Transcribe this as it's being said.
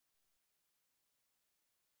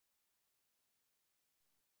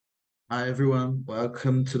Hi everyone,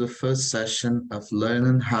 welcome to the first session of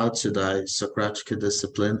Learning How to Die, Socratic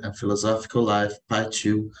Discipline and Philosophical Life, Part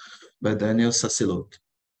 2, by Daniel Sacilotto.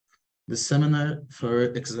 The seminar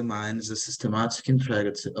further examines the systematic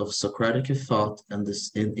integrity of Socratic thought and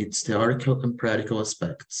in its theoretical and practical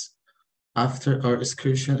aspects. After our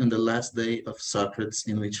excursion in the last day of Socrates,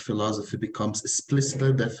 in which philosophy becomes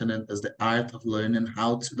explicitly defined as the art of learning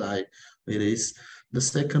how to die, it is the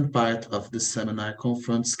second part of this seminar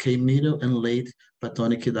confronts middle and late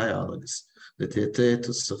Platonic dialogs, the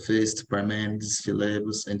Theaetetus, Sophist, Parmenides,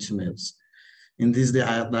 Philebus and Timaeus. In these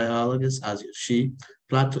dialogues, as you see,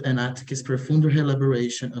 Plato enacts his profound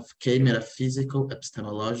re-elaboration of metaphysical,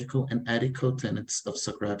 epistemological, and ethical tenets of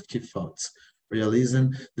Socratic thoughts, realism,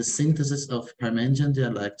 the synthesis of Parmenidean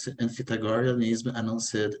dialectic and Pythagoreanism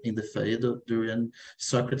announced in the Phaedo during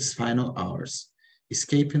Socrates' final hours,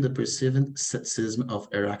 escaping the perceived sexism of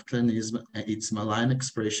Heracliteanism and its malign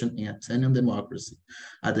expression in Athenian democracy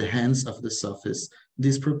at the hands of the sophists.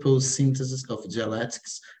 This proposed synthesis of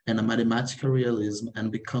dialectics and a mathematical realism and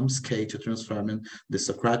becomes key to transforming the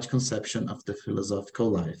Socratic conception of the philosophical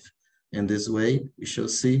life. In this way, we shall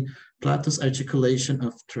see Plato's articulation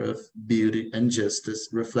of truth, beauty, and justice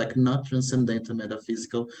reflect not transcendental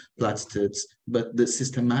metaphysical platitudes, but the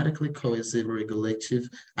systematically cohesive regulative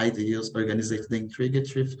ideals organizing the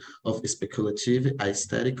integrative of speculative,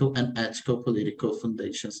 aesthetical, and ethico-political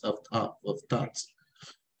foundations of thought.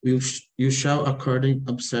 You shall accordingly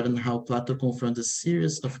observe how Plato confronts a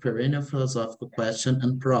series of perennial philosophical questions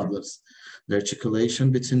and problems, the articulation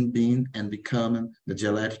between being and becoming, the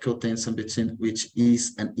dialectical tension between which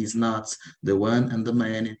is and is not, the one and the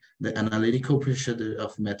many, the analytical procedure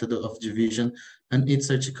of method of division, and its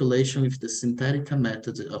articulation with the synthetic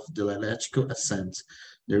method of dialectical assent,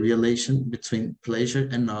 the relation between pleasure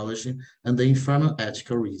and knowledge, and the informal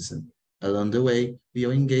ethical reason. Along the way, we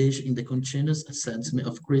will engage in the continuous assessment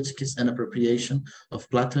of critiques and appropriation of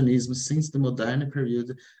Platonism since the modern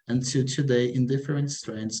period until today in different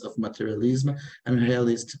strands of materialism and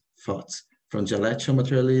realist thought, from dialectical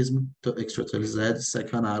materialism to extraterritorial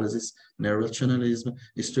psychoanalysis, neurationalism,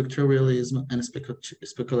 structural realism, and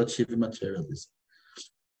speculative materialism.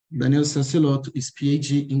 Daniel Sacilotto is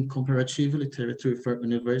PhD in comparative literature for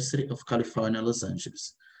University of California, Los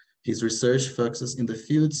Angeles. His research focuses in the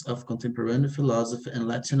fields of contemporary philosophy and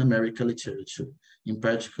Latin American literature. In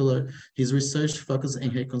particular, his research focuses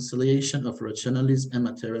on reconciliation of rationalism and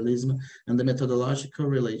materialism and the methodological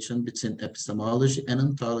relation between epistemology and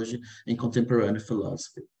ontology in contemporary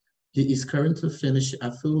philosophy. He is currently finishing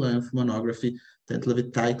a full-length monography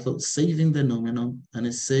titled Saving the Noumenon, an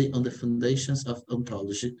essay on the foundations of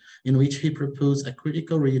ontology, in which he proposed a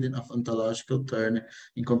critical reading of ontological terms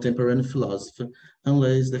in contemporary philosophy and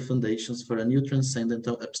lays the foundations for a new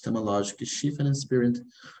transcendental epistemological shift and spirit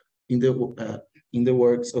in the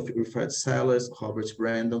works of Richard Sellers, Robert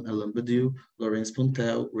Brandon, Alain Badiou, Laurence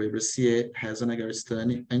Puntel, Ray Brassier, Hasan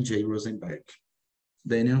Agarstani, and Jay Rosenberg.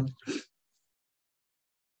 Daniel?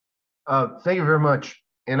 Thank you very much.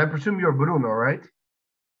 And I presume you're Bruno, right?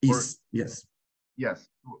 Yes. Yes. Yes.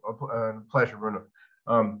 Pleasure, Bruno.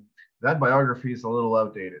 That biography is a little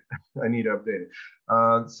outdated. I need to update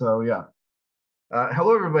it. So yeah.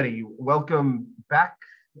 Hello, everybody. Welcome back.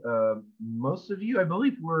 Most of you, I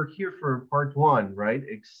believe, were here for part one, right?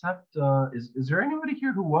 Except, is there anybody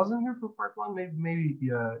here who wasn't here for part one? Maybe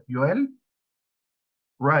Yoel?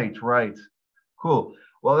 Right. Cool.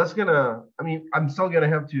 Well, that's gonna, I'm still gonna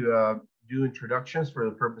have to do introductions for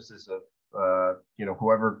the purposes of,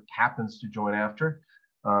 whoever happens to join after,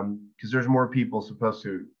 because there's more people supposed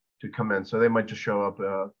to come in. So they might just show up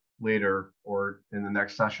later or in the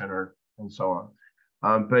next session and so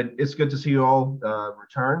on. But it's good to see you all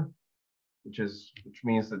return, which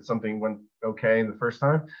means that something went okay the first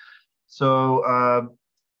time. So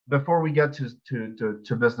before we get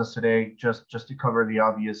to business today, just to cover the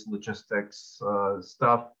obvious logistics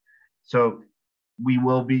stuff. So we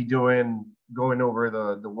will be going over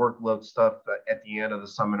the workload stuff at the end of the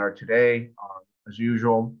seminar today. As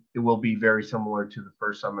usual, it will be very similar to the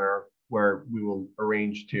first seminar, where we will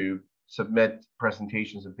arrange to submit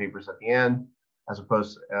presentations and papers at the end, as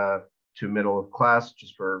opposed to middle of class,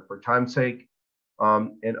 just for time's sake.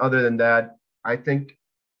 And other than that, I think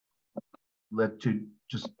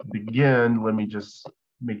just begin, let me just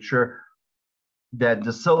make sure that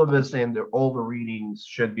the syllabus and all the readings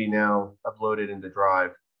should be now uploaded in the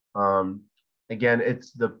drive. Again,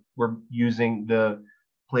 we're using the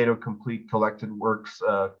Plato Complete Collected Works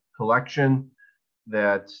collection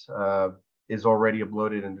that is already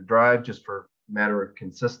uploaded in the drive, just for matter of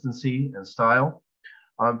consistency and style.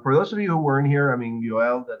 For those of you who weren't here, I mean,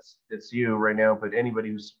 Yoel, that's you right now, but anybody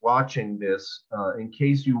who's watching this, in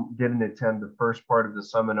case you didn't attend the first part of the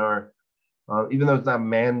seminar, even though it's not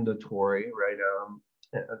mandatory, right?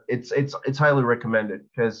 It's highly recommended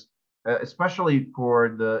because especially for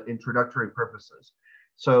the introductory purposes.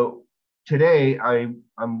 So today I'm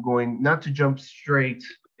going not to jump straight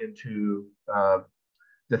into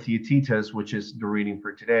the Theaetetus, which is the reading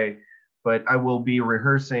for today, but I will be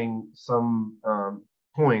rehearsing some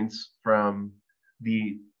points from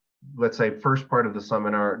the, let's say, first part of the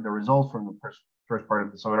seminar, the results from the first part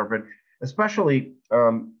of the seminar, but especially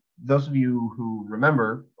those of you who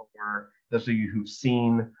remember, or those of you who've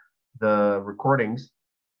seen the recordings,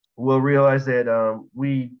 will realize that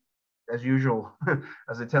we, as usual,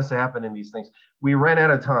 as it tends to happen in these things, we ran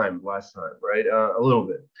out of time last time, right? A little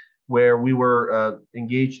bit, where we were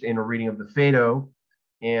engaged in a reading of the Phaedo,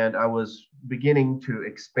 and I was beginning to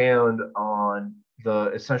expand on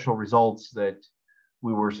the essential results that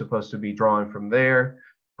we were supposed to be drawing from there,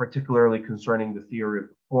 particularly concerning the theory of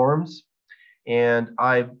the forms. And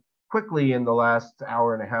I quickly, in the last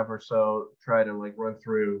hour and a half or so, try to like run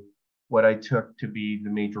through what I took to be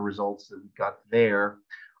the major results that we got there.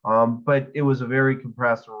 But it was a very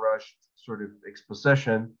compressed and rushed sort of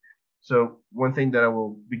exposition. So one thing that I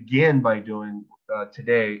will begin by doing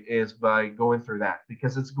today is by going through that,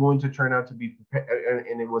 because it's going to turn out to be,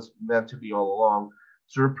 and it was meant to be all along,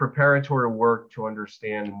 sort of preparatory work to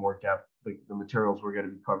understand in more depth the materials we're going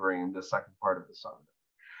to be covering in the second part of the seminar.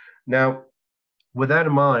 Now, with that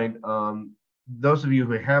in mind, those of you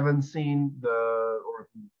who haven't seen or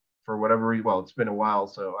for whatever reason, well, it's been a while,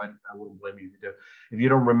 so I wouldn't blame you if you do. If you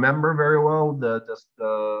don't remember very well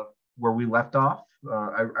the where we left off,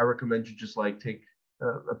 I recommend you just like take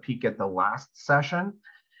a peek at the last session.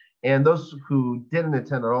 And those who didn't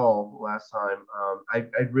attend at all last time, I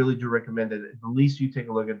really do recommend that at least you take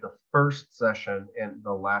a look at the first session and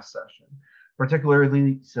the last session,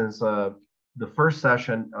 particularly since the first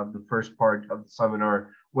session of the first part of the seminar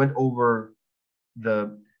went over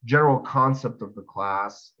the general concept of the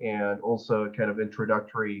class and also a kind of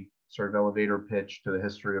introductory sort of elevator pitch to the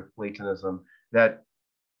history of Platonism that,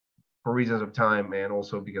 for reasons of time and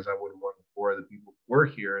also because I wouldn't want to bore the people who were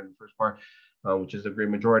here in the first part, which is a great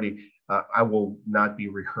majority, I will not be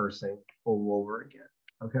rehearsing all over again.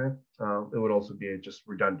 Okay, it would also be just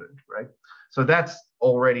redundant, right? So that's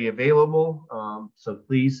already available. So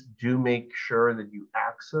please do make sure that you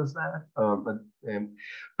access that.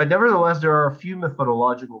 But nevertheless, there are a few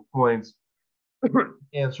methodological points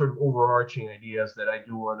and sort of overarching ideas that I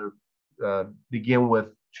do want to begin with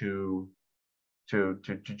to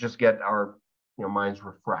just get our minds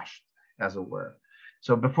refreshed, as it were.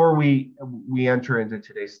 So before we enter into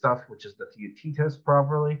today's stuff, which is the Theaetetus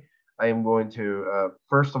properly, I am going to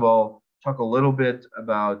first of all talk a little bit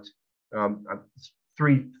about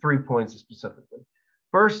three points specifically.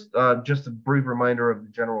 First, just a brief reminder of the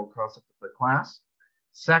general concept of the class.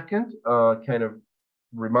 Second, kind of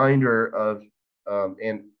reminder of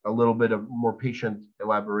and a little bit of more patient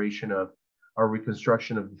elaboration of our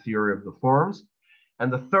reconstruction of the theory of the forms.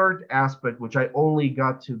 And the third aspect, which I only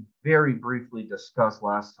got to very briefly discuss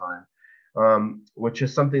last time, which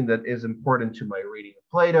is something that is important to my reading of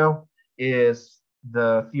Plato, is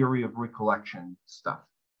the theory of recollection stuff.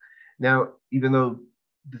 Now, even though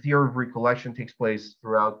the theory of recollection takes place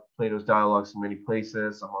throughout Plato's dialogues in many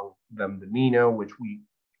places, among them the Meno, which we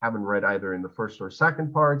haven't read either in the first or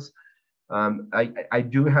second parts, I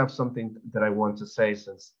do have something that I want to say,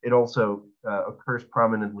 since it also occurs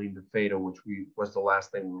prominently in the Phaedo, which was the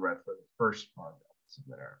last thing we read for the first part of the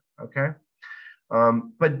seminar. Okay.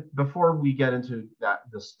 But before we get into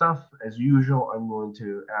the stuff, as usual, I'm going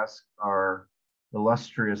to ask our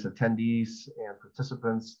illustrious attendees and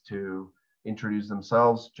participants to introduce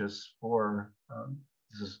themselves, just for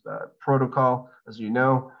this is protocol, as you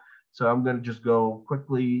know. So I'm going to just go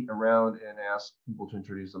quickly around and ask people to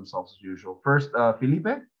introduce themselves as usual. First, Felipe,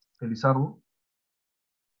 Felizardo.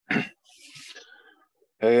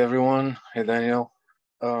 Hey everyone. Hey Daniel.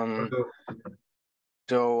 I'm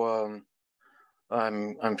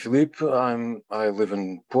Felipe. I live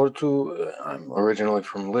in Porto. I'm originally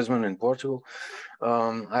from Lisbon in Portugal.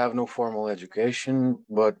 I have no formal education,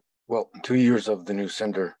 but well, 2 years of the new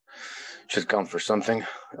center should count for something.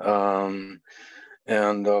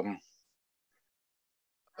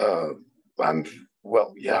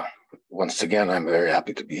 Once again, I'm very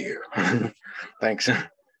happy to be here. Thanks.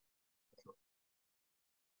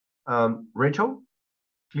 Rachel,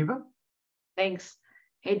 Cleva. Thanks.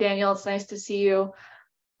 Hey, Daniel, it's nice to see you.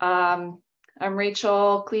 I'm I'm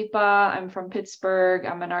Rachel Klipa. I'm from Pittsburgh.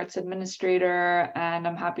 I'm an arts administrator, and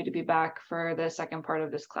I'm happy to be back for the second part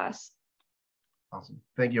of this class. Awesome.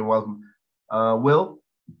 Thank you. Welcome. Will?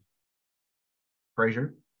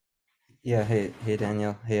 Fraser? Yeah, hey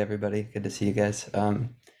Daniel. Hey everybody. Good to see you guys.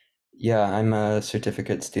 Yeah, I'm a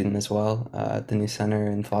certificate student as well at the New Center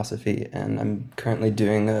in Philosophy, and I'm currently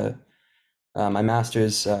doing my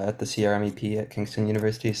master's at the CRMEP at Kingston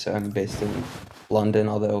University. So I'm based in London,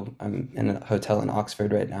 although I'm in a hotel in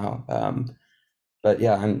Oxford right now. But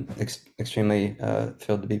yeah, I'm extremely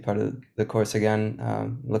thrilled to be part of the course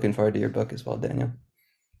again. Looking forward to your book as well, Daniel.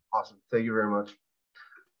 Awesome. Thank you very much.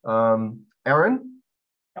 Aaron?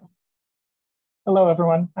 Hello,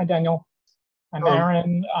 everyone. Hi, Daniel. I'm Hello.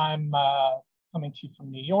 Aaron. I'm coming to you from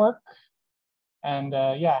New York. And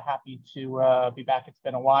yeah, happy to be back. It's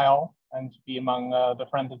been a while, and to be among the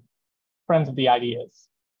friends of the ideas.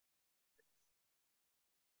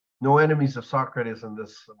 No enemies of Socrates in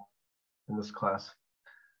this class.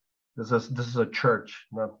 This is a church,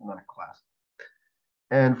 not a class.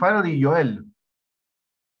 And finally, Joel.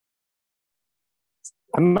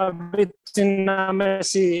 I'm a bit in a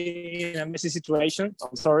messy situation.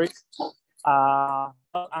 I'm sorry. I'm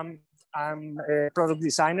a product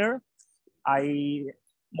designer. I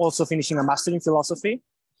also finishing a master in philosophy.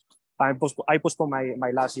 I postponed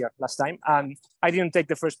my last time, and I didn't take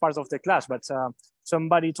the first part of the class, but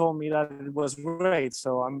somebody told me that it was great.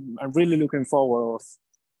 So I'm really looking forward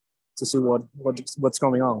to see what's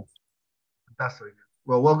going on. Fantastic.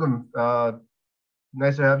 Well, welcome.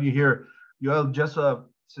 Nice to have you here. Joel, just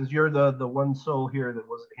since you're the one soul here that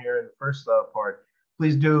wasn't here in the first part,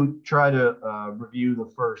 please do try to review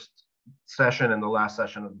the first session and the last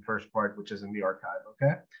session of the first part, which is in the archive,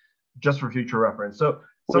 okay? Just for future reference. So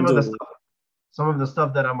some of the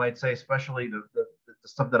stuff that I might say, especially the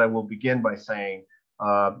stuff that I will begin by saying,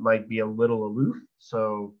 might be a little aloof.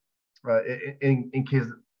 So in case,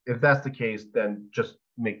 if that's the case, then just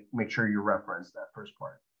make sure you reference that first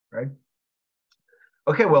part, right?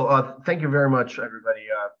 Okay, well, thank you very much, everybody,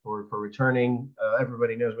 for returning.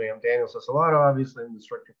 Everybody knows me. I'm Daniel Sacilotto, obviously. I'm the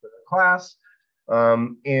instructor for the class.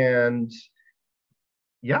 And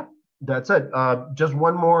yeah, that's it. Just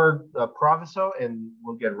one more proviso, and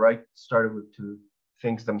we'll get right started with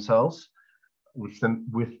things themselves, with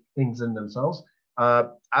things in themselves.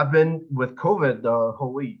 I've been with COVID the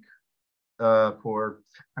whole week for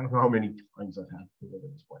I don't know how many times I've had COVID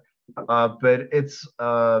at this point. But it's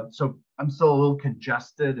so I'm still a little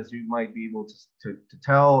congested, as you might be able to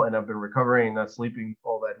tell, and I've been recovering and not sleeping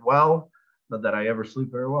all that well. Not that I ever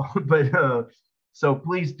sleep very well, but so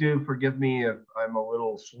please do forgive me if I'm a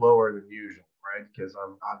little slower than usual, right? Because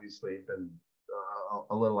I'm obviously been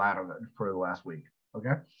a little out of it for the last week.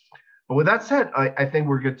 Okay, but with that said, I think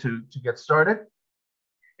we're good to get started.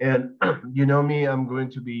 And you know me, I'm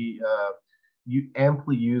going to be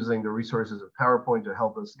amply using the resources of PowerPoint to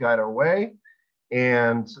help us guide our way.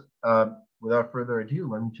 And without further ado,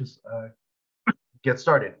 let me just get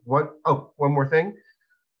started. One more thing.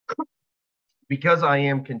 Because I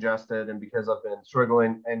am congested and because I've been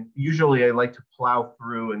struggling, and usually I like to plow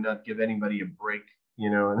through and not give anybody a break, you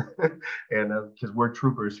know, and because we're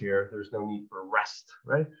troopers here, there's no need for rest,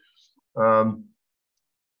 right?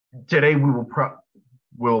 Today we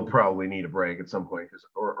will probably need a break at some point,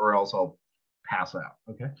 or else I'll pass out.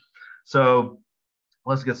 Okay, so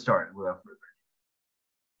let's get started without further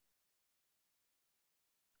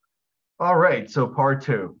ado. All right, so part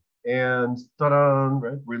two, and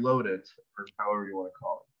right, reloaded, or however you want to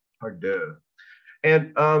call it, part two.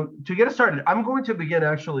 And to get us started, I'm going to begin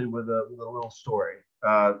actually with a little story,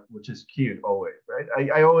 which is cute always, right?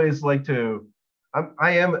 I always like to.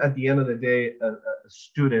 I am at the end of the day a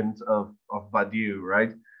student of Badiou,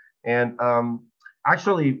 right? And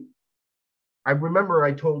actually, I remember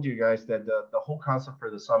I told you guys that the whole concept for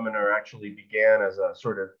the seminar actually began as a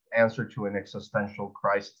sort of answer to an existential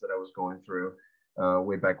crisis that I was going through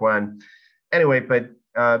way back when. Anyway, but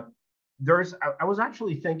I was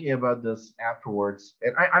actually thinking about this afterwards,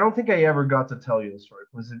 and I don't think I ever got to tell you the story.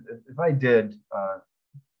 Because if I did,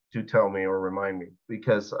 do tell me or remind me.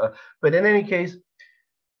 Because, but in any case,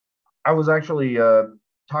 I was actually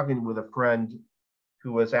talking with a friend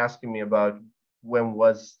who was asking me about when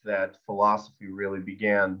was that philosophy really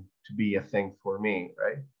began to be a thing for me,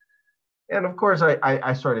 right? And of course,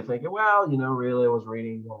 I started thinking, well, you know, really, I was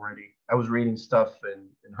reading already. I was reading stuff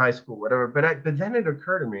in high school, whatever. But then it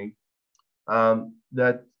occurred to me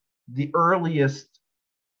that the earliest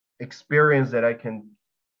experience that I can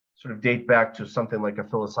sort of date back to something like a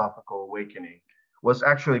philosophical awakening was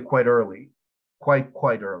actually quite early,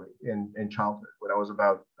 quite early in childhood, when I was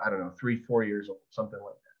about, I don't know, 3-4 years old, something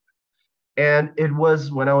like that. And it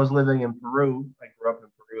was when I was living in Peru. I grew up in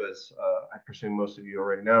Peru, as I presume most of you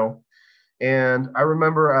already know. And I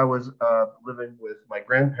remember I was living with my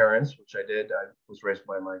grandparents, which I did. I was raised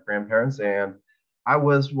by my grandparents. And I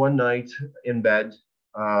was one night in bed.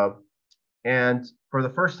 And for the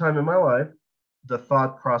first time in my life, the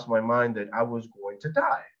thought crossed my mind that I was going to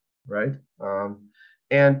die, right?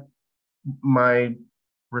 And my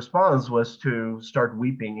response was to start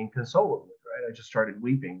weeping inconsolably, right? I just started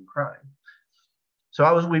weeping and crying. So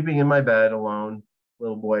I was weeping in my bed alone,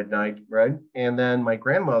 little boy at night, right? And then my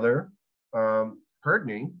grandmother heard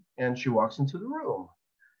me, and she walks into the room.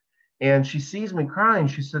 And she sees me crying.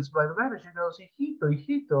 She sits by the bed and she goes, "Hijito,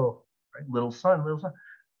 hijito," right? Little son,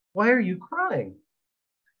 why are you crying?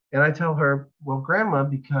 And I tell her, "Well, grandma,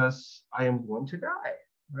 because I am going to die,"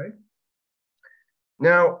 right?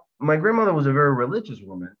 Now, my grandmother was a very religious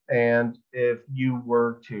woman. And if you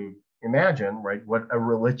were to imagine, right, what a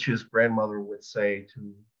religious grandmother would say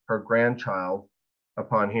to her grandchild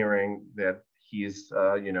upon hearing that he's,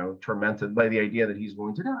 tormented by the idea that he's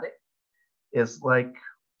going to die, it's like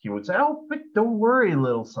he would say, "Oh, but don't worry,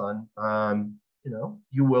 little son.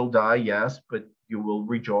 You will die, yes, but you will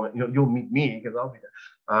rejoin. You'll meet me because I'll be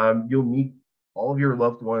there. You'll meet all of your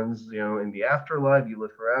loved ones, in the afterlife. You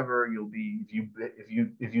live forever. You'll be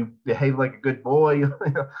if you behave like a good boy."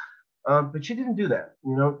 But she didn't do that.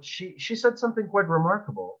 She said something quite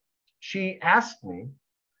remarkable. She asked me,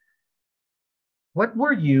 "What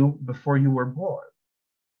were you before you were born?"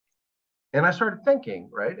 And I started thinking,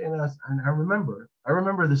 right? And I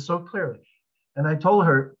remember this so clearly. And I told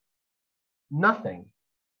her, "Nothing."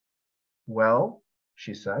 "Well,"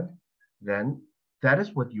 she said, "then that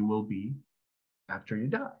is what you will be after you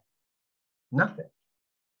die. Nothing."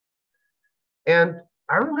 And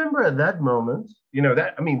I remember at that moment,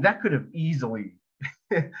 that could have easily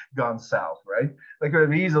gone south, right? That could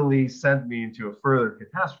have easily sent me into a further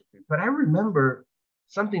catastrophe. But I remember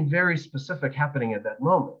something very specific happening at that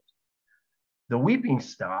moment. The weeping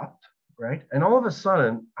stopped, right? And all of a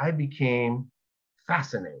sudden, I became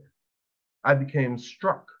fascinated. I became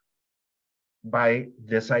struck by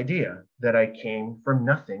this idea that I came from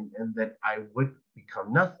nothing and that I would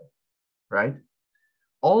become nothing, right?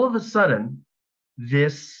 All of a sudden,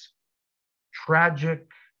 this tragic,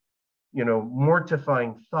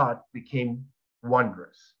 mortifying thought became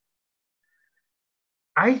wondrous.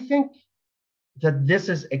 I think that this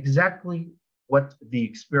is exactly what the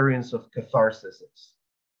experience of catharsis is,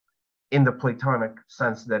 in the Platonic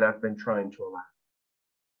sense that I've been trying to allow.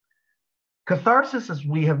 Catharsis, as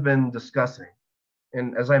we have been discussing,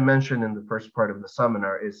 and as I mentioned in the first part of the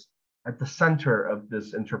seminar, is at the center of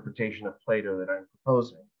this interpretation of Plato that I'm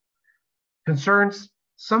proposing, concerns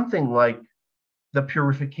something like the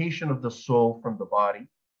purification of the soul from the body.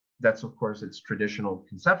 That's, of course, its traditional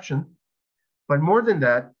conception. But more than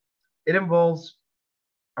that, it involves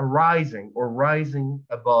arising or rising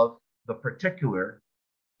above the particular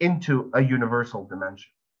into a universal dimension.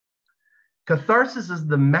 Catharsis is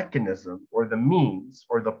the mechanism or the means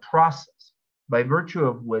or the process by virtue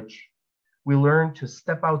of which we learn to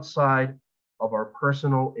step outside of our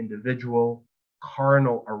personal, individual,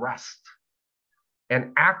 carnal arrest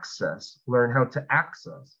and learn how to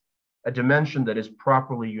access a dimension that is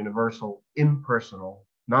properly universal, impersonal,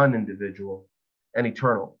 non-individual, and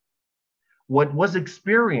eternal. What was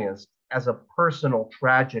experienced as a personal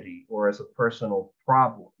tragedy or as a personal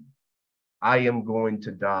problem, "I am going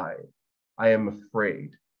to die, I am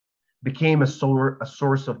afraid," became a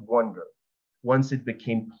source of wonder once it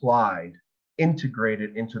became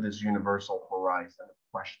integrated into this universal horizon of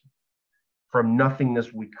question. From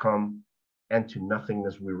nothingness we come, and to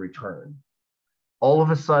nothingness we return. All of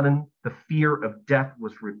a sudden, the fear of death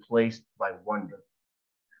was replaced by wonder,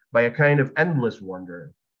 by a kind of endless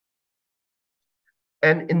wonder.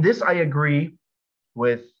 And in this, I agree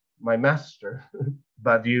with my master,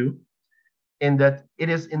 Badiou, in that it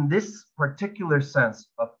is in this particular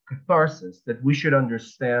sense of catharsis that we should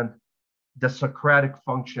understand the Socratic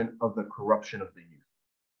function of the corruption of the youth.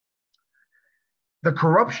 The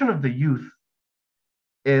corruption of the youth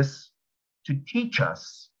is to teach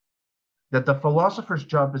us that the philosopher's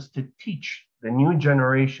job is to teach the new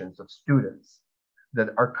generations of students that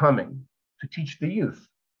are coming, to teach the youth,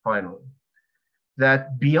 finally,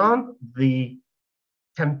 that beyond the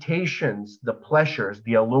temptations, the pleasures,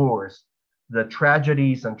 the allures, the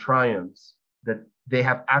tragedies and triumphs that they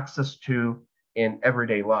have access to in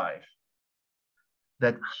everyday life,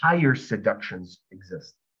 that higher seductions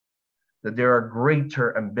exist, that there are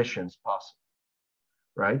greater ambitions possible,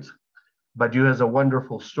 right? Badiou has a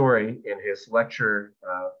wonderful story in his lecture.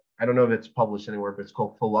 I don't know if it's published anywhere, but it's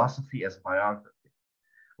called Philosophy as Biography,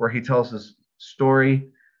 where he tells his story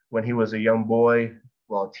when he was a young boy,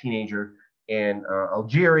 well, a teenager in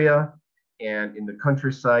Algeria and in the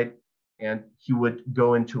countryside, and he would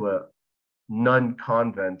go into a nun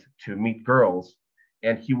convent to meet girls,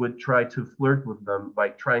 and he would try to flirt with them by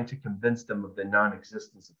trying to convince them of the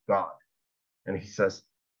non-existence of God. And he says,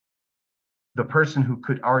 the person who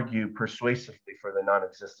could argue persuasively for the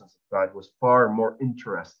non-existence of God was far more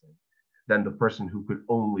interesting than the person who could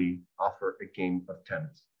only offer a game of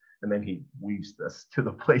tennis. And then he weaves this to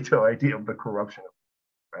the Plato idea of the corruption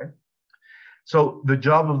of, right? So the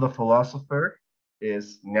job of the philosopher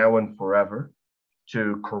is now and forever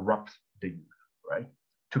to corrupt the youth, right?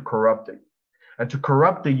 To corrupt it. And to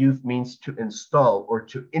corrupt the youth means to install or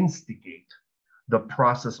to instigate the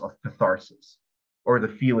process of catharsis, or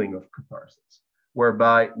the feeling of catharsis,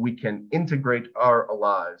 whereby we can integrate our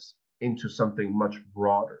lives into something much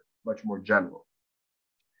broader, much more general.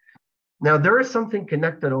 Now, there is something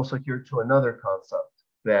connected also here to another concept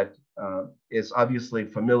that is obviously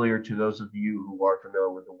familiar to those of you who are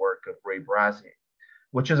familiar with the work of Ray Brazil,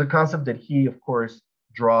 which is a concept that he, of course,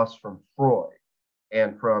 draws from Freud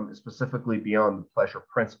and from specifically Beyond the Pleasure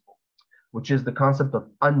Principle, which is the concept of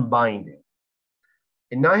unbinding.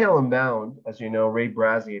 In Nihil Unbound, as you know, Ray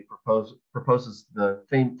Brazil proposes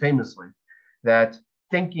famously that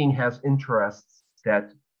thinking has interests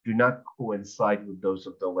that do not coincide with those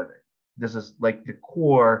of the living. This is like the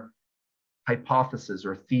core hypothesis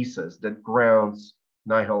or thesis that grounds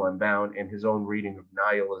Nihil Unbound and his own reading of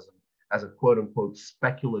nihilism as a quote-unquote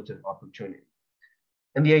speculative opportunity.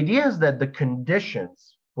 And the idea is that the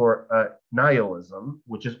conditions for nihilism,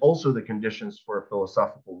 which is also the conditions for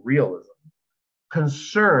philosophical realism,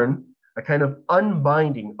 concern a kind of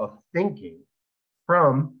unbinding of thinking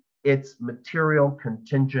from its material,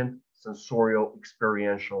 contingent, sensorial,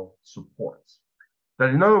 experiential supports. That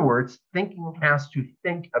in other words, thinking has to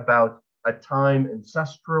think about a time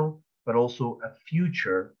ancestral, but also a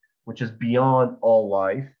future, which is beyond all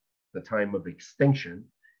life, the time of extinction,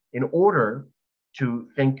 in order to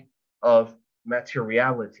think of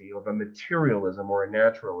materiality, of a materialism or a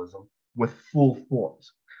naturalism with full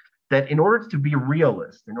force. That in order to be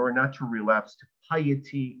realist, in order not to relapse to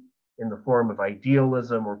piety in the form of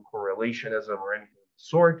idealism or correlationism or anything of the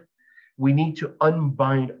sort, we need to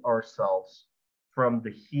unbind ourselves from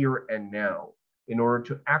the here and now in order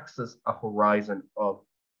to access a horizon of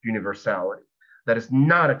universality that is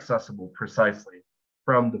not accessible precisely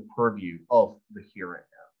from the purview of the here and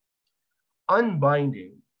now.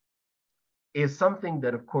 Unbinding is something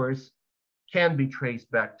that, of course, can be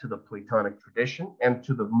traced back to the Platonic tradition and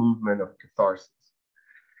to the movement of catharsis.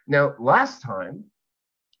 Now, last time,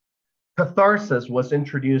 catharsis was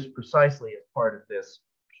introduced precisely as part of this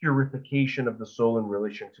purification of the soul in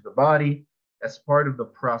relation to the body, as part of the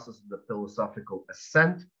process of the philosophical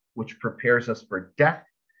ascent, which prepares us for death,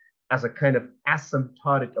 as a kind of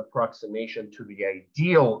asymptotic approximation to the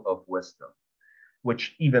ideal of wisdom,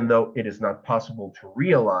 which, even though it is not possible to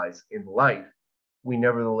realize in life, we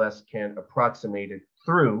nevertheless can approximate it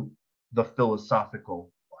through the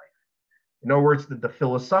philosophical life. In other words, that the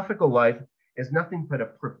philosophical life is nothing but a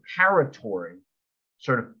preparatory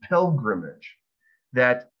sort of pilgrimage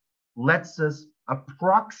that lets us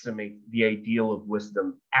approximate the ideal of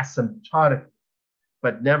wisdom asymptotically,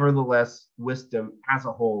 but nevertheless, wisdom as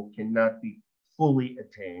a whole cannot be fully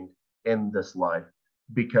attained in this life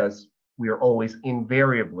because we are always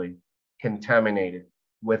invariably contaminated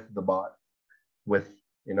with the body, with,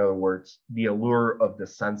 in other words, the allure of the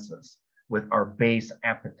senses, with our base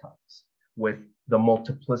appetites, with the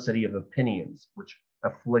multiplicity of opinions which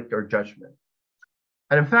afflict our judgment.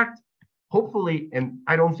 And in fact, hopefully, and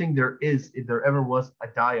I don't think there is, if there ever was, a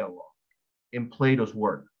dialogue in Plato's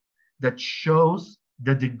work that shows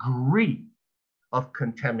the degree of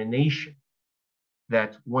contamination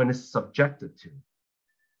that one is subjected to,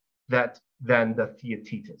 than the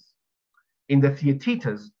Theaetetus. In the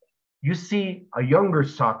Theaetetus, you see a younger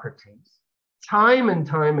Socrates, time and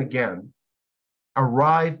time again,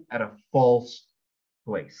 arrive at a false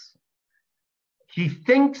place. He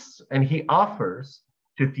thinks and he offers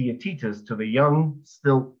to Theaetetus, to the young,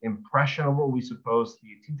 still impressionable, we suppose,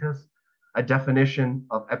 Theaetetus, a definition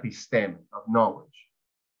of episteme, of knowledge.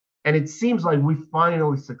 And it seems like we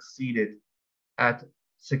finally succeeded at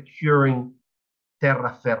securing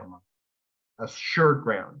terra firma, a sure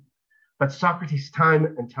ground. But Socrates time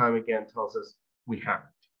and time again tells us we haven't.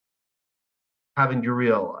 Haven't you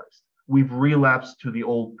realized? We've relapsed to the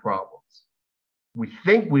old problems. We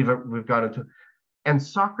think we've got into, and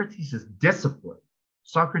Socrates' discipline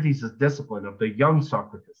of the young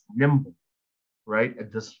Socrates, nimble, right,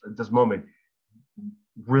 at this moment,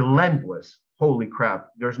 relentless, holy crap,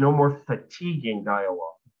 there's no more fatiguing dialogue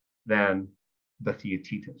than the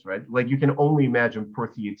Theaetetus, right? Like you can only imagine poor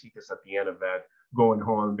Theaetetus at the end of that going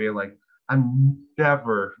home and being like, I'm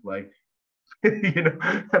never like,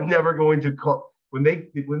 I'm never going to call when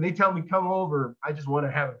they tell me come over, I just want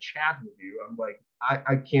to have a chat with you. I'm like,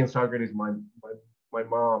 I can't, Socrates, my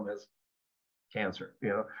mom has cancer,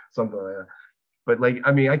 something like that. But like,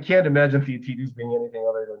 I mean, I can't imagine Theaetetus being anything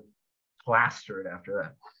other than plastered after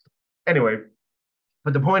that. Anyway,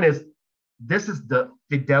 but the point is, this is the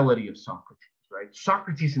fidelity of Socrates, right?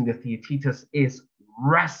 Socrates in the Theaetetus is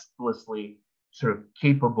restlessly sort of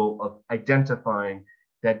capable of identifying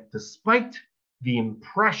that despite the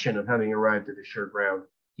impression of having arrived at a sure ground,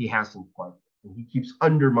 he hasn't quite. And he keeps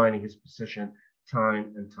undermining his position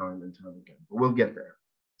time and time and time again. But we'll get there.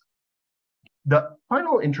 The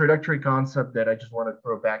final introductory concept that I just want to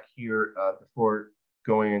throw back here before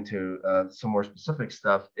going into some more specific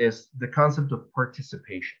stuff is the concept of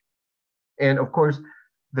participation. And of course,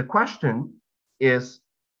 the question is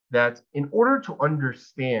that in order to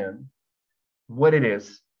understand what it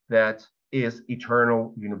is that is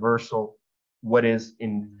eternal, universal, what is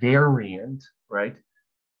invariant, right,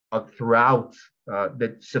 throughout,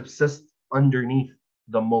 that subsists underneath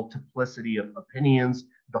the multiplicity of opinions,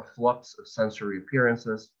 the flux of sensory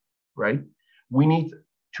appearances, right? We need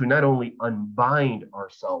to not only unbind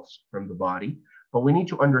ourselves from the body, but we need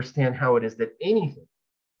to understand how it is that anything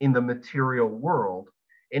in the material world,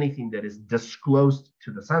 anything that is disclosed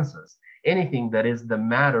to the senses, anything that is the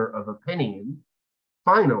matter of opinion,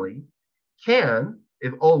 finally can,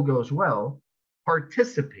 if all goes well,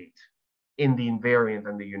 participate in the invariant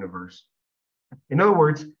and the universe. In other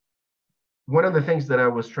words, one of the things that I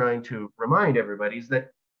was trying to remind everybody is that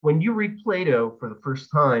when you read Plato for the first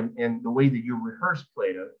time, and the way that you rehearse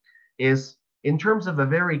Plato is in terms of a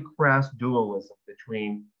very crass dualism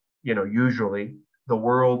between, usually the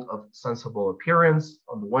world of sensible appearance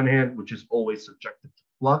on the one hand, which is always subjective to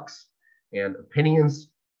flux and opinions,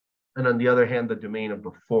 and on the other hand, the domain of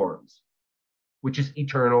the forms, which is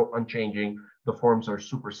eternal, unchanging. The forms are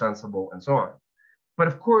supersensible and so on. But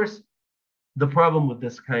of course, the problem with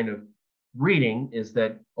this kind of reading is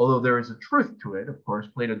that although there is a truth to it, of course,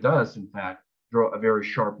 Plato does, in fact, draw a very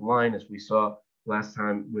sharp line, as we saw last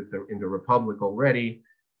time in the Republic already,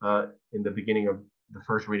 in the beginning of the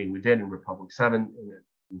first reading we did in Republic 7,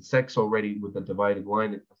 in 6 already, with the divided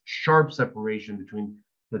line, a sharp separation between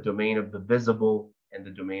the domain of the visible and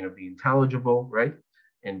the domain of the intelligible, right?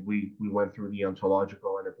 And we went through the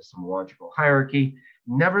ontological and epistemological hierarchy.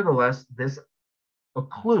 Nevertheless, this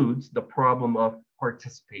occludes the problem of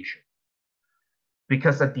participation.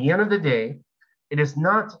 Because at the end of the day, it is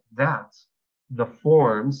not that the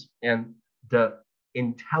forms and the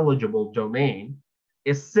intelligible domain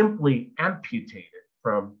is simply amputated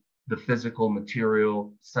from the physical,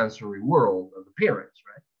 material, sensory world of appearance,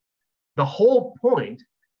 right? The whole point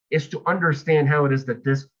is to understand how it is that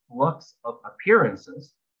this flux of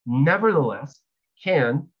appearances nevertheless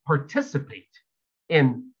can participate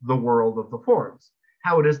in the world of the forms.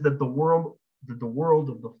 How it is that the world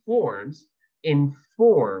of the forms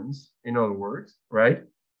informs, in other words, right,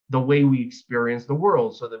 the way we experience the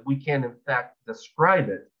world, so that we can in fact describe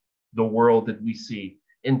it, the world that we see,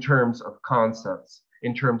 in terms of concepts,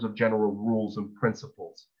 in terms of general rules and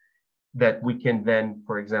principles that we can then,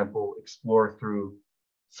 for example, explore through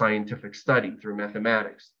scientific study, through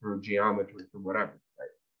mathematics, through geometry, through whatever, right?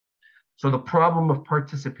 So the problem of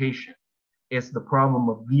participation is the problem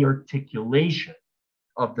of the articulation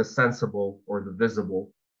of the sensible or the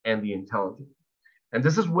visible and the intelligible. And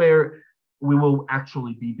this is where we will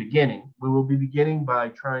actually be beginning. We will be beginning by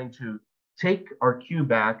trying to take our cue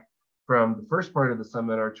back from the first part of the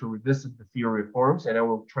seminar to revisit the theory of forms, and I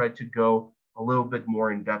will try to go a little bit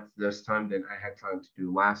more in depth this time than I had time to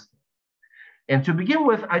do last time. And to begin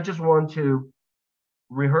with, I just want to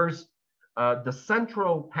rehearse the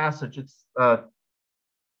central passage. It's a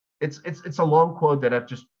long quote that I've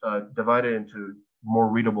just divided into more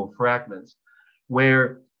readable fragments,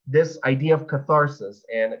 where this idea of catharsis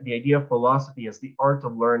and the idea of philosophy as the art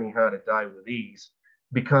of learning how to die with ease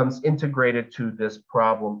becomes integrated to this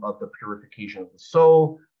problem of the purification of the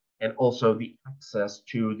soul, and also the access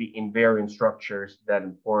to the invariant structures that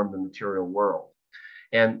inform the material world.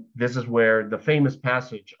 And this is where the famous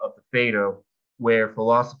passage of the Phaedo, where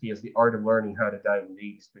philosophy as the art of learning how to die with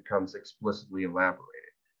ease, becomes explicitly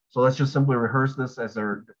elaborated. So let's just simply rehearse this as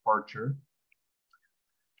our departure.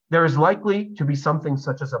 There is likely to be something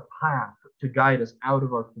such as a path to guide us out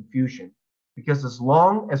of our confusion, because as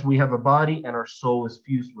long as we have a body and our soul is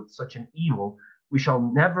fused with such an evil, we shall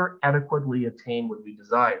never adequately attain what we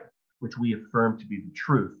desire, which we affirm to be the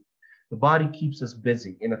truth. The body keeps us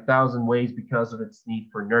busy in 1,000 ways because of its need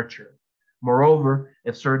for nurture. Moreover,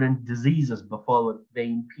 if certain diseases befall it, they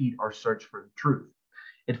impede our search for the truth.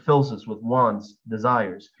 It fills us with wants,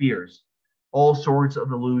 desires, fears, all sorts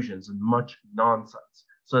of illusions and much nonsense,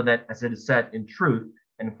 so that, as it is said, in truth,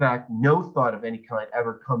 and in fact, no thought of any kind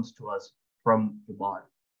ever comes to us from the body.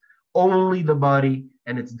 Only the body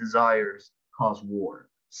and its desires cause war,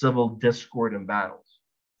 civil discord, and battles.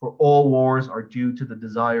 For all wars are due to the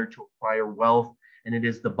desire to acquire wealth, and it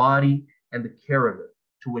is the body and the care of it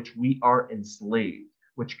to which we are enslaved,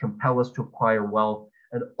 which compel us to acquire wealth,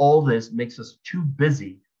 and all this makes us too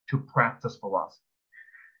busy to practice philosophy.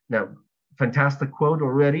 Now, fantastic quote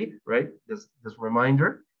already, right? This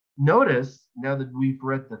reminder. Notice, now that we've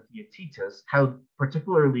read the Theaetetus, how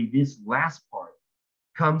particularly this last part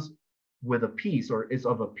comes with a piece, or is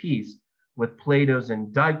of a piece, with Plato's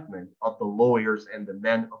indictment of the lawyers and the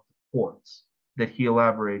men of the courts that he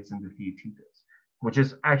elaborates in the Theaetetus, which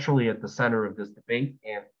is actually at the center of this debate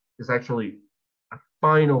and is actually a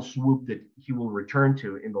final swoop that he will return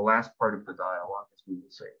to in the last part of the dialogue, as we will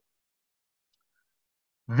see.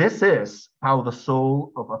 This is how the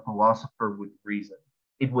soul of a philosopher would reason.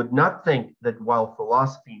 It would not think that while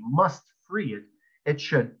philosophy must free it, it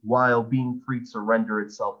should, while being freed, surrender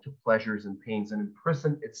itself to pleasures and pains and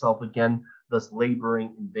imprison itself again, thus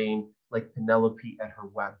laboring in vain, like Penelope at her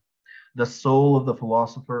web. The soul of the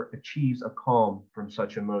philosopher achieves a calm from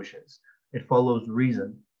such emotions. It follows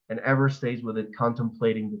reason and ever stays with it,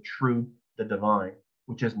 contemplating the true, the divine,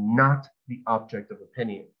 which is not the object of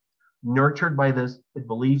opinion. Nurtured by this, it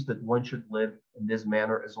believes that one should live in this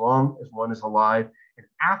manner as long as one is alive, and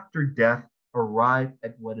after death arrive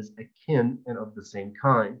at what is akin and of the same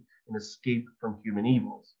kind, and escape from human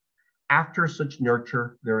evils. After such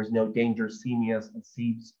nurture, there is no danger, Timaeus and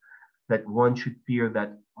Thebes, that one should fear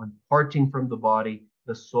that on parting from the body,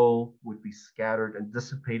 the soul would be scattered and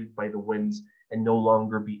dissipated by the winds and no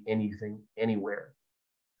longer be anything anywhere.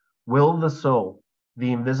 Will the soul,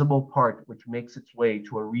 the invisible part which makes its way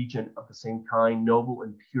to a region of the same kind, noble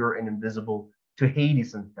and pure and invisible, to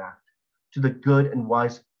Hades in fact, to the good and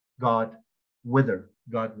wise God, whither,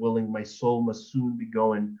 God willing, my soul must soon be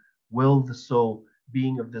going, will the soul,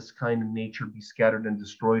 being of this kind of nature, be scattered and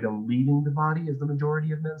destroyed on leaving the body, as the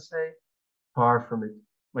majority of men say? Far from it,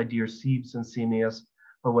 my dear Thebes and Timaeus,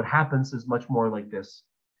 but what happens is much more like this.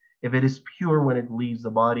 If it is pure when it leaves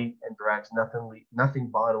the body and drags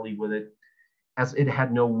nothing bodily with it, as it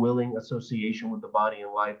had no willing association with the body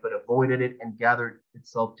in life, but avoided it and gathered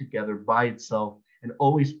itself together by itself, and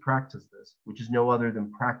always practiced this, which is no other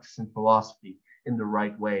than practicing philosophy in the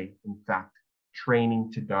right way, in fact,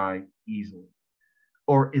 training to die easily.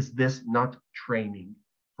 Or is this not training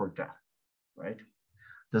for death, right?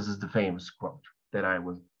 This is the famous quote that I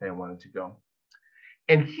wanted to go.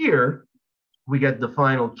 And here we get the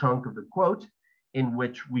final chunk of the quote, in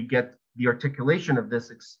which we get the articulation of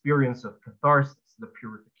this experience of catharsis, the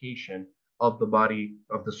purification of the body,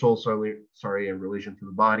 of the soul, in relation to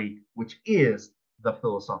the body, which is the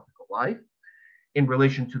philosophical life, in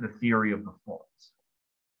relation to the theory of the forms.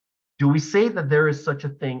 Do we say that there is such a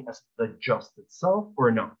thing as the just itself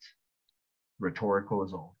or not? Rhetorical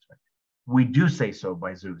as always. We do say so,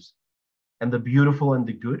 by Zeus. And the beautiful and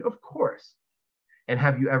the good, of course. And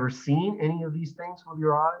have you ever seen any of these things with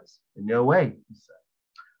your eyes? In no way, he said.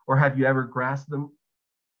 Or have you ever grasped them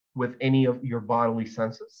with any of your bodily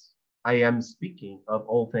senses? I am speaking of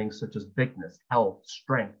all things such as bigness, health,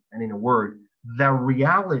 strength, and in a word, the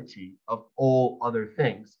reality of all other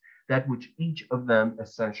things, that which each of them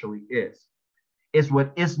essentially is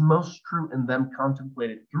what is most true in them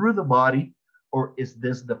contemplated through the body, or is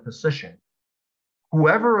this the position?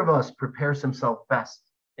 Whoever of us prepares himself best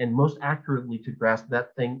and most accurately to grasp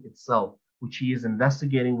that thing itself, which he is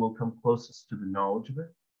investigating, will come closest to the knowledge of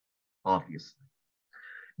it, obviously.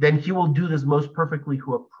 Then he will do this most perfectly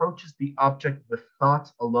who approaches the object with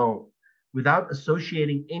thought alone, without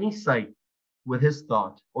associating any sight with his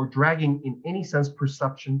thought, or dragging in any sense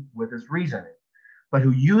perception with his reasoning, but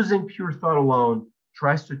who, using pure thought alone,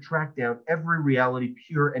 tries to track down every reality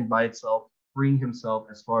pure and by itself, freeing himself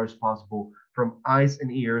as far as possible from eyes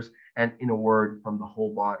and ears, and in a word, from the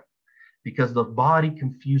whole body. Because the body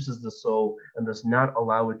confuses the soul and does not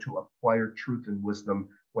allow it to acquire truth and wisdom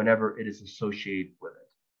whenever it is associated with it.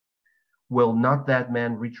 Will not that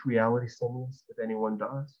man reach reality, Timaeus, if anyone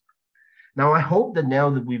does? Now, I hope that now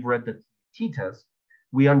that we've read the Theaetetus,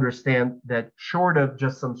 we understand that short of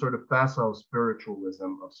just some sort of facile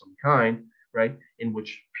spiritualism of some kind, right, in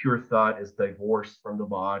which pure thought is divorced from the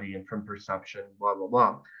body and from perception, blah, blah,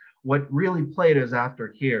 blah. What really Plato is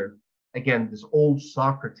after here, again, this old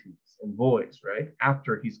Socrates and voids, right,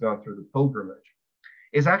 after he's gone through the pilgrimage,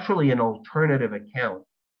 is actually an alternative account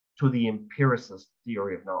to the empiricist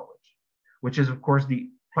theory of knowledge, which is, of course, the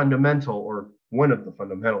fundamental, or one of the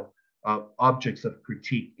fundamental objects of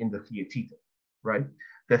critique in the Theaetetus, right?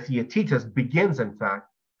 The Theaetetus begins, in fact,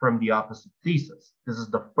 from the opposite thesis. This is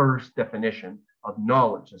the first definition of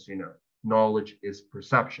knowledge, as you know. Knowledge is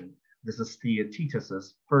perception. This is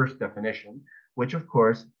Theaetetus's first definition, which, of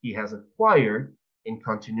course, he has acquired in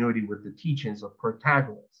continuity with the teachings of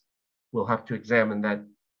Protagoras. We'll have to examine that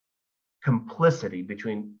complicity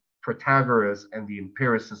between Protagoras and the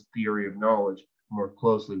empiricist theory of knowledge more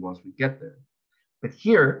closely once we get there. But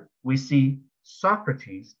here we see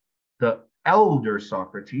Socrates, the elder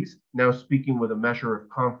Socrates, now speaking with a measure of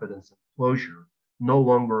confidence and closure, no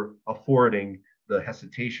longer affording the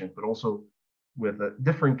hesitation, but also with a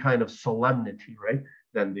different kind of solemnity, right,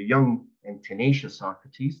 than the young and tenacious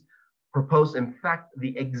Socrates, proposed, in fact,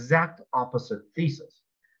 the exact opposite thesis,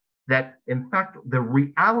 that, in fact, the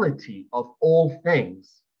reality of all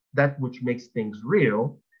things, that which makes things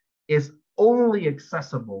real, is only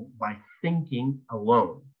accessible by thinking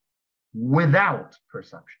alone, without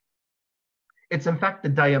perception. It's, in fact, the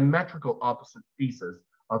diametrical opposite thesis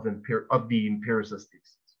of the empiricist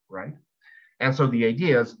thesis, right? And so the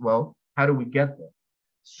idea is, well, how do we get there?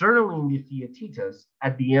 Certainly in the Theaetetus,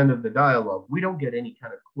 at the end of the dialogue, we don't get any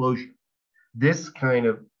kind of closure. This kind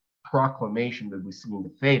of proclamation that we see in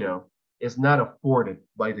the Phaedo is not afforded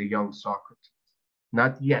by the young Socrates.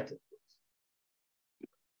 Not yet, at least.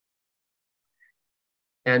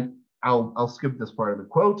 And I'll skip this part of the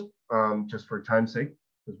quote, just for time's sake,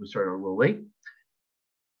 because we started a little late.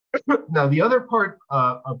 Now, the other part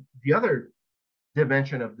of the other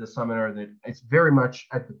dimension of the seminar that it's very much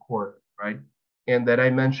at the core, right, and that I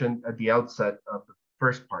mentioned at the outset of the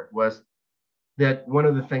first part, was that one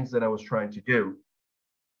of the things that I was trying to do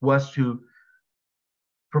was to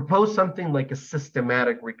propose something like a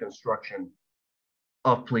systematic reconstruction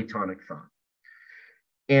of Platonic thought.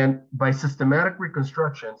 And by systematic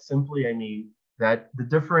reconstruction, simply I mean that the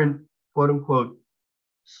different quote unquote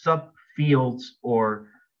subfields or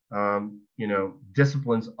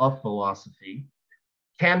disciplines of philosophy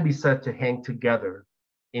can be said to hang together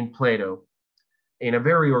in Plato in a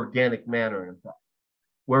very organic manner, in fact,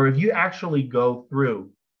 where if you actually go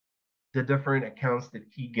through the different accounts that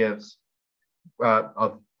he gives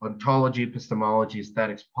of ontology, epistemology,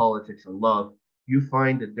 aesthetics, politics, and love, you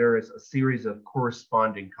find that there is a series of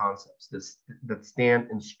corresponding concepts that stand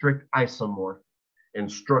in strict isomorph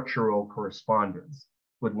and structural correspondence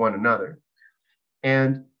with one another.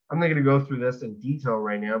 And I'm not going to go through this in detail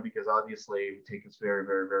right now because obviously it would take us very,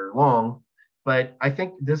 very, very long. But I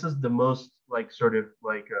think this is the most last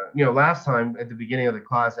time at the beginning of the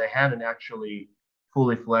class, I hadn't actually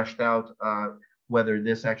fully fleshed out whether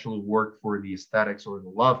this actually worked for the aesthetics or the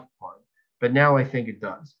love part. But now I think it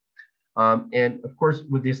does. And of course,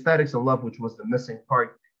 with the aesthetics and love, which was the missing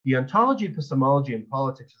part, the ontology, epistemology, and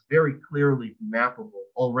politics is very clearly mappable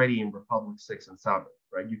already in Republic 6 and 7,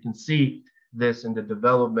 right? You can see this in the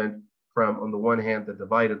development from, on the one hand, the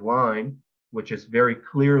divided line, which is very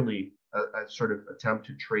clearly a sort of attempt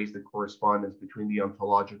to trace the correspondence between the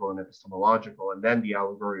ontological and epistemological, and then the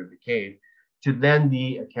allegory of the cave, to then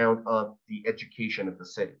the account of the education of the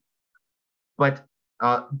city. But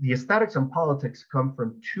the aesthetics and politics come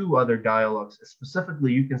from two other dialogues.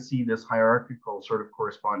 Specifically, you can see this hierarchical sort of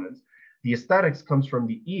correspondence. The aesthetics comes from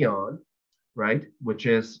the Aeon, right? Which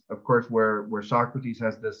is, of course, where Socrates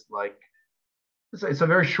has this, it's a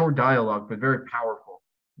very short dialogue, but very powerful,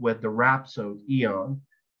 with the rhapsode Aeon.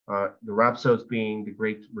 The rhapsodes being the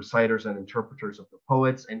great reciters and interpreters of the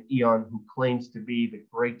poets, and Aeon, who claims to be the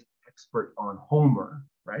great expert on Homer,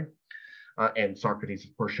 right? And Socrates,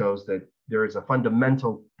 of course, shows that there is a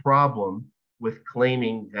fundamental problem with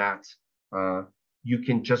claiming that you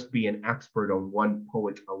can just be an expert on one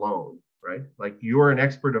poet alone, right? Like, you're an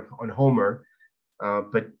expert on Homer,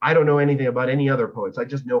 but I don't know anything about any other poets. I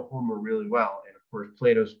just know Homer really well. And of course,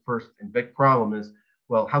 Plato's first and big problem is,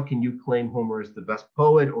 well, how can you claim Homer is the best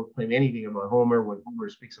poet or claim anything about Homer when Homer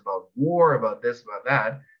speaks about war, about this, about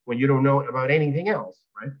that, when you don't know about anything else,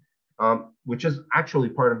 right? Which is actually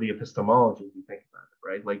part of the epistemology, if you think about it,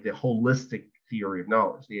 right? Like the holistic theory of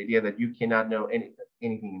knowledge, the idea that you cannot know anything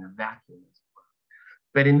in a vacuum.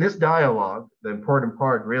 But in this dialogue, the important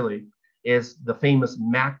part really is the famous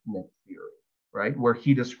magnet theory, right? Where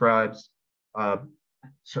he describes,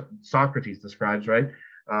 Socrates describes, right?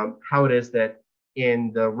 How it is that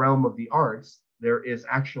in the realm of the arts, there is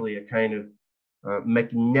actually a kind of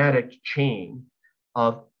magnetic chain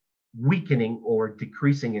of weakening or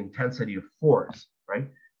decreasing intensity of force, right?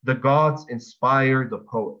 The gods inspire the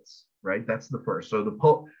poets, right? That's the first. So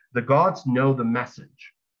the gods know the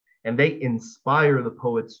message, and they inspire the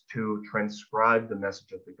poets to transcribe the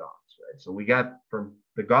message of the gods, right? So we got from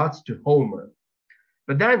the gods to Homer,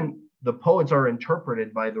 but then the poets are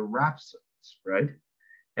interpreted by the rhapsodes, right?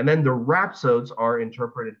 And then the rhapsodes are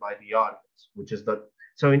interpreted by the audience, which is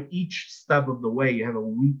so in each step of the way, you have a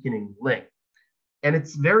weakening link. And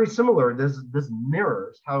it's very similar. This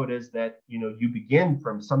mirrors how it is that, you begin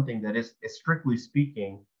from something that is strictly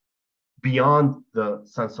speaking beyond the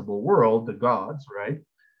sensible world, the gods, right?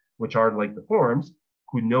 Which are like the forms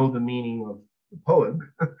who know the meaning of the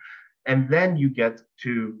poem. And then you get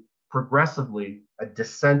to progressively a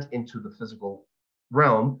descent into the physical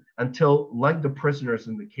realm until, like the prisoners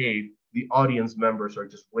in the cave, the audience members are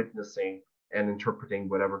just witnessing and interpreting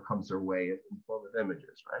whatever comes their way in the form of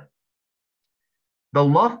images, right? The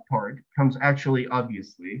love part comes actually,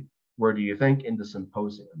 obviously, where do you think? In the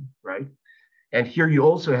symposium, right? And here you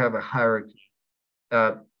also have a hierarchy.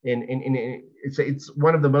 It's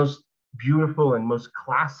one of the most beautiful and most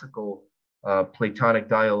classical Platonic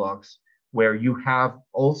dialogues, where you have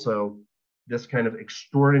also this kind of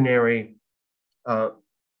extraordinary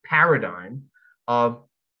paradigm of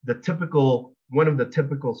one of the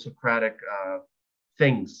typical Socratic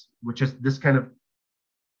things, which is this kind of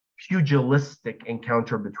pugilistic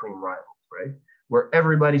encounter between rivals, right? Where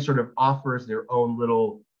everybody sort of offers their own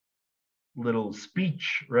little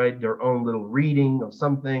speech, right? Their own little reading of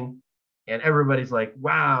something. And everybody's like,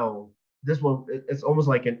 wow, this one, it's almost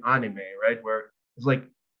like an anime, right? Where it's like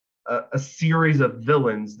a series of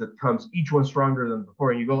villains that comes, each one stronger than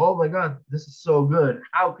before. And you go, oh my God, this is so good.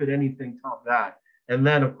 How could anything top that? And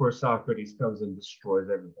then, of course, Socrates comes and destroys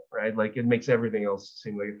everything, right? Like, it makes everything else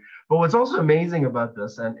seem like it. But what's also amazing about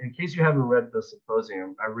this, and in case you haven't read the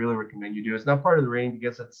symposium, I really recommend you do. It's not part of the reading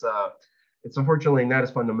because it's unfortunately not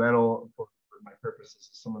as fundamental for my purposes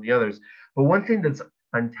as some of the others. But one thing that's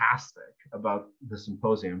fantastic about the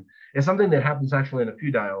symposium is something that happens actually in a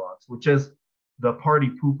few dialogues, which is the party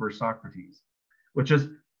pooper Socrates, which is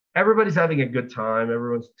everybody's having a good time,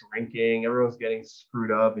 everyone's drinking, everyone's getting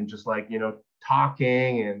screwed up and just like,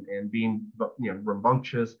 talking and being,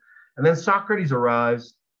 rambunctious. And then Socrates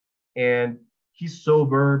arrives and he's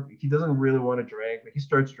sober. He doesn't really want to drink, but he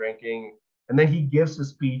starts drinking. And then he gives a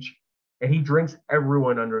speech and he drinks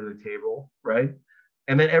everyone under the table, right?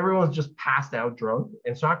 And then everyone's just passed out drunk.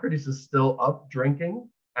 And Socrates is still up drinking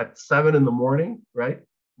at 7 a.m, right?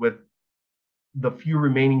 With the few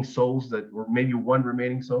remaining souls or maybe one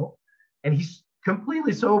remaining soul. And he's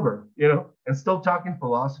completely sober, and still talking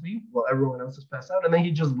philosophy while everyone else is passed out. And then he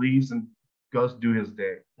just leaves and goes do his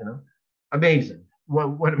day, Amazing.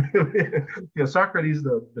 What Socrates,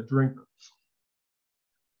 the drinker.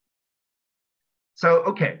 So,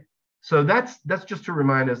 okay. So that's just to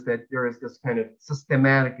remind us that there is this kind of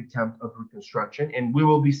systematic attempt of reconstruction, and we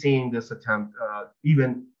will be seeing this attempt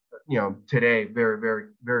even today very, very,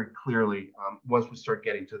 very clearly once we start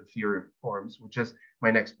getting to the theory of forms, which is my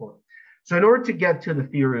next point. So in order to get to the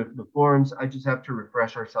theory of the forms, I just have to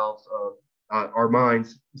refresh ourselves of our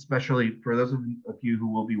minds, especially for those of you who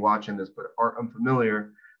will be watching this but are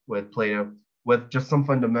unfamiliar with Plato, with just some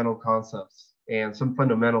fundamental concepts and some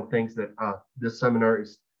fundamental things that this seminar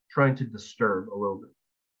is trying to disturb a little bit.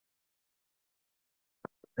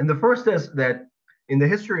 And the first is that in the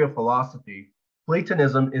history of philosophy,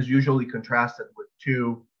 Platonism is usually contrasted with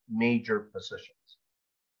two major positions.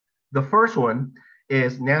 The first one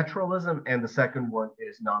is naturalism, and the second one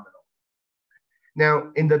is nominal.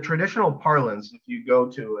 Now, in the traditional parlance, if you go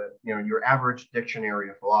to your average dictionary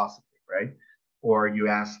of philosophy, right, or you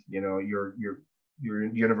ask your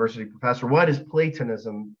university professor, what is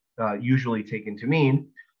Platonism usually taken to mean?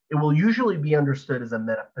 It will usually be understood as a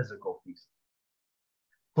metaphysical thesis.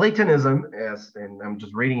 Platonism, and I'm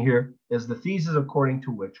just reading here, is the thesis according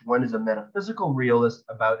to which one is a metaphysical realist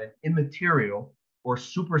about an immaterial or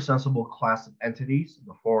supersensible class of entities,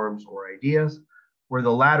 the forms or ideas, where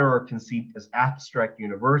the latter are conceived as abstract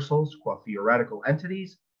universals, qua theoretical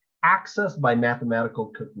entities, accessed by mathematical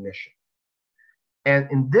cognition. And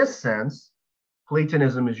in this sense,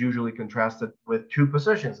 Platonism is usually contrasted with two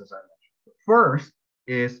positions, as I mentioned. The first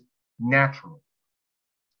is naturalism.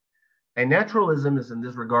 And naturalism is in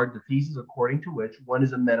this regard the thesis according to which one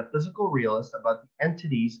is a metaphysical realist about the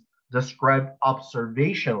entities described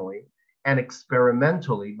observationally and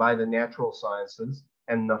experimentally by the natural sciences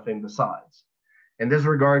and nothing besides. In this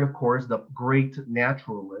regard, of course, the great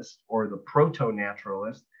naturalist or the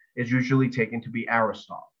proto-naturalist is usually taken to be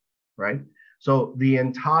Aristotle, right? So the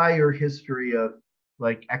entire history of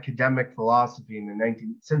like academic philosophy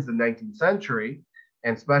since the 19th century,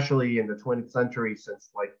 and especially in the 20th century,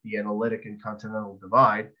 since like the analytic and continental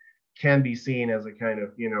divide, can be seen as a kind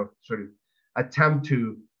of, sort of attempt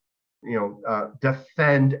to,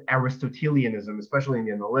 defend Aristotelianism, especially in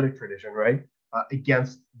the analytic tradition, right,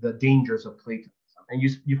 against the dangers of Platonism. And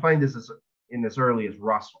you find this in as early as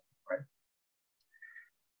Russell, right?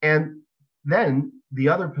 And then the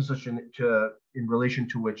other position in relation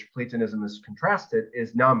to which Platonism is contrasted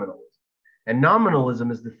is nominalism. And nominalism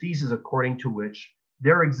is the thesis according to which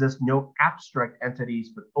there exist no abstract entities,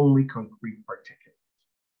 but only concrete particulars.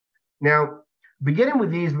 Now, beginning with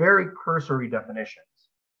these very cursory definitions,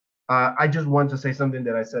 I just want to say something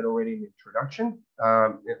that I said already in the introduction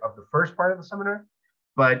of the first part of the seminar,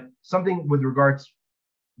 but something with regards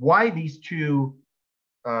why these two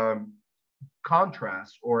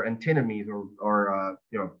contrasts or antinomies or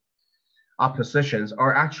oppositions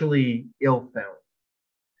are actually ill-founded.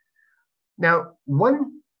 Now,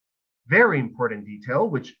 one very important detail,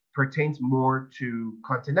 which pertains more to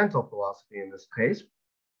continental philosophy in this case,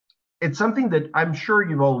 it's something that I'm sure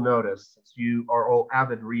you've all noticed since you are all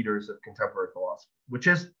avid readers of contemporary philosophy, which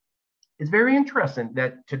is, it's very interesting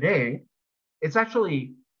that today, it's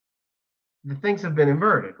actually, the things have been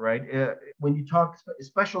inverted, right? When you talk,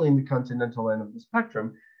 especially in the continental end of the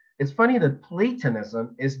spectrum, it's funny that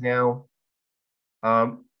Platonism is now,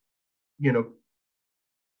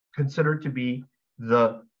 considered to be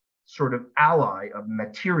the sort of ally of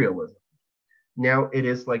materialism. Now, it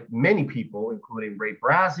is like many people, including Ray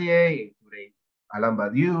Brassier, including Alain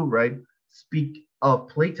Badiou, right, speak of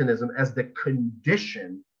Platonism as the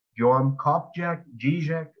condition, Johann Kopjak,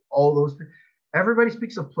 Zizek, all those things. Everybody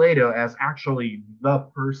speaks of Plato as actually the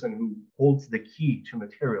person who holds the key to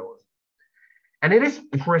materialism. And it is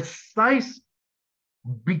precise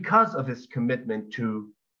because of his commitment to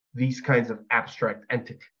these kinds of abstract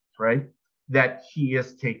entities, right, that he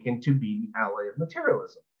is taken to be the ally of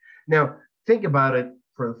materialism. Now, think about it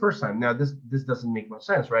for the first time. Now, this doesn't make much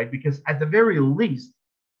sense, right? Because at the very least,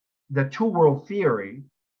 the two-world theory,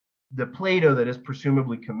 the Plato that is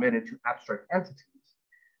presumably committed to abstract entities,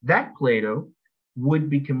 that Plato would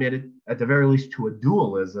be committed at the very least to a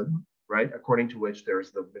dualism, right? According to which there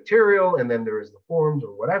is the material and then there is the forms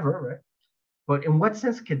or whatever, right? But in what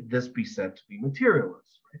sense could this be said to be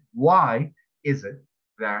materialist? Right? Why is it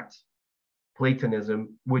that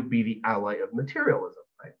Platonism would be the ally of materialism,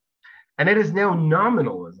 right? And it is now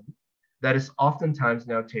nominalism that is oftentimes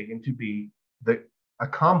now taken to be the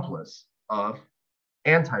accomplice of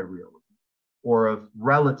anti-realism or of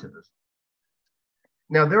relativism.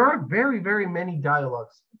 Now, there are very, very many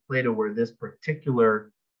dialogues in Plato where this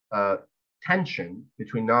particular tension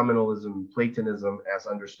between nominalism and Platonism, as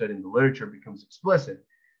understood in the literature, becomes explicit,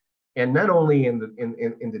 and not only in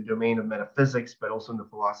the domain of metaphysics, but also in the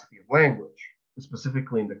philosophy of language,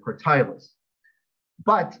 specifically in the Heracliteanism.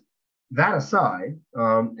 But that aside,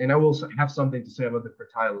 and I will have something to say about the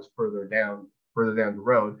Heracliteanism further down the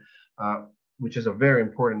road, which is a very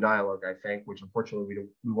important dialogue, I think, which unfortunately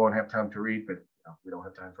we won't have time to read, but we don't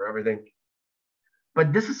have time for everything.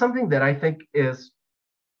 But this is something that I think is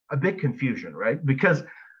a big confusion, right? Because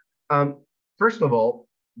first of all,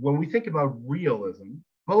 when we think about realism,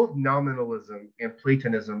 both nominalism and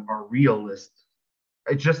Platonism are realists.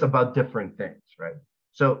 It's just about different things, right?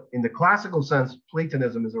 So in the classical sense,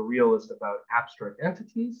 Platonism is a realist about abstract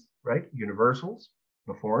entities, right? Universals,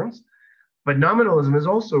 the forms. But nominalism is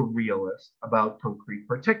also realist about concrete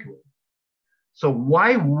particulars. So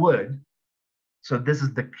this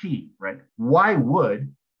is the key, right? Why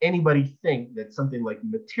would anybody think that something like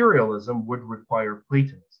materialism would require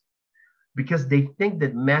Platonism? Because they think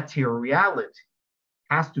that materiality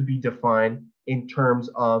has to be defined in terms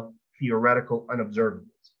of theoretical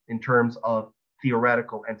unobservables, in terms of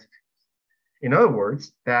theoretical entities. In other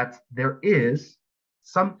words, that there is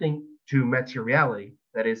something to materiality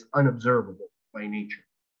that is unobservable by nature,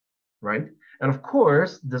 right? And of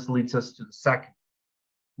course, this leads us to the second,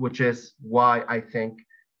 which is why I think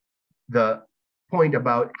the point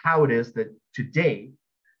about how it is that today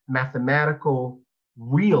mathematical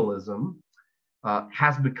realism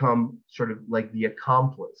has become sort of like the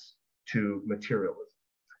accomplice to materialism.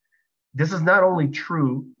 This is not only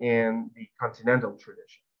true in the continental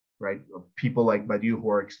tradition, right? Of people like Badiou who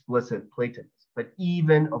are explicit Platonists, but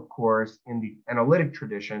even, of course, in the analytic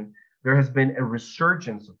tradition, there has been a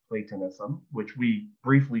resurgence of Platonism, which we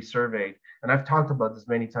briefly surveyed. And I've talked about this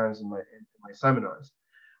many times in my seminars,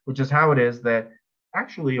 which is how it is that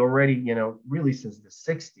actually already, really since the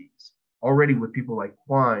 60s, already with people like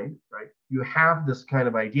Quine, right? You have this kind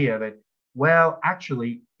of idea that, well,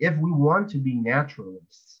 actually, if we want to be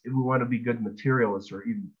naturalists, if we want to be good materialists or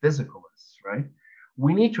even physicalists, right?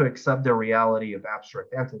 We need to accept the reality of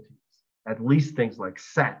abstract entities, at least things like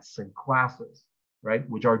sets and classes. right?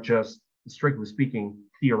 Which are just, strictly speaking,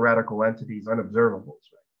 theoretical entities, unobservables,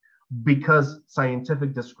 right? Because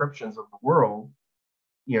scientific descriptions of the world,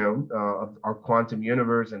 of our quantum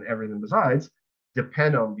universe and everything besides,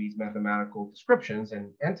 depend on these mathematical descriptions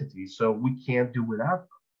and entities. So we can't do without them,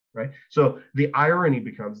 right? So the irony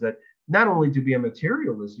becomes that not only to be a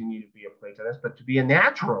materialist, you need to be a Platonist, but to be a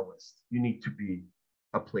naturalist, you need to be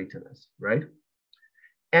a Platonist, right?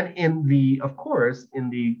 And of course, in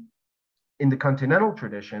the continental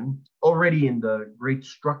tradition, already in the great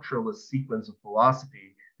structuralist sequence of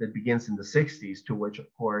philosophy that begins in the 60s, to which, of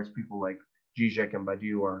course, people like Zizek and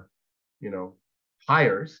Badiou are,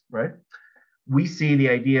 hires, right? We see the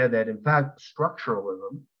idea that, in fact,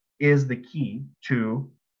 structuralism is the key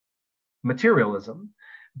to materialism,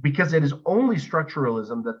 because it is only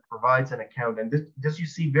structuralism that provides an account, and this you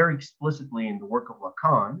see very explicitly in the work of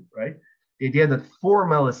Lacan, right? The idea that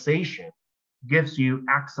formalization gives you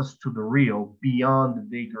access to the real beyond the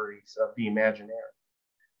vagaries of the imaginary,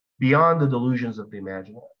 beyond the delusions of the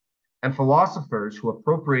imaginary. And philosophers who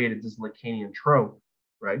appropriated this Lacanian trope,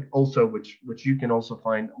 right, also which you can also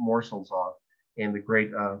find morsels of in the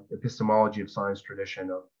great epistemology of science tradition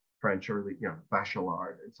of French early,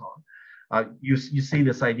 Bachelard and so on. You see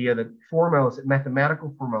this idea that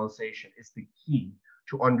mathematical formalization is the key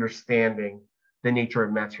to understanding the nature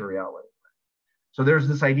of materiality. So there's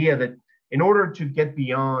this idea that in order to get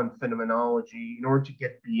beyond phenomenology, in order to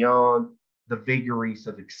get beyond the vagaries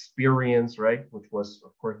of experience, right, which was,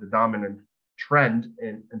 of course, the dominant trend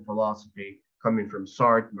in philosophy coming from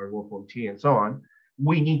Sartre, Merleau-Ponty, and so on,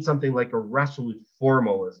 we need something like a resolute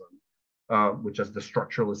formalism, which is the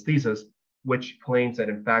structuralist thesis, which claims that,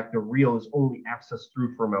 in fact, the real is only accessed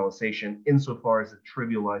through formalization insofar as it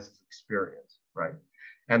trivializes experience, right?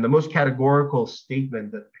 And the most categorical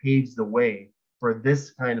statement that paves the way for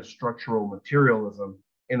this kind of structural materialism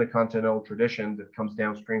in the continental tradition that comes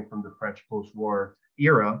downstream from the French post-war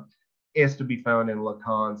era is to be found in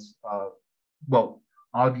Lacan's,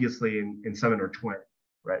 obviously in Seminar 20,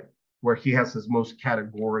 right? Where he has his most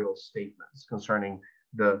categorical statements concerning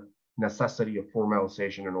the necessity of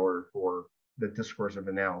formalization in order for the discourse of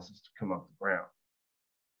analysis to come off the ground.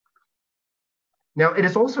 Now, it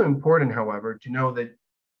is also important, however, to know that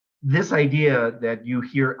this idea that you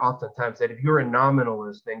hear oftentimes, that if you're a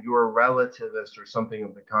nominalist, then you're a relativist or something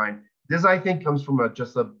of the kind, this, I think, comes from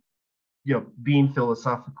being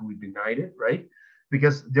philosophically benighted, right?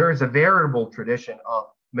 Because there is a veritable tradition of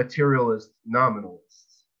materialist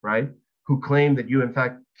nominalists, right? Who claim that you, in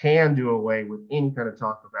fact, can do away with any kind of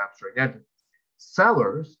talk of abstract entities.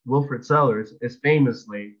 Sellers, Wilfrid Sellers, is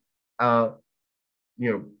famously,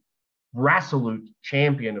 resolute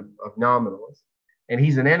champion of nominalism. And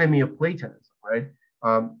he's an enemy of Platonism, right?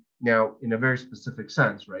 Now, in a very specific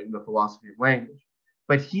sense, right, in the philosophy of language.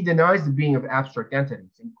 But he denies the being of abstract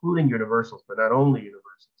entities, including universals, but not only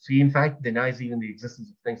universals. He, in fact, denies even the existence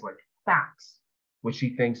of things like facts, which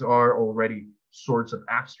he thinks are already sorts of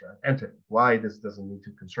abstract entities. Why this doesn't need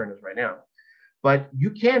to concern us right now. But you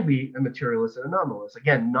can be a materialist and a nominalist.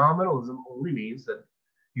 Again, nominalism only means that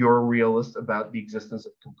you're a realist about the existence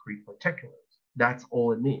of concrete particulars. That's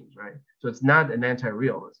all it means, right? So it's not an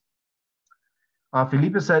anti-realist.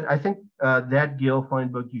 Philebus said, I think that Gil Fine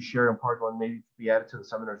book you shared on part one maybe be added to the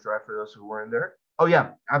seminars drive for those who weren't there. Oh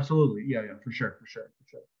yeah, absolutely. Yeah, for sure.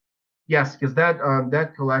 Yes, because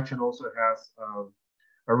that collection also has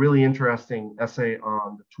a really interesting essay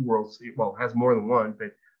on the two worlds. Well, it has more than one,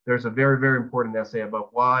 but there's a very, very important essay about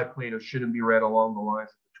why Plato shouldn't be read along the lines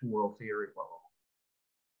of the two-world theory.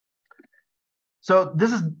 So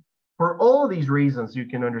this is, for all of these reasons, you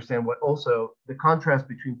can understand what also the contrast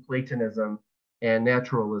between Platonism and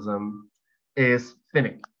naturalism is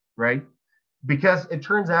finicky, right? Because it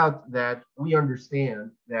turns out that we understand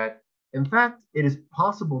that, in fact, it is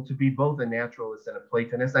possible to be both a naturalist and a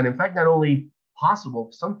Platonist. And in fact, not only possible,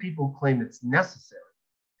 some people claim it's necessary,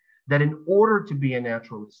 that in order to be a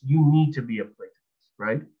naturalist, you need to be a Platonist,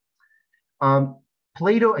 right?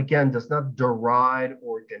 Plato, again, does not deride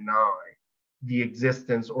or deny the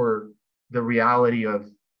existence or the reality of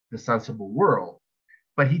the sensible world,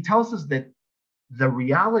 but he tells us that the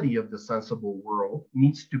reality of the sensible world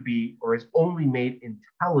needs to be, or is only made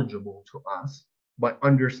intelligible to us by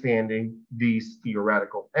understanding these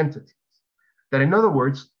theoretical entities. That, in other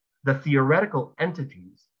words, the theoretical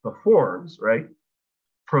entities, the forms, right,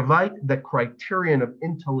 provide the criterion of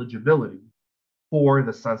intelligibility for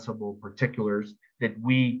the sensible particulars that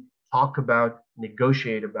we talk about,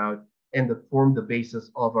 negotiate about, and that form the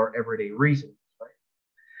basis of our everyday reasoning, right?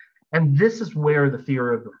 And this is where the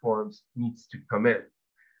theory of the forms needs to come in,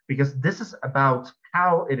 because this is about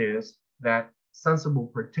how it is that sensible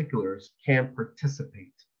particulars can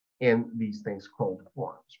participate in these things called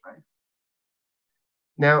forms, right?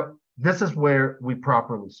 Now, this is where we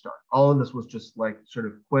properly start. All of this was just like sort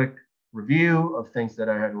of quick review of things that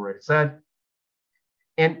I had already said.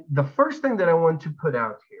 And the first thing that I want to put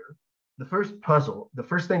out here, the first puzzle, the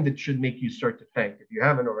first thing that should make you start to think, if you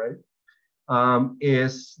haven't already,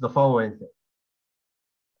 is the following thing.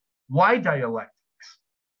 Why dialectics?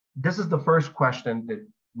 This is the first question that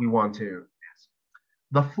we want to ask.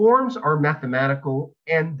 The forms are mathematical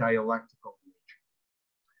and dialectical in nature.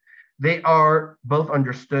 They are both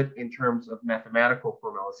understood in terms of mathematical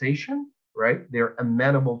formalization, right? They're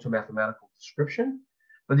amenable to mathematical description,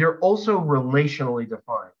 but they're also relationally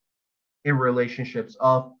defined in relationships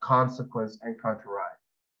of consequence and contrariety,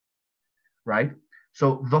 right?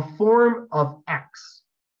 So the form of X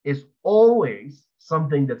is always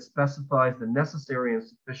something that specifies the necessary and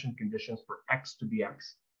sufficient conditions for X to be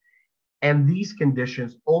X. And these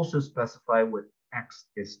conditions also specify what X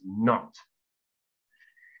is not.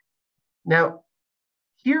 Now,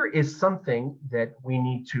 here is something that we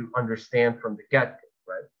need to understand from the get-go,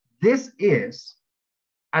 right? This is,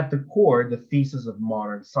 at the core, the thesis of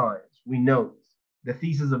modern science. We know this, the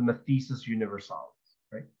thesis of Mathesis Universalis,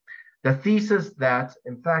 right? The thesis that,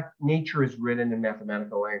 in fact, nature is written in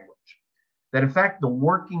mathematical language. That, in fact, the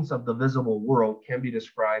workings of the visible world can be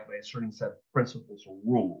described by a certain set of principles or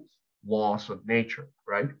rules, laws of nature,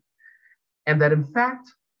 right? And that, in fact,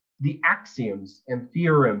 the axioms and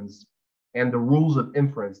theorems and the rules of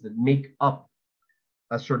inference that make up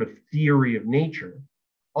a sort of theory of nature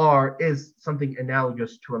is something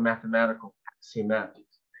analogous to a mathematical axiomatic.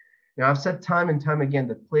 Now, I've said time and time again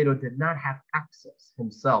that Plato did not have access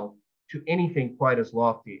himself to anything quite as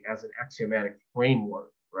lofty as an axiomatic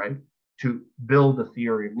framework, right? To build a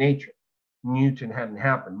theory of nature. Newton hadn't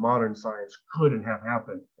happened. Modern science couldn't have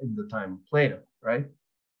happened in the time of Plato, right?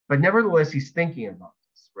 But nevertheless, he's thinking about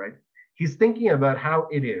this, right? He's thinking about how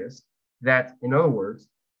it is that, in other words,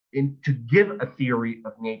 to give a theory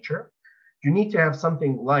of nature, you need to have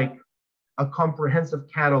something like a comprehensive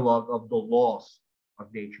catalog of the laws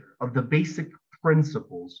of nature, of the basic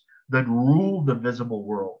principles that rule the visible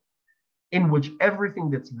world, in which everything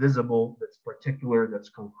that's visible, that's particular, that's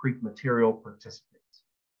concrete material participates.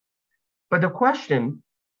 But the question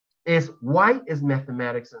is, why is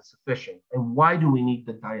mathematics insufficient? And why do we need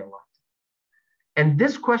the dialectic? And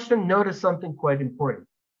this question, notice something quite important.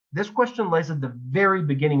 This question lies at the very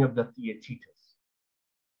beginning of the Theaetetus.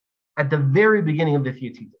 At the very beginning of the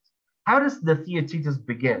Theaetetus. How does the Theaetetus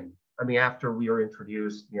begin? I mean, after we are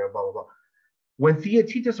introduced, blah, blah, blah. When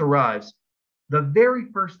Theaetetus arrives, the very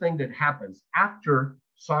first thing that happens after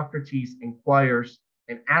Socrates inquires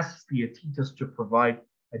and asks Theaetetus to provide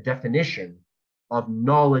a definition of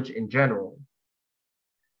knowledge in general,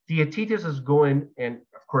 Theaetetus is going, and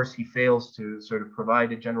of course he fails to sort of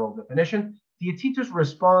provide a general definition. Theaetetus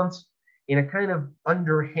responds in a kind of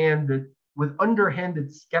underhanded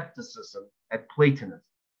skepticism at Platonism.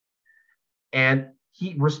 And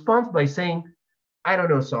he responds by saying, I don't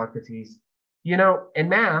know, Socrates, in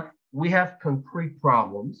math, we have concrete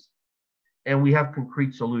problems and we have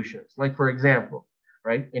concrete solutions. Like, for example,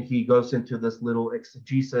 right? And he goes into this little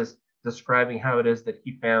exegesis describing how it is that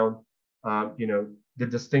he found, the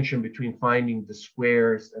distinction between finding the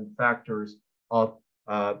squares and factors of,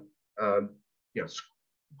 how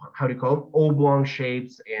do you call them? Oblong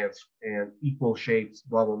shapes and equal shapes,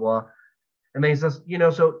 blah, blah, blah. And then he says,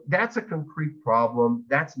 so that's a concrete problem.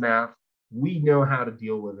 That's math. We know how to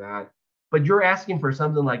deal with that. But you're asking for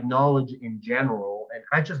something like knowledge in general, and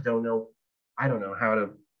I just don't know. I don't know how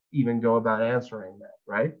to even go about answering that,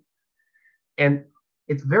 right? And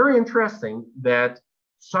it's very interesting that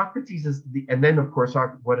Socrates is and then of course,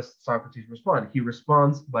 what does Socrates respond? He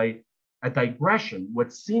responds by a digression,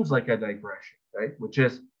 what seems like a digression, right? Which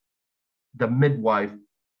is the midwife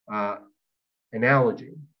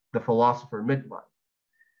analogy, the philosopher midwife.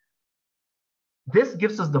 This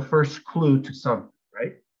gives us the first clue to something,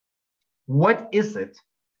 right? What is it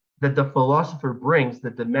that the philosopher brings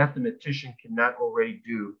that the mathematician cannot already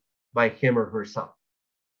do by him or herself?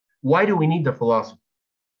 Why do we need the philosopher?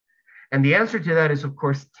 And the answer to that is, of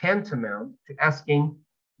course, tantamount to asking,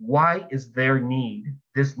 why is there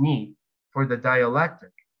this need for the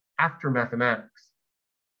dialectic after mathematics?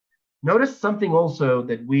 Notice something also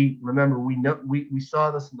that we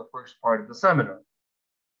saw this in the first part of the seminar.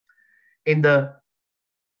 In the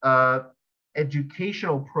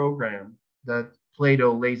educational program that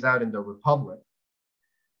Plato lays out in the Republic,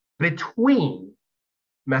 between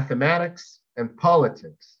mathematics and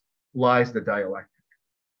politics lies the dialectic.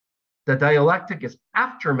 The dialectic is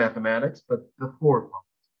after mathematics, but before politics,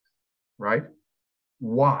 right?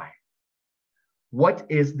 Why? What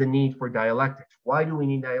is the need for dialectics? Why do we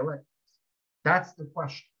need dialectics? That's the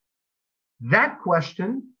question. That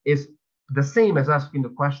question is the same as asking the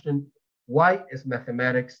question, why is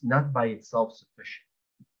mathematics not by itself sufficient?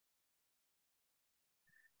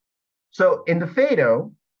 So in the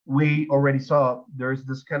Phaedo, we already saw there's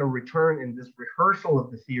this kind of return in this rehearsal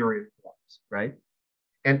of the theory of forms, right?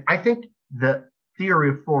 And I think the theory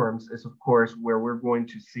of forms is, of course, where we're going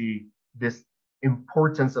to see this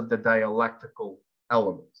importance of the dialectical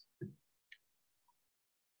elements.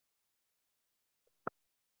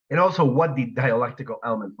 And also what the dialectical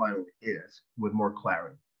element finally is with more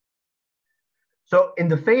clarity. So in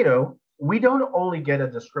the Phaedo, we don't only get a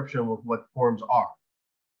description of what forms are,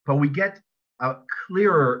 but we get a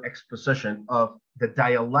clearer exposition of the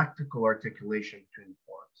dialectical articulation between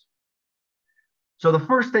forms. So the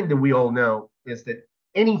first thing that we all know is that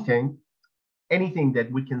anything that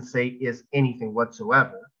we can say is anything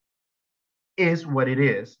whatsoever is what it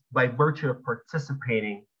is by virtue of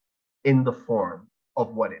participating in the form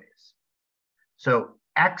of what it is. So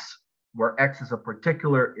X, where X is a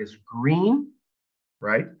particular, is green,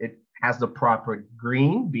 right? It has the proper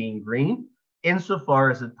green, being green, insofar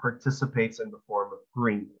as it participates in the form of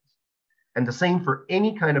greenness. And the same for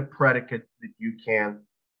any kind of predicate that you can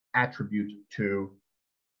attribute to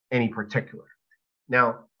any particular.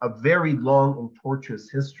 Now, a very long and tortuous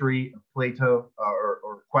history of Plato,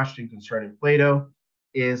 or question concerning Plato,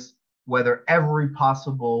 is whether every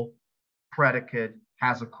possible predicate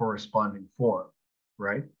has a corresponding form,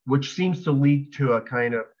 right? Which seems to lead to a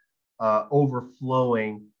kind of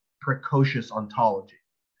overflowing precocious ontology,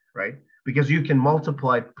 right? Because you can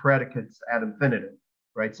multiply predicates ad infinitum,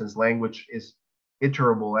 right? Since language is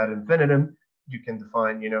iterable ad infinitum, you can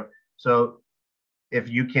define, so if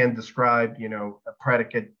you can describe, a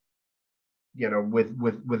predicate,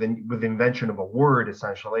 with invention of a word,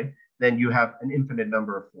 essentially, then you have an infinite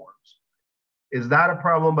number of forms. Is that a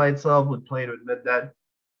problem by itself? Would Plato admit that?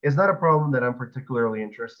 It's not a problem that I'm particularly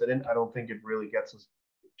interested in. I don't think it really gets us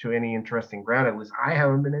to any interesting ground. At least I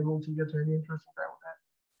haven't been able to get to any interesting ground with that.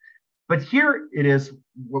 But here it is,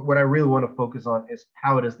 what I really want to focus on is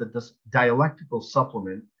how it is that this dialectical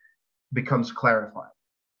supplement becomes clarified.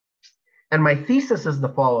 And my thesis is the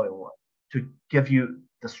following one, to give you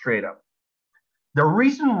the straight up. The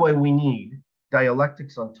reason why we need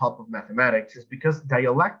dialectics on top of mathematics is because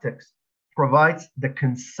dialectics provides the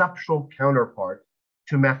conceptual counterpart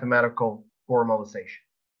to mathematical formalization.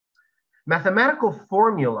 Mathematical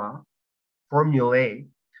formulae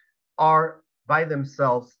are by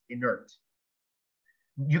themselves inert.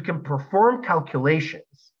 You can perform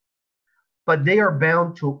calculations, but they are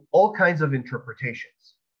bound to all kinds of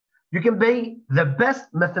interpretations. You can be the best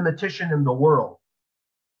mathematician in the world.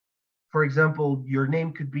 For example, your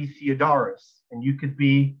name could be Theodorus, and you could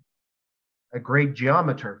be a great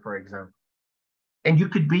geometer, for example. And you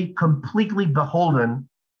could be completely beholden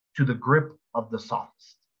to the grip of the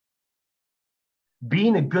sophist.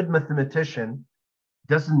 Being a good mathematician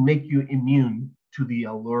doesn't make you immune to the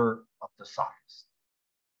allure of the sophist.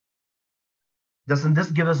 Doesn't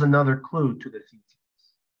this give us another clue to the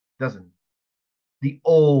Theaetetus? Doesn't it? The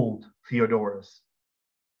old Theodorus,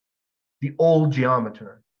 the old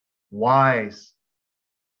geometer, wise,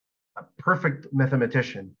 a perfect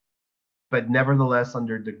mathematician, but nevertheless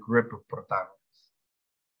under the grip of Protagoras.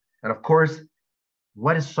 And of course,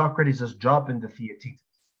 what is Socrates' job in the Theaetetus?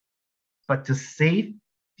 But to save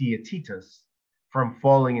Theaetetus from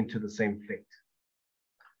falling into the same fate.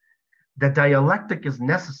 The dialectic is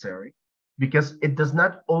necessary because it does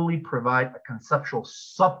not only provide a conceptual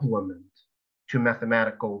supplement to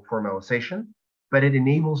mathematical formalization, but it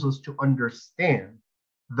enables us to understand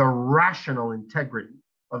the rational integrity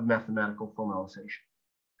of mathematical formalization.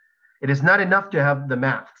 It is not enough to have the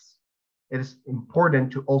maths. It is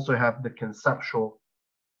important to also have the conceptual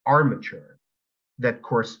armature that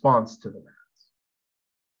corresponds to the maths.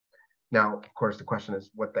 Now, of course, the question is,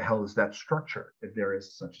 what the hell is that structure, if there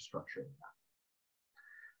is such a structure in that?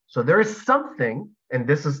 So there is something, and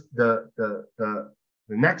this is the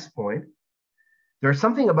next point, there's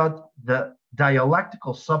something about the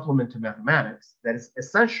dialectical supplement to mathematics that is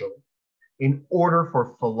essential in order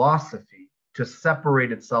for philosophy to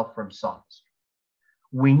separate itself from sophistry.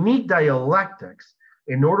 We need dialectics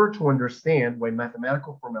in order to understand why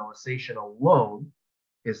mathematical formalization alone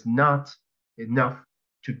is not enough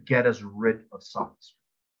to get us rid of sophistry.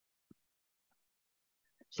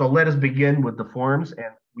 So let us begin with the forms,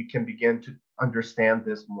 and we can begin to understand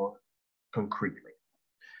this more concretely.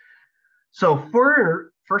 So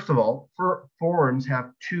first of all, forms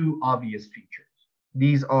have two obvious features.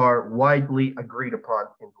 These are widely agreed upon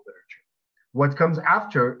in the literature. What comes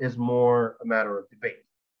after is more a matter of debate.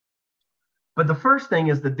 But the first thing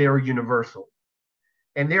is that they are universal.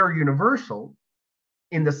 And they are universal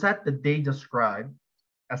in the set that they describe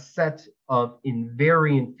a set of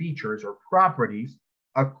invariant features or properties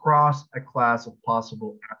across a class of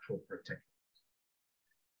possible actual particulars.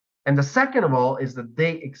 And the second of all is that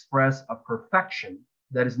they express a perfection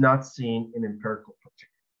that is not seen in empirical particulars.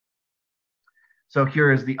 So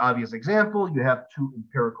here is the obvious example. You have two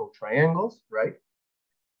empirical triangles, right?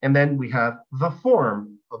 And then we have the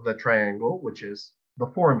form of the triangle, which is the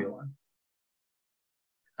formula.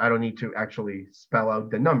 I don't need to actually spell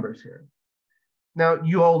out the numbers here. Now,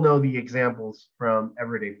 you all know the examples from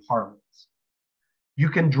everyday parlance. You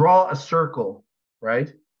can draw a circle,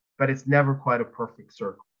 right? But it's never quite a perfect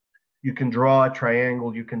circle. You can draw a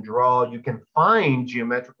triangle, you can find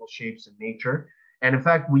geometrical shapes in nature. And in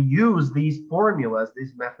fact, we use these formulas,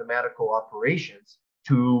 these mathematical operations,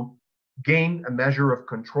 to gain a measure of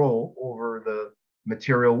control over the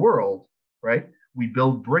material world, right? We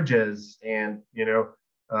build bridges and,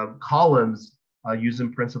 columns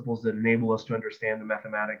using principles that enable us to understand the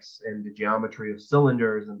mathematics and the geometry of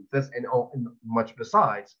cylinders and this and much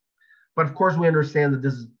besides. But of course, we understand that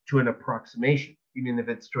this is to an approximation, even if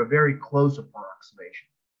it's to a very close approximation.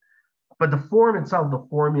 But the form itself, the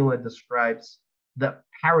formula describes the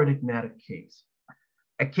paradigmatic case,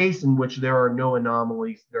 a case in which there are no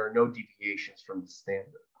anomalies, there are no deviations from the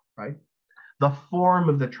standard, right? The form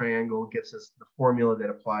of the triangle gives us the formula that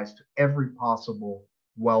applies to every possible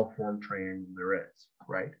well-formed triangle there is,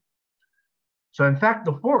 right? So in fact,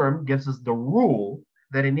 the form gives us the rule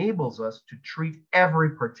that enables us to treat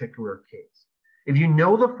every particular case. If you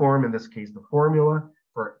know the form, in this case, the formula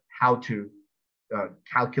for how to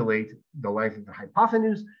calculate the length of the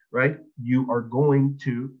hypotenuse, right? You are going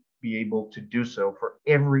to be able to do so for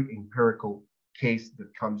every empirical case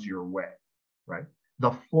that comes your way, right?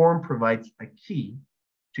 The form provides a key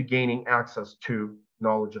to gaining access to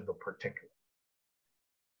knowledge of the particular.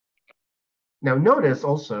 Now, notice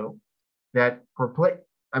also that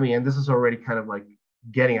and this is already kind of like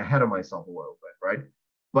getting ahead of myself a little bit, right?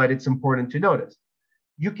 But it's important to notice.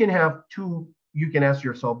 You can ask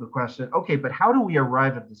yourself the question, okay, but how do we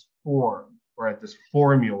arrive at this form or at this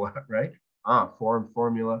formula, right?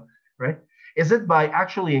 Formula, right? Is it by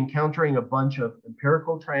actually encountering a bunch of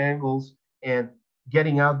empirical triangles and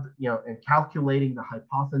getting out, and calculating the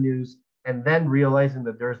hypotenuse and then realizing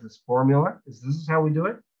that there's this formula? Is this how we do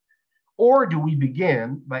it? Or do we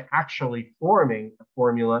begin by actually forming a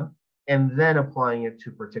formula and then applying it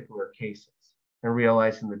to particular cases and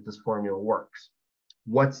realizing that this formula works?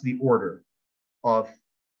 What's the order of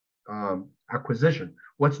acquisition?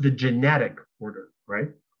 What's the genetic order, right?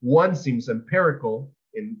 One seems empirical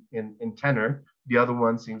in tenor, the other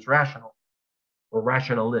one seems rational or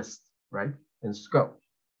rationalist, right, in scope.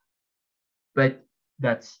 But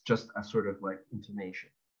that's just a sort of like intonation.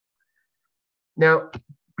 Now,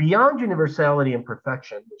 beyond universality and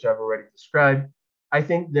perfection, which I've already described, I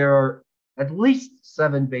think there are at least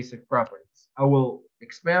 7 basic properties. I will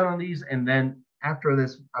expand on these, and then after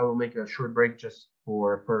this, I will make a short break just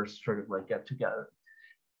for a first sort of like get together.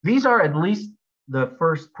 These are at least the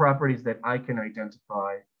first properties that I can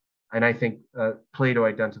identify, and I think Plato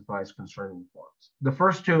identifies concerning forms. The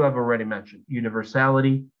first two I've already mentioned,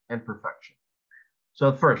 universality and perfection.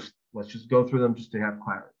 So first, let's just go through them just to have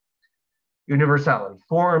clarity. Universality.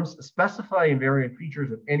 Forms specify invariant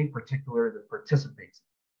features of any particular that participates,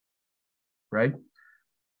 right?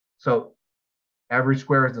 So every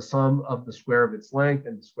square is the sum of the square of its length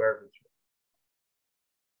and the square of its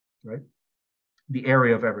width, right? The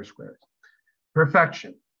area of every square.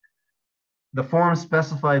 Perfection. The forms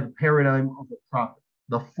specify the paradigm of the property.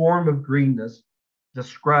 The form of greenness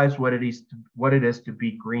describes what it is to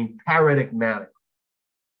be green paradigmatically,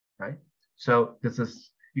 right? So this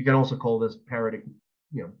is, you can also call this paradigm,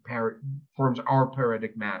 forms are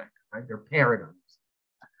paradigmatic, right? They're paradigms.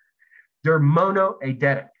 They're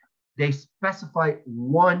monoeidetic. They specify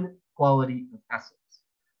one quality of essence.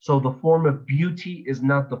 So the form of beauty is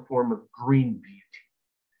not the form of green beauty.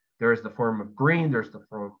 There is the form of green, there's the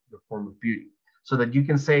form of beauty. So that you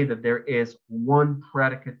can say that there is one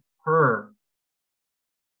predicate per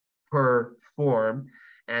form,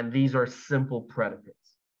 and these are simple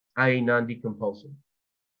predicates, i.e. non-decomposing,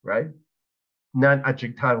 right? Not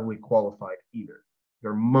adjectively qualified either.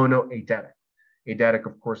 They're monoeidetic. Eidetic,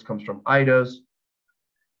 of course, comes from eidos.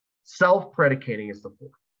 Self-predicating is the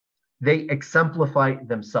form. They exemplify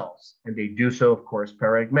themselves, and they do so, of course,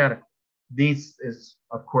 paradigmatically. This is,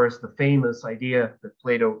 of course, the famous idea that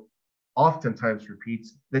Plato oftentimes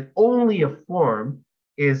repeats, that only a form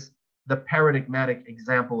is the paradigmatic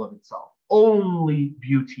example of itself. only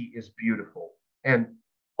beauty is beautiful and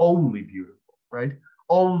only beautiful, right?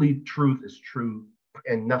 Only truth is true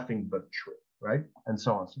and nothing but truth, right? And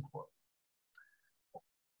so on and so forth.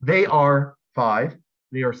 They are 5.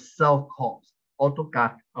 They are self-caused,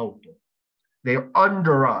 autocat auto. They are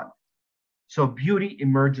underived. So beauty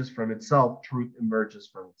emerges from itself, truth emerges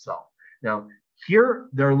from itself. Now, here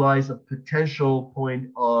there lies a potential point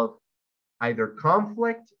of either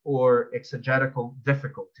conflict or exegetical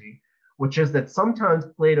difficulty, which is that sometimes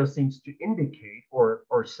Plato seems to indicate or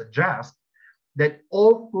suggest that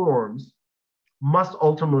all forms must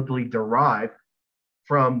ultimately derive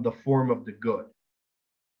from the form of the good.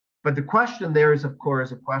 But the question there is, of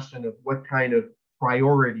course, a question of what kind of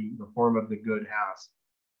priority the form of the good has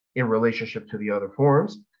in relationship to the other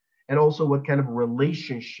forms, and also what kind of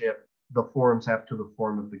relationship the forms have to the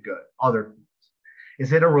form of the good, other forms.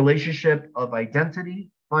 Is it a relationship of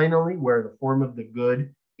identity, finally, where the form of the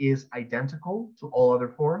good is identical to all other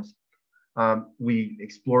forms? We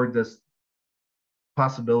explored this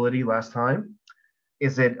possibility last time.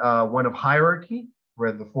 Is it one of hierarchy,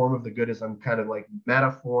 where the form of the good is some kind of like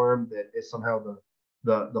meta form that is somehow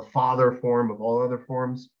the father form of all other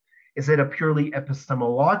forms? Is it a purely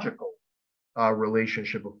epistemological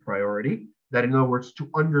relationship of priority? That, in other words, to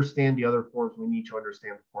understand the other forms, we need to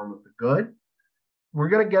understand the form of the good. We're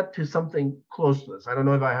going to get to something close to this. I don't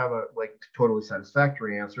know if I have a like totally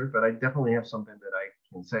satisfactory answer, but I definitely have something that I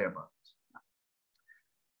can say about this.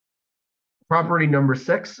 Property number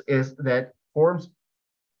 6 is that forms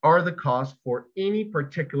are the cause for any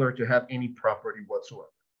particular to have any property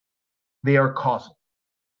whatsoever. They are causal.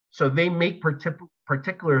 So they make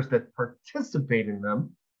particulars that participate in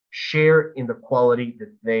them share in the quality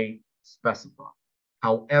that they specify,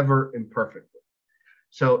 however imperfectly.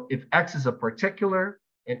 So if X is a particular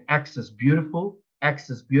and X is beautiful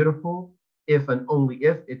if and only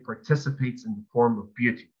if it participates in the form of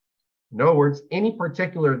beauty. In other words, any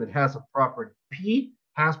particular that has a property P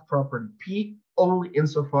has property P only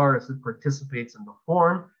insofar as it participates in the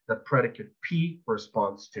form that predicate P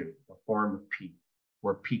corresponds to, the form of P,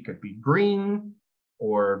 where P could be green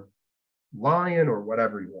or lion or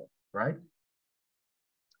whatever you want, right?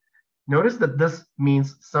 Notice that this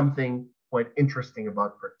means something quite interesting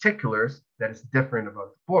about particulars that is different about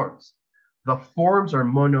the forms. The forms are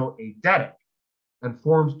monoeidetic, and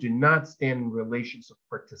forms do not stand in relations of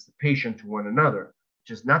participation to one another,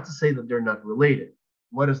 which is not to say that they're not related.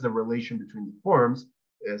 What is the relation between the forms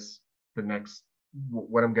is the next,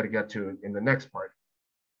 what I'm going to get to in the next part.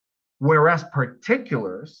 Whereas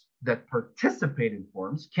particulars that participate in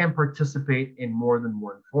forms can participate in more than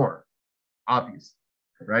one form, obviously,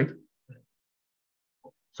 right?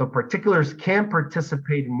 So particulars can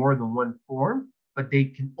participate in more than one form, but they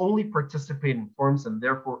can only participate in forms and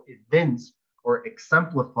therefore evince or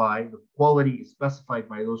exemplify the quality specified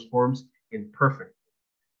by those forms imperfectly.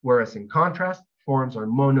 Whereas in contrast, forms are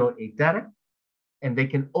monoeidetic and they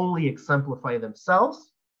can only exemplify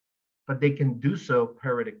themselves, but they can do so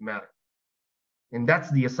paradigmatically. And that's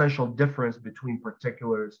the essential difference between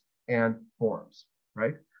particulars and forms,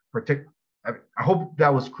 right? I hope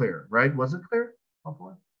that was clear, right? Was it clear?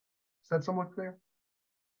 Hopefully. Is that somewhat clear?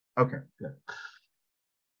 Okay, good.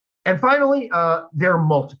 And finally, they're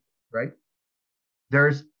multiple, right?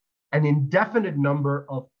 There's an indefinite number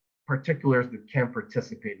of particulars that can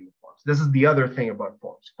participate in the forms. This is the other thing about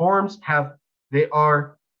forms. Forms have,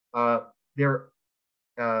 they're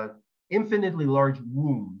infinitely large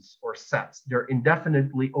wombs or sets. They're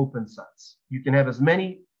indefinitely open sets. You can have as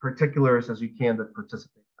many particulars as you can that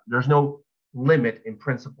participate. There's no limit in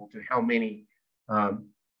principle to how many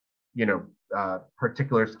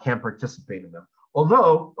particulars can participate in them.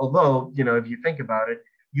 Although, if you think about it,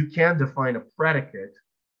 you can define a predicate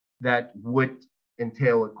that would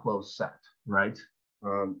entail a closed set, right?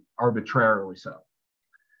 Arbitrarily so.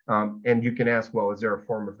 And you can ask, well, is there a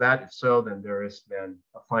form of that? If so, then there is then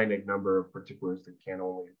a finite number of particulars that can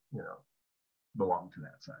only, belong to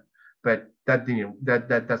that set. But that's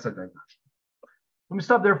a digression. Let me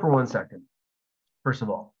stop there for 1 second. First of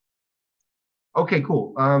all, okay,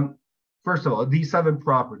 cool. First of all, these 7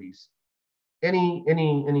 properties.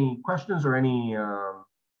 Any questions or any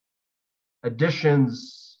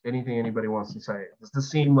additions? Anything anybody wants to say? Does this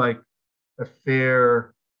seem like a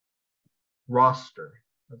fair roster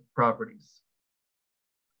of properties?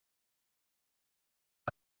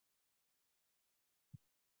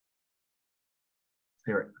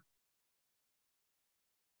 Hear it.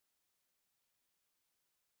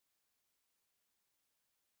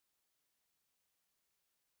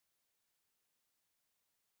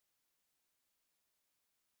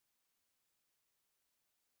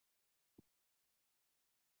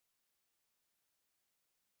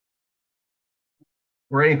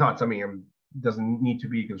 Or any thoughts? I mean, doesn't need to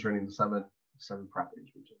be concerning the seven properties,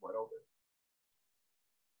 which is went over.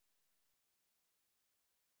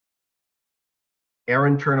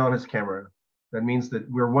 Aaron turned on his camera. That means that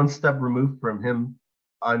we're one step removed from him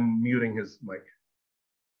unmuting his mic.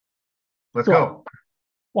 Let's go.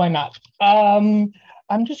 Why not?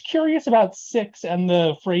 I'm just curious about 6 and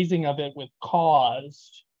the phrasing of it with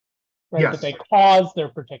caused, right? Yes. That they cause their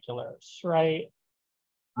particulars, right?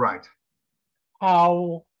 Right.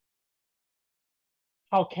 How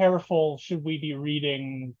careful should we be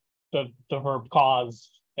reading the verb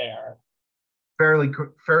cause there? Fairly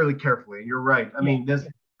carefully. You're right. I mean, this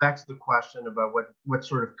begs the question about what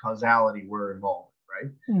sort of causality we're involved,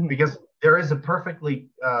 right? Mm-hmm. Because there is a perfectly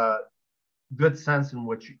good sense in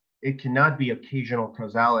which it cannot be occasional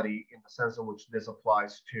causality in the sense in which this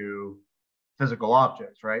applies to physical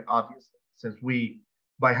objects, right? Obviously, since we,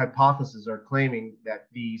 by hypothesis, are claiming that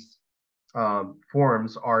these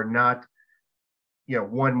forms are not,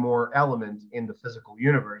 one more element in the physical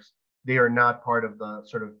universe. They are not part of the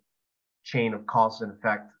sort of chain of cause and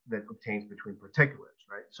effect that obtains between particulars,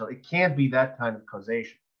 right? So it can't be that kind of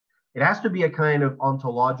causation. It has to be a kind of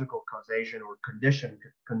ontological causation or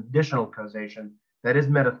conditional causation that is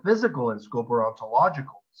metaphysical in scope or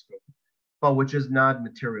ontological in scope, but which is not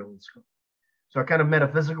material in scope. So a kind of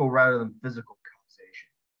metaphysical rather than physical causation,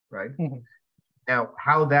 right? Mm-hmm. Now,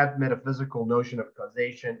 how that metaphysical notion of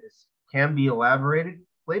causation can be elaborated,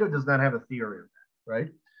 Plato does not have a theory of that, right?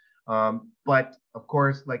 But of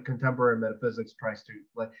course, like contemporary metaphysics tries to,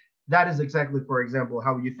 that is exactly, for example,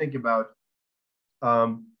 how you think about,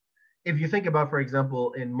 if you think about, for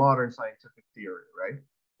example, in modern scientific theory, right?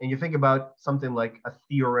 And you think about something like a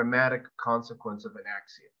theorematic consequence of an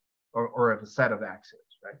axiom or of a set of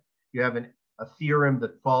axioms, right? You have a theorem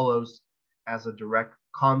that follows as a direct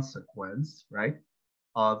consequence, right,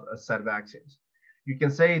 of a set of axioms. You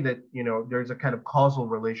can say that, there's a kind of causal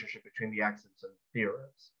relationship between the axioms and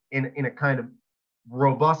theorems in a kind of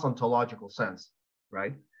robust ontological sense,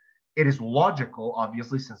 right? It is logical,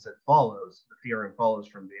 obviously, since it follows, the theorem follows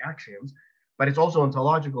from the axioms, but it's also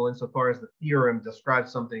ontological insofar as the theorem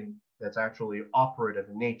describes something that's actually operative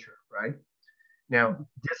in nature, right? Now,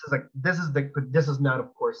 this is not,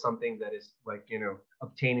 of course, something that is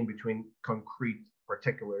obtaining between concrete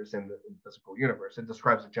particulars in the physical universe. It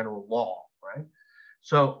describes a general law, right?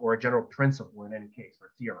 So, or a general principle in any case,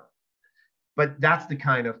 or theorem. But that's the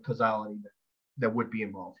kind of causality that would be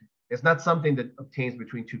involved here. It's not something that obtains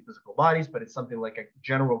between two physical bodies, but it's something like a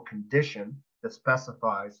general condition that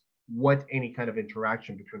specifies what any kind of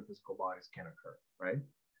interaction between physical bodies can occur, right?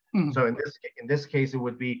 Mm-hmm. So in this case, it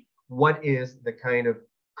would be what is the kind of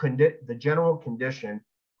the general condition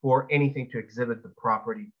for anything to exhibit the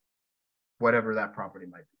property, whatever that property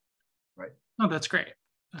might be, right? Oh, that's great.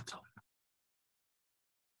 That's all.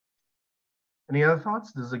 Any other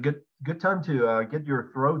thoughts? This is a good time to get your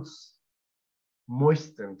throats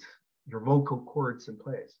moistened, your vocal cords in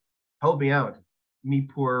place. Help me out, me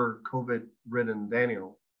poor COVID-ridden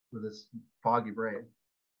Daniel with his foggy brain.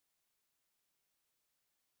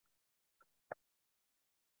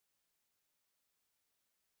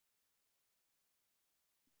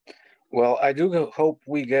 Well, I do hope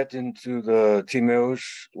we get into the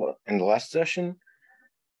Timaeus in the last session,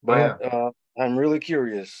 but I'm really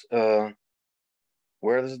curious.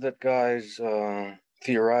 Where does that guy's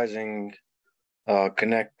theorizing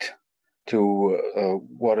connect to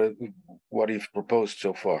what he's proposed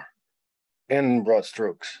so far, in broad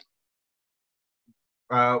strokes?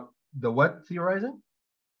 The what theorizing?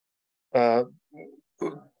 That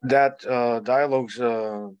dialogues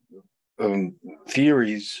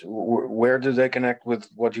theories. Where do they connect with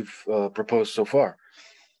what you've proposed so far?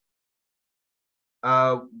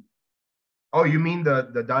 Oh, you mean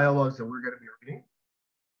the dialogues that we're going to be reading?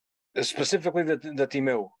 Specifically the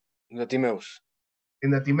Timaeus. In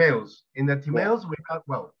the Timaeus, we have,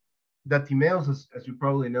 the Timaeus, as you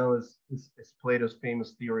probably know, is Plato's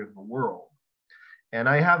famous theory of the world. And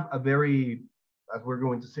I have a very, as we're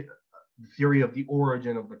going to say, the theory of the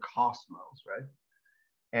origin of the cosmos, right?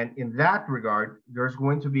 And in that regard, there's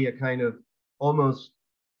going to be a kind of almost,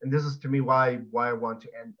 and this is to me why I want to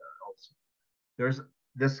end there also. There's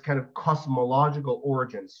this kind of cosmological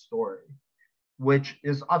origin story, which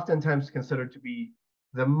is oftentimes considered to be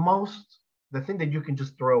the thing that you can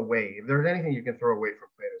just throw away. If there's anything you can throw away from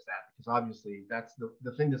Plato, is that, because obviously that's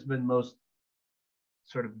the thing that's been most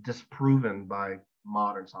sort of disproven by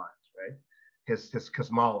modern science, right? His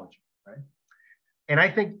cosmology, right? And I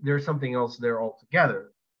think there's something else there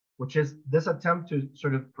altogether, which is this attempt to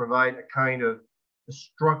sort of provide a kind of a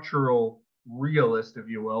structural realist, if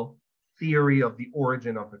you will, theory of the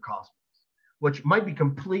origin of the cosmos, which might be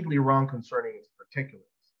completely wrong concerning its particulars,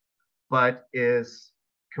 but is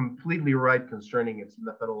completely right concerning its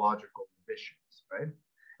methodological ambitions, right?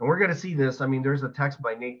 And we're going to see this. I mean, there's a text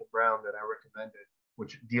by Nathan Brown that I recommended,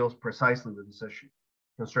 which deals precisely with this issue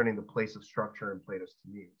concerning the place of structure in Plato's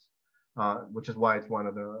Timaeus, which is why it's one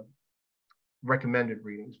of the recommended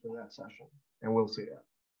readings for that session. And we'll see that.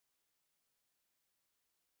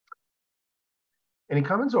 Any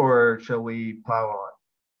comments, or shall we plow on?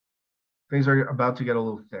 Things are about to get a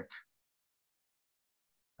little thick.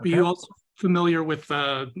 Okay. Are you also familiar with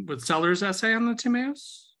Seller's essay on the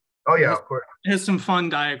Timaeus? Oh yeah, of course. It has some fun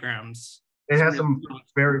diagrams. It has some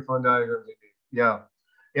very fun diagrams. Yeah,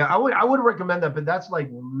 yeah. I would recommend that, but that's like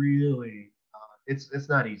really, it's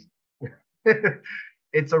not easy.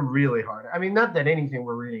 It's a really hard. I mean, not that anything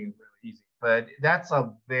we're reading is really easy, but that's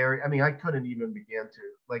a very. I mean, I couldn't even begin to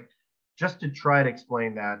like just to try to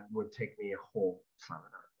explain that would take me a whole seminar,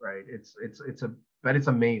 right? But it's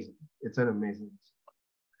amazing. It's an amazing.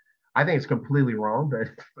 I think it's completely wrong, but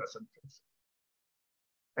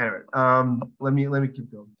anyway, let me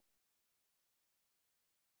keep going.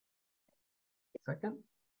 Second.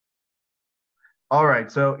 All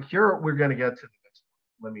right, so here we're going to get to the next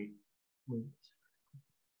one. Let me move.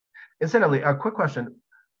 Incidentally, a quick question.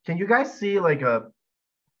 Can you guys see like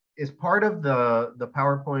is part of the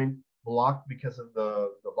PowerPoint blocked because of the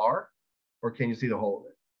bar, or can you see the whole of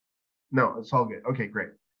it? No, it's all good. Okay, great.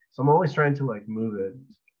 So I'm always trying to like move it.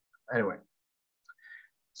 Anyway,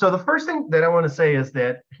 so the first thing that I want to say is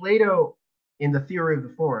that Plato, in the theory of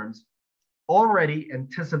the forms, already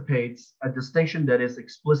anticipates a distinction that is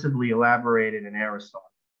explicitly elaborated in Aristotle,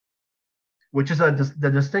 which is the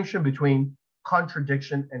distinction between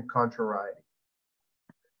contradiction and contrariety,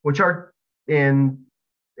 which are in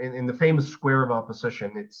the famous square of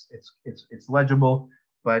opposition. It's legible,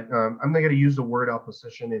 but I'm not going to use the word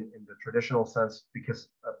opposition in the traditional sense because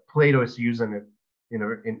Plato is using it, you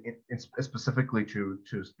know, in specifically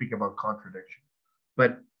to speak about contradiction.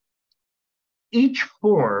 But each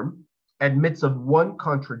form admits of one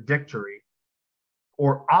contradictory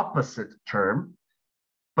or opposite term,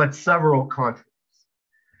 but several contraries.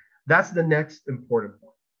 That's the next important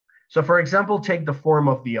point. So for example, take the form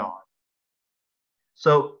of the odd.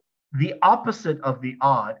 So the opposite of the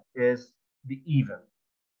odd is the even.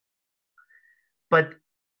 But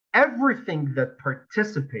everything that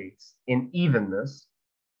participates in evenness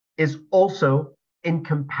is also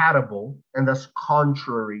incompatible and thus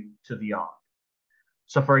contrary to the odd.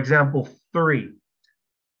 So for example, 3.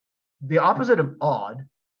 The opposite of odd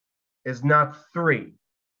is not 3,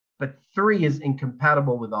 but 3 is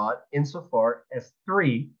incompatible with odd insofar as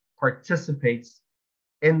 3 participates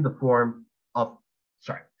in the form of,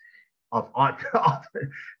 of odd.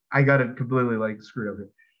 I got it completely like screwed up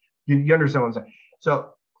here. You understand what I'm saying? So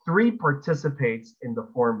 3 participates in the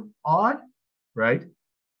form of odd, right?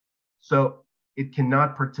 So it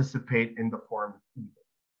cannot participate in the form of even,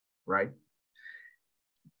 right?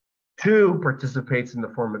 2 participates in the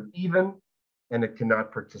form of even, and it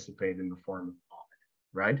cannot participate in the form of odd,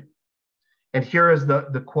 right? And here is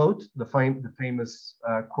the quote, the famous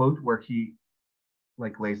quote where he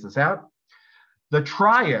like lays this out. The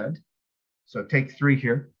triad, so take 3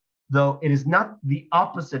 here, though it is not the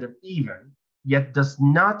opposite of even, yet does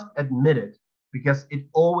not admit it because it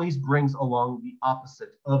always brings along the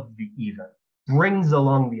opposite of the even, brings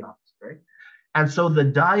along the opposite, right? And so the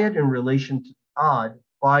dyad in relation to the odd,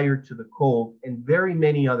 fire to the cold, and very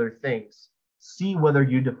many other things, see whether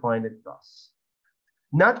you define it thus.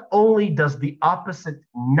 Not only does the opposite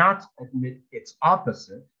not admit its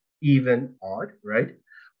opposite, even, odd, right?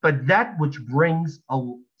 But that which brings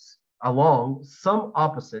along some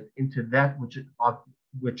opposite into that which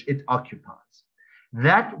it occupies.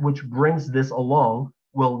 That which brings this along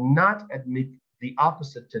will not admit the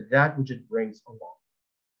opposite to that which it brings along.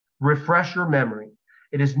 Refresh your memory.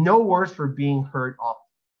 It is no worse for being heard often.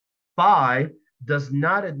 5 does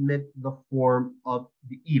not admit the form of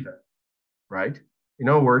the even, right? In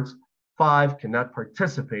other words, 5 cannot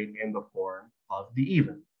participate in the form of the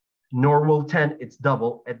even, nor will 10, its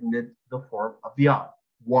double, admit the form of the odd.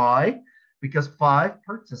 Why? Because 5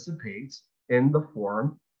 participates in the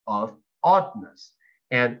form of oddness.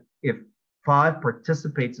 And if 5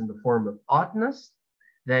 participates in the form of oddness,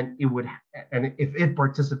 then it would, and if it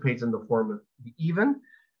participates in the form of the even,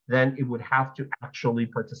 then it would have to actually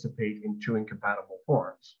participate in 2 incompatible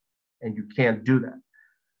forms. And you can't do that.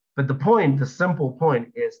 But the point, the simple point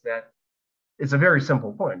is that it's a very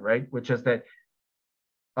simple point, right? Which is that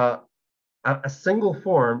a single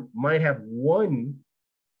form might have one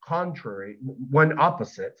contrary, one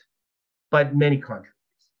opposite, but many contraries,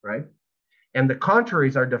 right? And the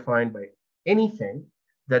contraries are defined by anything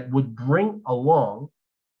that would bring along,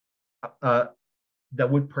 that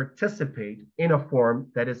would participate in a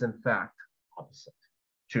form that is in fact opposite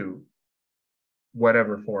to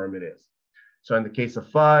whatever form it is. So in the case of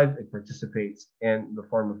 5, it participates in the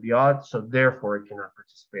form of the odd, so therefore it cannot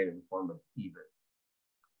participate in the form of even.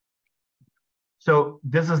 So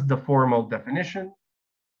this is the formal definition.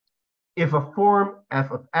 If a form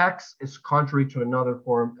f of x is contrary to another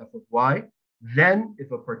form f of y, then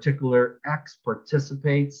if a particular x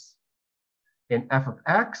participates in f of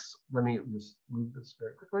x, let me just move this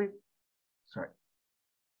very quickly. Sorry.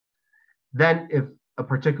 Then if a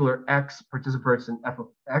particular x participates in f of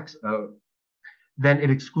x, then it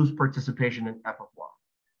excludes participation in f of y.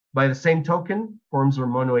 By the same token, forms are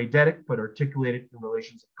monoeidetic but articulated in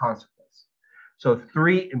relations of consequence. So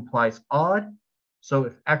 3 implies odd. So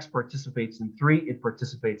if x participates in 3, it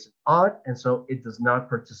participates in odd, and so it does not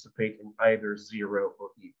participate in either 0 or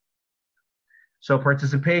even. So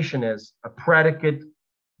participation is a predicate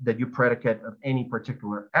that you predicate of any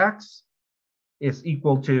particular x is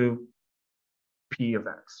equal to p of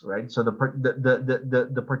x, right? So the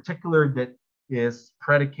particular that is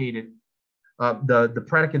predicated, the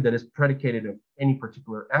predicate that is predicated of any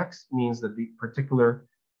particular x means that the particular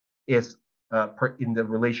is in the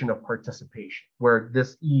relation of participation, where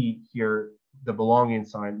this e here, the belonging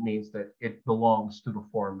sign, means that it belongs to the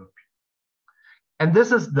form of p. And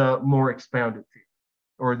this is the more expounded theory,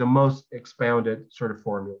 or the most expounded sort of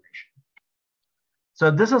formulation.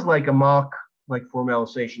 So this is like a mock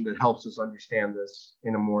formalization that helps us understand this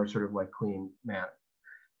in a more sort of clean manner.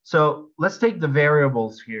 So let's take the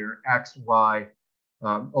variables here, x, y,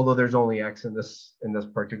 although there's only x in this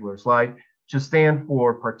particular slide, to stand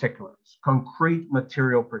for particulars, concrete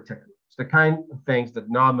material particulars, the kind of things that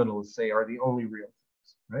nominalists say are the only real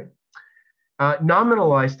things, right?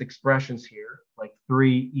 Nominalized expressions here, like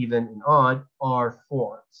 3, even, and odd, are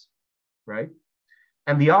forms, right?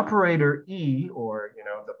 And the operator E, or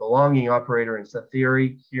the belonging operator in set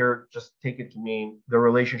theory, here just take it to mean the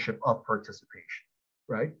relationship of participation,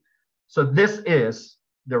 right? So this is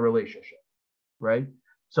the relationship, right?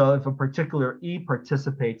 So if a particular E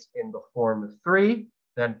participates in the form of 3,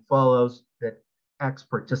 then follows that X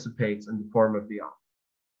participates in the form of the odd.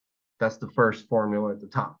 That's the first formula at the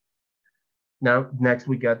top. Now, next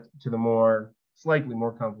we get to the slightly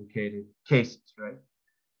more complicated cases, right?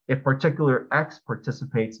 If particular X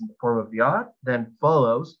participates in the form of the odd, then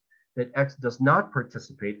follows that X does not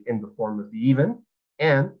participate in the form of the even,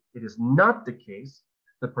 and it is not the case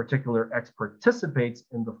that particular X participates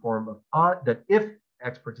in the form of odd, that if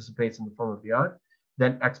X participates in the form of the odd,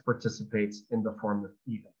 then X participates in the form of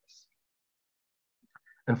evenness.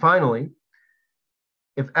 And finally,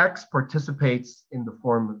 if X participates in the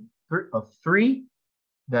form of 3,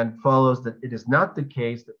 then follows that it is not the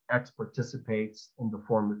case that X participates in the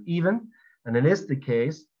form of even, and it is the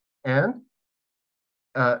case, and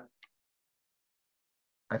I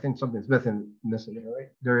think something's missing here, right?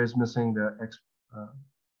 There is missing the X.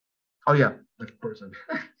 Oh yeah, of course.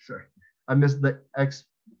 Sorry. I missed the X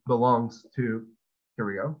belongs to, here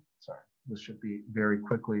we go. Sorry, this should be very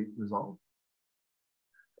quickly resolved.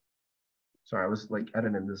 Sorry, I was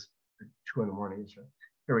editing this at 2 in the morning. So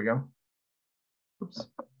here we go. Oops.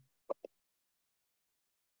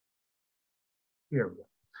 Here we go.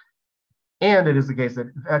 And it is the case that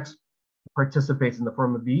if X participates in the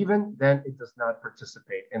form of the even, then it does not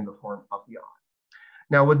participate in the form of the odd.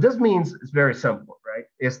 Now, what this means is very simple, right?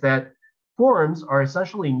 Is that forms are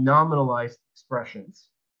essentially nominalized expressions.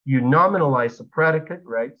 You nominalize a predicate,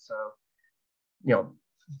 right? So,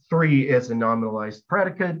 3 is a nominalized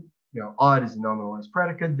predicate, odd is a nominalized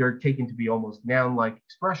predicate. They're taken to be almost noun-like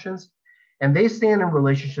expressions, and they stand in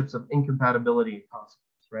relationships of incompatibility and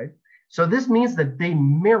consequence, right? So this means that they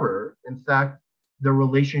mirror, in fact, the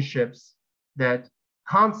relationships that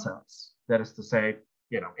concepts, that is to say,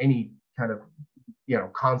 any kind of,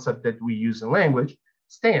 concept that we use in language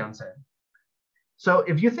stands in. So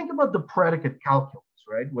if you think about the predicate calculus,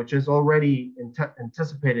 right, which is already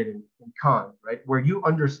anticipated in Kant, right, where you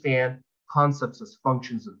understand concepts as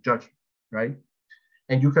functions of judgment, right?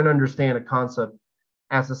 And you can understand a concept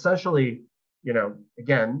as essentially,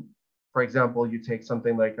 again, for example, you take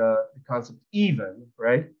something like the concept even,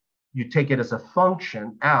 right? You take it as a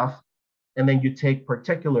function, f, and then you take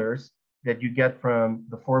particulars that you get from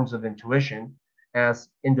the forms of intuition as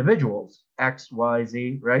individuals, x, y,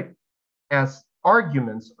 z, right? As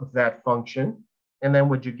arguments of that function. And then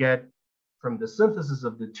what you get from the synthesis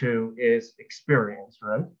of the two is experience,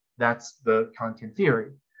 right? That's the Kantian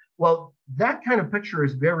theory. Well, that kind of picture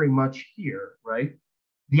is very much here, right?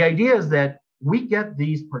 The idea is that we get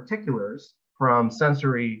these particulars from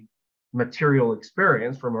sensory material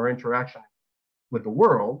experience, from our interaction with the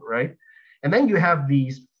world, right? And then you have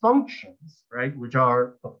these functions, right, which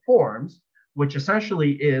are the forms, which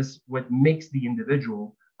essentially is what makes the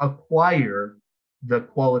individual acquire the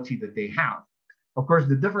quality that they have. Of course,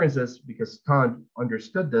 the difference is, because Kant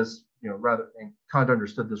understood this, Kant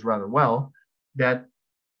understood this rather well, that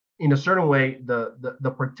in a certain way,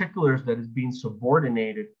 the particulars that is being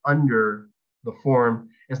subordinated under the form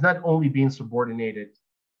is not only being subordinated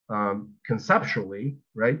conceptually,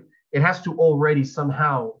 right? It has to already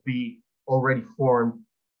somehow be already formed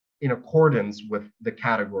in accordance with the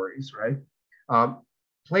categories, right?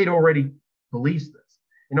 Plato already believes this.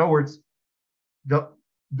 In other words,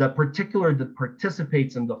 the particular that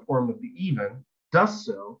participates in the form of the even does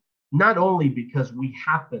so not only because we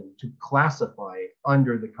happen to classify it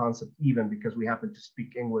under the concept even because we happen to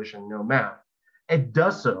speak English and know math. It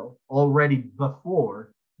does so already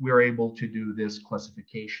before we're able to do this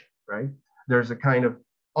classification, right? There's a kind of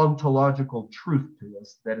ontological truth to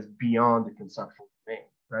this that is beyond the conceptual domain,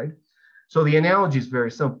 right? So the analogy is very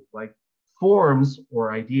simple. Like forms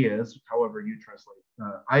or ideas, however you translate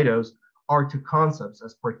eidos, are to concepts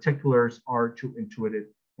as particulars are to intuitive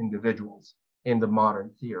individuals in the modern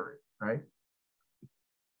theory, right?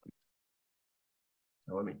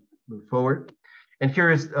 So let me move forward. And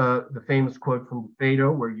here is the famous quote from the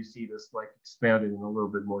Phaedo, where you see this like expanded in a little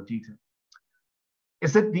bit more detail.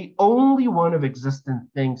 Is it the only one of existent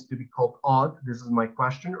things to be called odd? This is my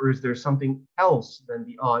question. Or is there something else than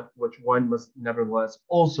the odd, which one must nevertheless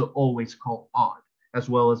also always call odd, as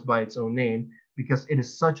well as by its own name, because it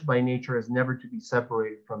is such by nature as never to be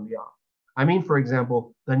separated from the odd? I mean, for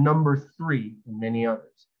example, the number 3 and many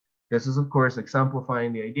others. This is, of course,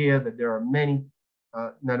 exemplifying the idea that there are many,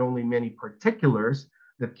 not only many particulars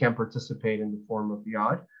that can participate in the form of the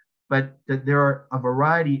odd, but that there are a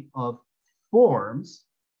variety of forms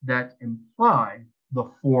that imply the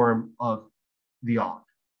form of the odd.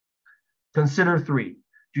 Consider 3.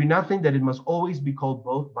 Do you not think that it must always be called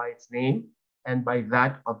both by its name and by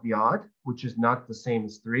that of the odd, which is not the same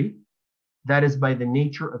as 3? That is by the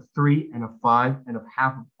nature of 3 and of 5 and of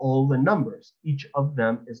half of all the numbers. Each of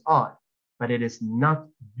them is odd, but it is not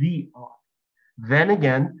the odd. Then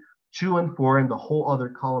again, 2 and 4 and the whole other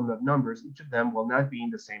column of numbers, each of them will not be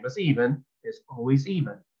the same as even, is always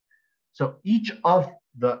even. So each of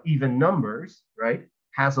the even numbers, right,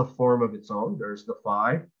 has a form of its own. There's the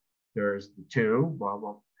 5, there's the 2, blah,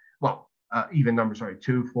 blah. Well, even numbers, sorry,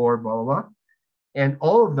 2, 4, blah, blah, blah. And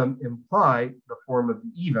all of them imply the form of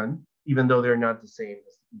the even though they're not the same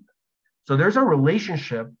as the even. So there's a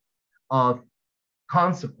relationship of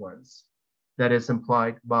consequence that is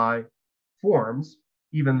implied by forms,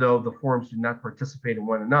 even though the forms do not participate in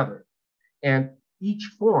one another. And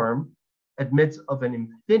each form admits of an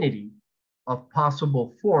infinity of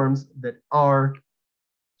possible forms that are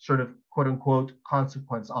sort of quote unquote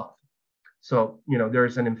consequence of. So,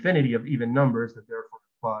 there's an infinity of even numbers that therefore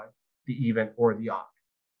imply the even or the odd.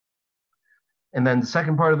 And then the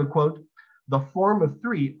second part of the quote, the form of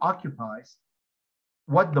 3 occupies,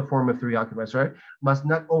 what the form of 3 occupies, right, must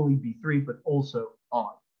not only be 3, but also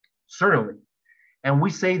odd. Certainly. And we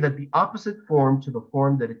say that the opposite form to the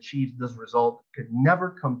form that achieves this result could never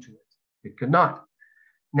come to it. It could not.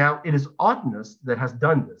 Now, it is oddness that has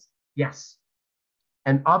done this. Yes.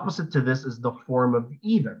 And opposite to this is the form of the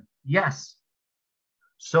even. Yes.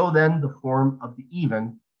 So then the form of the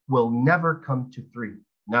even will never come to 3.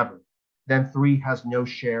 Never. Then 3 has no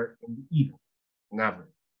share in the even. Never.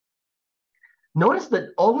 Notice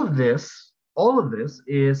that all of this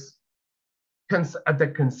is at the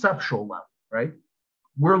conceptual level, right?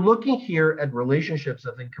 We're looking here at relationships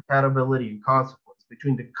of incompatibility and consequence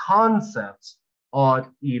between the concepts odd,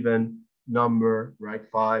 even, number, right,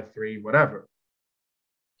 5, 3, whatever.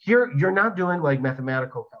 Here, you're not doing like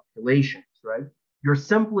mathematical calculations, right? You're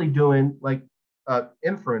simply doing like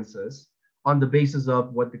inferences on the basis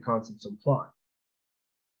of what the concepts imply.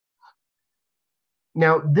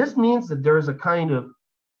 Now, this means that there is a kind of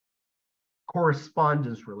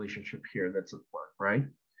correspondence relationship here that's at work, right?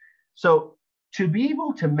 So to be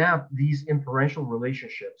able to map these inferential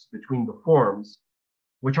relationships between the forms,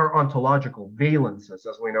 which are ontological valences,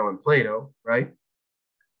 as we know in Plato, right?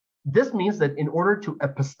 This means that in order to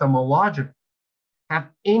epistemologically have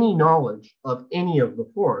any knowledge of any of the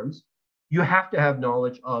forms, you have to have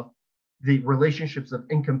knowledge of the relationships of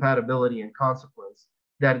incompatibility and consequence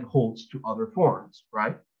that it holds to other forms,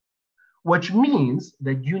 right? Which means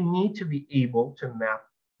that you need to be able to map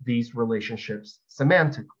these relationships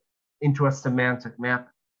semantically into a semantic map.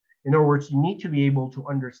 In other words, you need to be able to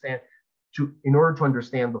understand, in order to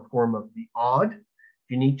understand the form of the odd,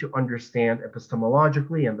 you need to understand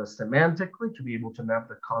epistemologically and thus semantically to be able to map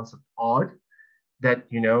the concept odd. That,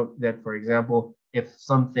 that for example, if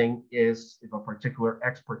a particular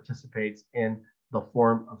X participates in the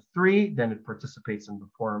form of 3, then it participates in the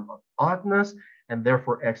form of oddness, and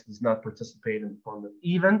therefore X does not participate in the form of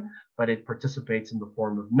even, but it participates in the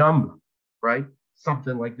form of number, right?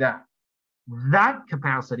 Something like that. That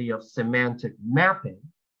capacity of semantic mapping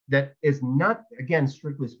that is not, again,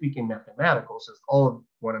 strictly speaking, mathematical, since all of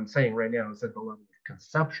what I'm saying right now is at the level of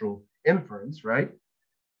conceptual inference, right,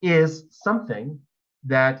 is something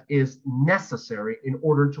that is necessary in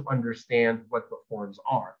order to understand what the forms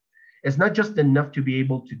are. It's not just enough to be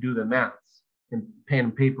able to do the maths in pen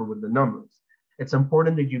and paper with the numbers. It's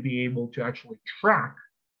important that you be able to actually track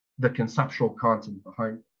the conceptual content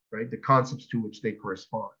behind it, right? The concepts to which they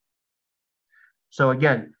correspond. So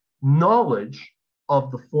again, knowledge of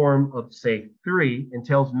the form of, say, 3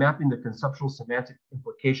 entails mapping the conceptual semantic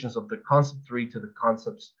implications of the concept 3 to the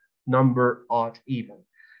concepts number, odd, even.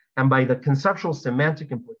 And by the conceptual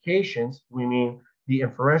semantic implications, we mean the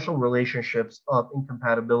inferential relationships of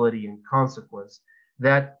incompatibility and consequence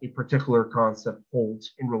that a particular concept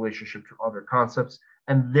holds in relationship to other concepts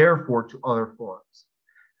and therefore to other forms.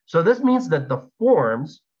 So this means that the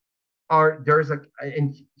forms are,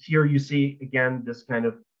 and here you see again this kind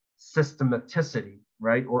of systematicity,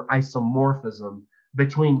 right, or isomorphism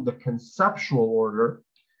between the conceptual order,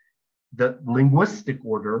 the linguistic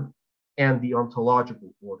order, and the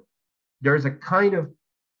ontological order. There's a kind of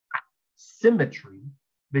symmetry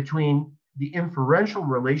between the inferential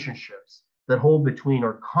relationships that hold between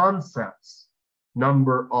our concepts,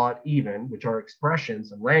 number, odd, even, which are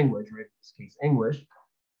expressions in language, right, in this case, English.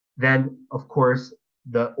 Then, of course,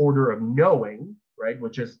 the order of knowing, right,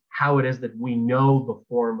 which is how it is that we know the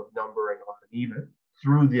form of number and odd and even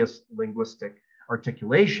through this linguistic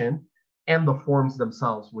articulation, and the forms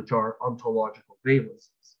themselves, which are ontological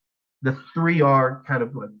valences. The three are kind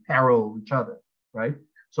of like parallel each other, right?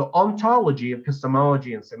 So ontology,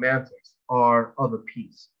 epistemology, and semantics are of a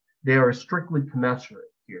piece. They are strictly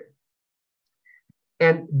commensurate here.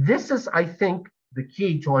 And this is, I think, the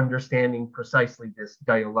key to understanding precisely this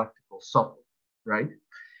dialectical supplement, right?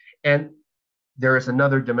 And there is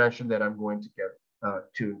another dimension that I'm going to get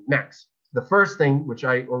to next. The first thing, which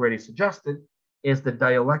I already suggested, is that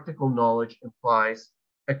dialectical knowledge implies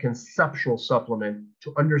a conceptual supplement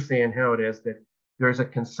to understand how it is that there's a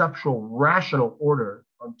conceptual rational order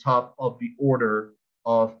on top of the order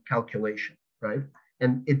of calculation, right?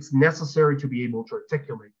 And it's necessary to be able to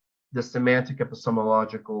articulate the semantic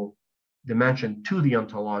epistemological dimension to the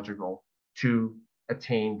ontological to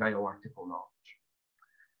attain dialectical knowledge.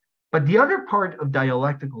 But the other part of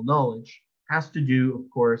dialectical knowledge has to do, of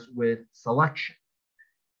course, with selection,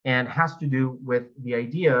 and has to do with the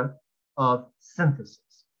idea of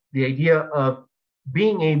synthesis, the idea of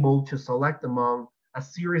being able to select among a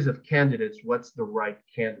series of candidates what's the right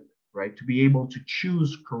candidate, right? To be able to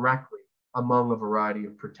choose correctly among a variety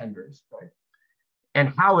of pretenders, right?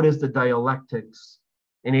 And how it is that dialectics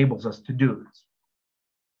enables us to do this.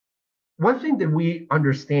 One thing that we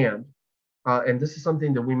understand, and this is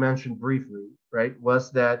something that we mentioned briefly, right,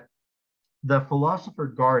 was that the philosopher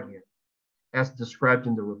guardian, as described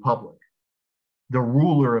in the Republic, the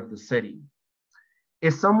ruler of the city,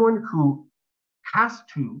 is someone who has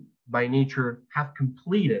to, by nature, have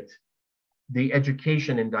completed the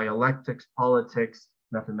education in dialectics, politics,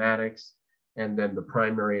 mathematics, and then the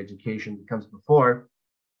primary education that comes before.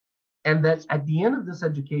 And that at the end of this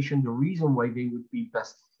education, the reason why they would be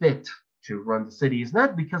best fit to run the city is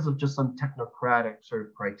not because of just some technocratic sort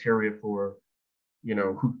of criteria for,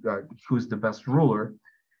 who's the best ruler,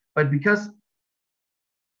 but because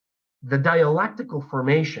the dialectical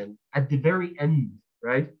formation at the very end,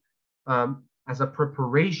 right, as a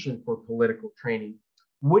preparation for political training,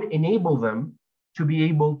 would enable them to be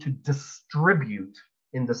able to distribute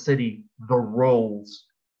in the city the roles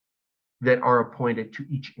that are appointed to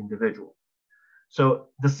each individual. So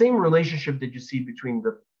the same relationship that you see between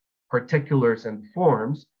the particulars and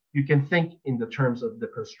forms, you can think in the terms of the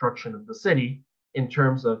construction of the city, in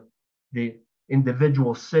terms of the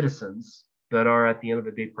individual citizens that are at the end of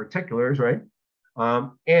the day particulars, right?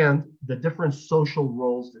 And the different social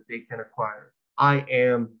roles that they can acquire. I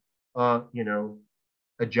am,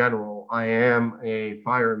 a general. I am a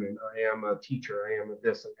fireman. I am a teacher. I am a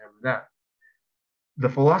this. I am that. The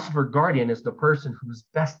philosopher guardian is the person who is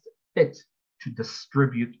best fit to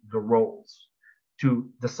distribute the roles, to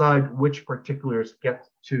decide which particulars get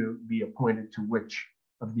to be appointed to which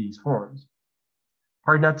of these forms.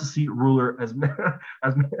 Hard not to see ruler as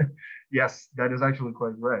yes, that is actually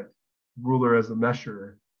quite right. Ruler as a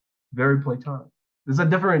measurer, very Platonic. It's a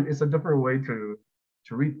different way to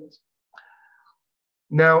read this.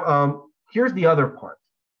 Now, here's the other part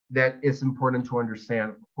that is important to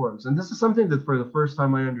understand forms. And this is something that for the first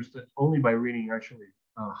time I understood only by reading actually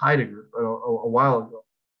Heidegger a while ago,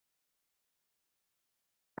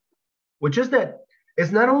 which is that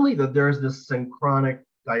it's not only that there's this synchronic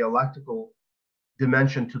dialectical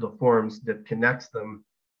dimension to the forms that connects them,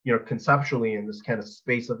 conceptually in this kind of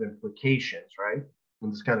space of implications, right? In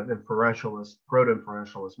this kind of inferentialist,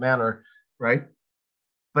 proto-inferentialist manner, right?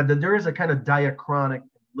 But that there is a kind of diachronic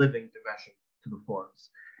living dimension to the forms.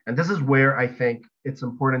 And this is where I think it's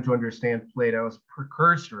important to understand Plato as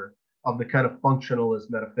precursor of the kind of functionalist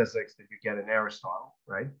metaphysics that you get in Aristotle,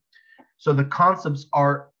 right? So the concepts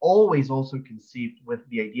are always also conceived with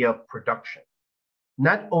the idea of production,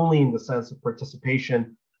 not only in the sense of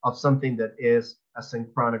participation of something that is a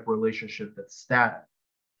synchronic relationship that's static,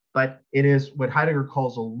 but it is what Heidegger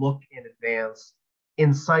calls a look in advance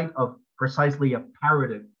in sight of precisely a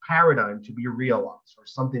paradigm to be realized, or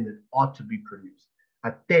something that ought to be produced,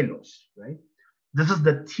 a telos, right? This is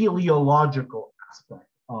the teleological aspect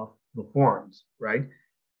of the forms, right?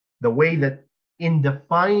 The way that in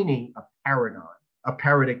defining a paradigm, a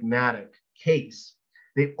paradigmatic case,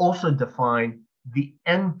 they also define the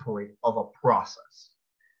endpoint of a process,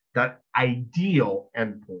 that ideal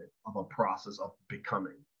endpoint of a process of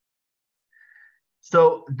becoming.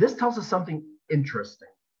 So this tells us something interesting,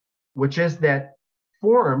 which is that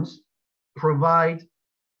forms provide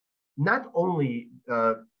not only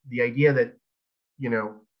the idea that,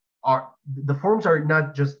 the forms are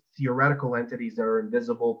not just theoretical entities that are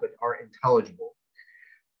invisible, but are intelligible.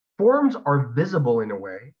 Forms are visible in a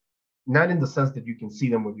way, not in the sense that you can see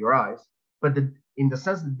them with your eyes, but in the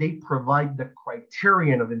sense that they provide the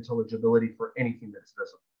criterion of intelligibility for anything that's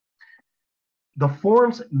visible. The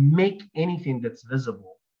forms make anything that's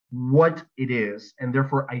visible what it is, and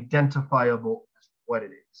therefore identifiable as what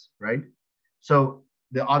it is, right? So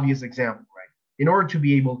the obvious example, right? In order to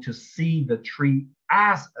be able to see the tree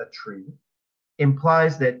as a tree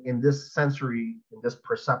implies that in this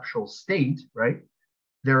perceptual state, right,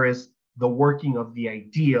 there is the working of the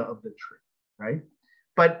idea of the tree, right?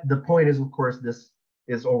 But the point is, of course, this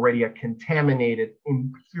is already a contaminated,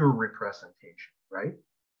 impure representation, right?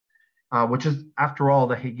 Which is, after all,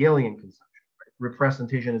 the Hegelian conception. Right?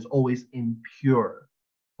 Representation is always impure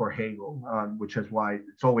for Hegel, which is why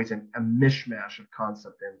it's always a mishmash of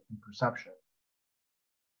concept and perception.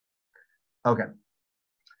 Okay.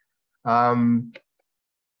 And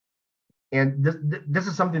this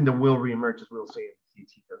is something that will reemerge, as we'll see in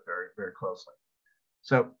Theaetetus very, very closely.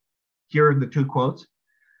 So here are the two quotes.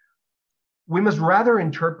 We must rather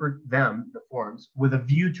interpret them, the forms, with a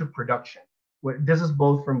view to production. This is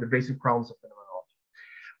both from the basic problems of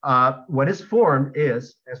phenomenology. What is form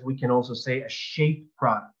is, as we can also say, a shaped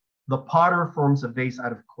product. The potter forms a vase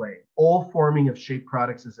out of clay. All forming of shaped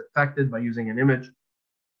products is effected by using an image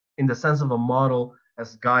in the sense of a model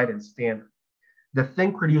as guide and standard. The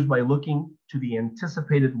thing produced by looking to the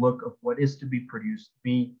anticipated look of what is to be produced,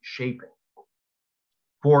 be shaping,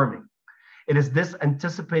 forming. It is this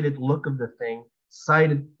anticipated look of the thing,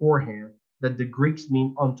 cited forehand, that the Greeks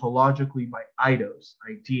mean ontologically by eidos,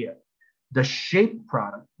 idea. The shaped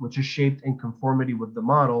product, which is shaped in conformity with the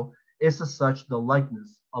model, is as such the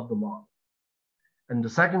likeness of the model. And the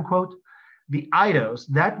second quote, the eidos,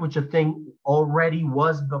 that which a thing already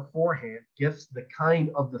was beforehand, gives the kind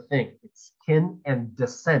of the thing, its kin and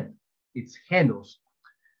descent, its genos.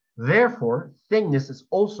 Therefore, thingness is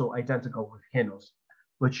also identical with genos,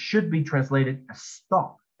 which should be translated as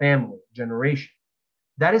stock, family, generation.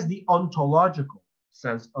 That is the ontological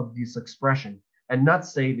sense of this expression, and not,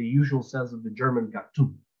 say, the usual sense of the German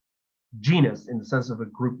Gattung, genus in the sense of a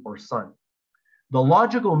group or son. The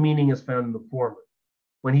logical meaning is found in the former.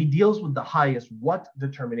 When he deals with the highest what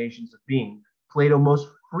determinations of being, Plato most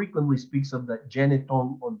frequently speaks of the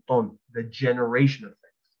geneton onton, the generation of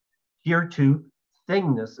things. Here too,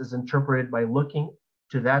 thingness is interpreted by looking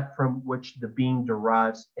to that from which the being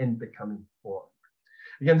derives in becoming form.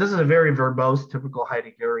 Again, this is a very verbose, typical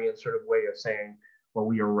Heideggerian sort of way of saying what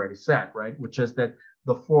we already said, right? Which is that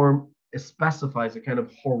the form specifies a kind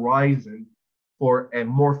of horizon for a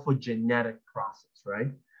morphogenetic process,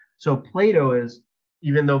 right? So Plato is,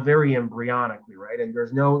 even though very embryonically, right? And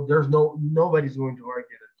nobody's going to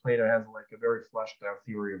argue that Plato has like a very fleshed out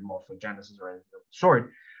theory of morphogenesis or anything of the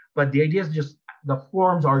sort. But the idea is just the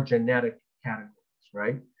forms are genetic categories,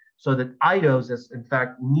 right? So that eidos is, in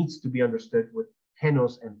fact, needs to be understood with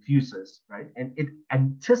genos and physis, right? And it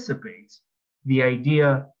anticipates the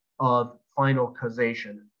idea of final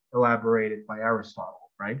causation elaborated by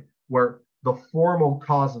Aristotle, right? Where the formal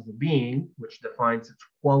cause of the being, which defines its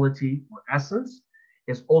quality or essence,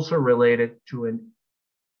 is also related to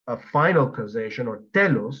a final causation, or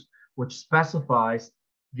telos, which specifies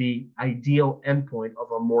the ideal endpoint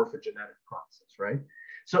of a morphogenetic process, right?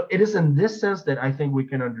 So it is in this sense that I think we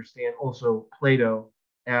can understand also Plato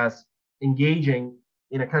as engaging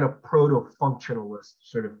in a kind of proto-functionalist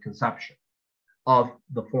sort of conception of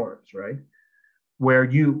the forms, right? Where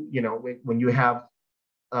when you have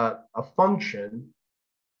a function,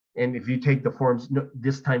 and if you take the forms,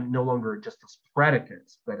 this time no longer just as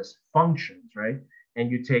predicates, but as functions, right? And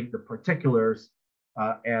you take the particulars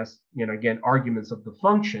as, again, arguments of the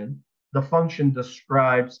function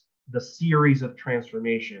describes the series of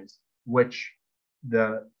transformations which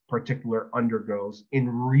the particular undergoes in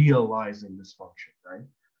realizing this function, right?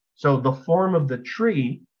 So the form of the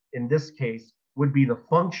tree, in this case, would be the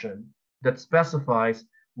function that specifies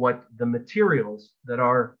what the materials that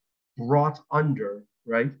are brought under,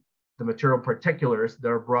 right? The material particulars that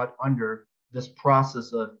are brought under this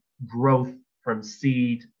process of growth from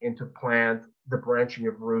seed into plant, the branching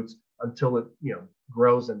of roots until it,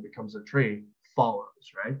 grows and becomes a tree,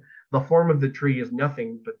 follows, right? The form of the tree is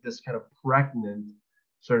nothing but this kind of pregnant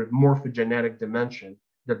sort of morphogenetic dimension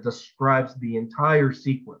that describes the entire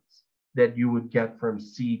sequence that you would get from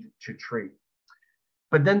seed to tree.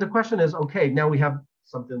 But then the question is, okay, now we have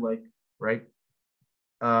something like, right,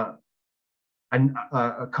 a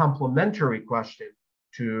complementary question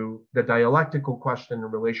to the dialectical question in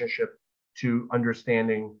relationship to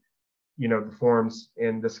understanding, the forms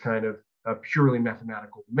in this kind of purely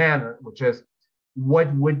mathematical manner, which is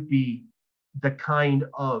what would be the kind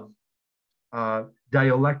of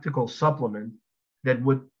dialectical supplement that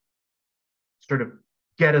would sort of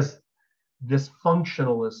get us this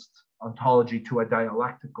functionalist ontology to a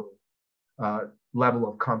dialectical level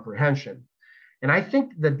of comprehension. And I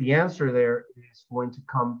think that the answer there is going to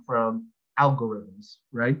come from algorithms,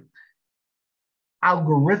 right?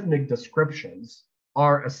 Algorithmic descriptions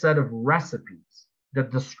are a set of recipes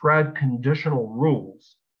that describe conditional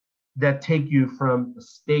rules that take you from a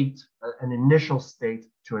state, an initial state,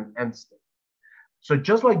 to an end state. So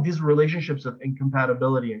just like these relationships of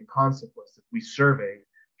incompatibility and consequence that we surveyed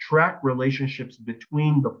track relationships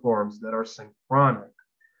between the forms that are synchronic,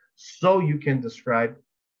 so you can describe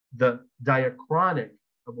the diachronic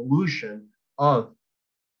evolution of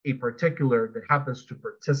a particular that happens to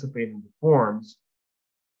participate in the forms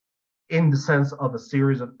in the sense of a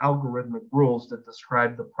series of algorithmic rules that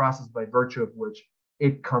describe the process by virtue of which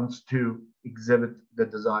it comes to exhibit the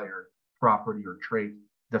desired property or trait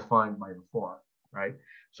defined by the form, right?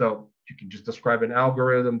 So you can just describe an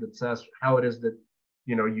algorithm that says how it is that,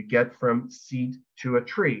 you get from seed to a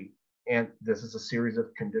tree. And this is a series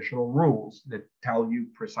of conditional rules that tell you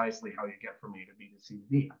precisely how you get from A to B to C to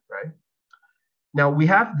D, right? Now we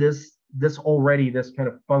have this kind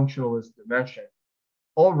of functionalist dimension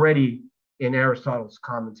already in Aristotle's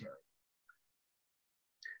commentary.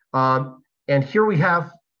 And here we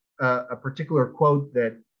have a particular quote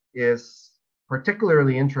that is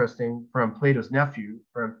particularly interesting from Plato's nephew,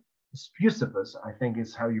 from Speusippus, I think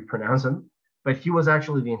is how you pronounce him, but he was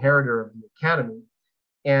actually the inheritor of the Academy.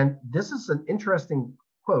 And this is an interesting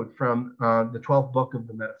quote from the 12th book of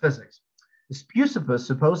the Metaphysics. Speusippus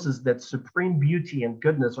supposes that supreme beauty and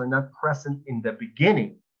goodness are not present in the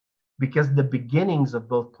beginning, because the beginnings of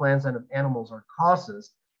both plants and of animals are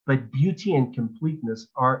causes, but beauty and completeness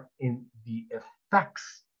are in the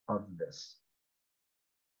effects of this.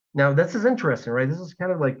 Now, this is interesting, right? This is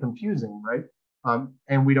kind of like confusing, right?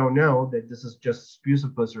 And we don't know that this is just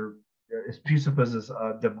Speusippus or Speusippus's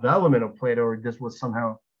development of Plato, or this was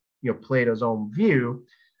somehow, Plato's own view.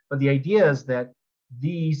 But the idea is that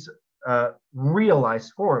these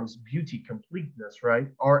realized forms, beauty, completeness, right,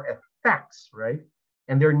 are effects, right?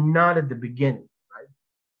 And they're not at the beginning, right?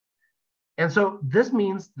 And so this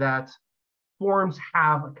means that forms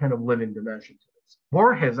have a kind of living dimension to this.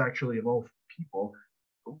 Borges, actually, of all people,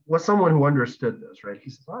 was someone who understood this, right? He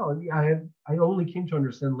says, oh, yeah, I only came to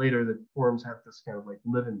understand later that forms have this kind of like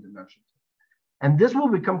living dimension to it. And this will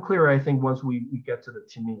become clear, I think, once we get to the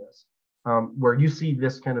Timaeus, where you see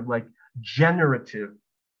this kind of like generative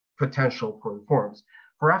potential for the forms.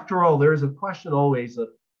 For after all, there is a question always of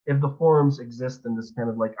if the forms exist in this kind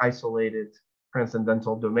of like isolated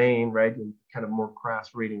transcendental domain, right, in kind of more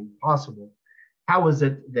crass reading possible, how is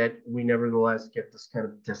it that we nevertheless get this kind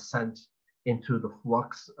of descent into the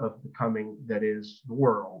flux of becoming that is the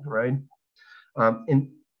world, right? And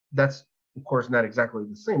that's, of course, not exactly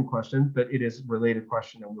the same question, but it is a related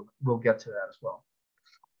question, and we'll get to that as well.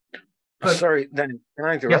 But, sorry, then can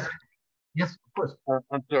I interrupt? Yes, of course.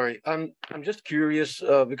 I'm sorry. I'm just curious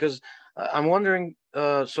because I'm wondering,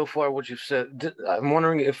 so far what you've said, I'm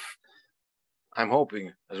wondering if, I'm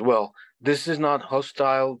hoping as well, this is not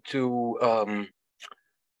hostile to,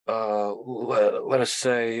 let us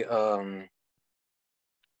say,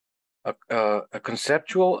 a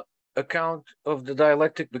conceptual account of the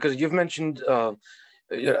dialectic, because you've mentioned a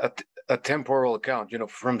temporal account,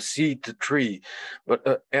 from seed to tree,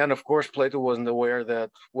 but and of course Plato wasn't aware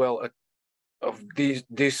that, well, of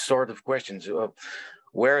these sort of questions.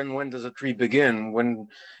 Where and when does a tree begin?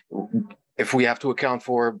 If we have to account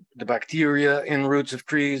for the bacteria in roots of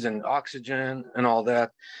trees and oxygen and all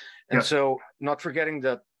that. And so, not forgetting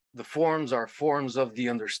that the forms are forms of the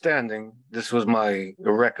understanding. This was my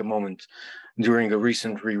eureka moment during the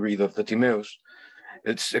recent reread of the Timaeus.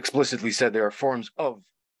 It's explicitly said there are forms of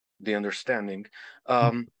the understanding.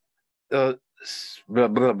 Blah,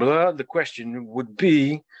 blah, blah. The question would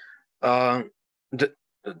be, the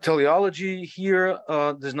teleology here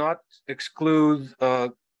does not exclude a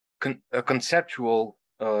conceptual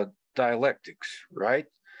dialectics, right?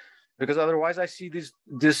 Because otherwise I see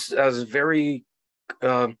this as very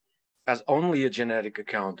as only a genetic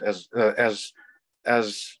account, as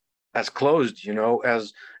closed,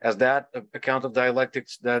 as that account of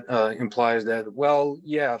dialectics that implies that, well,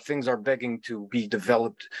 yeah, things are begging to be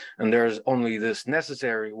developed, and there's only this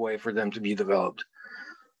necessary way for them to be developed.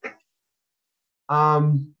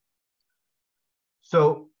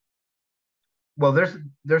 So, well, there's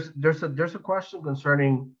a question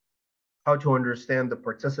concerning how to understand the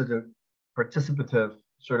participative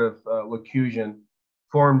sort of locution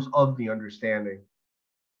forms of the understanding.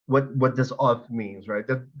 What this of means, right?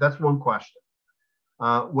 That's one question.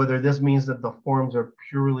 Whether this means that the forms are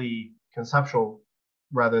purely conceptual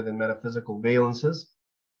rather than metaphysical valences.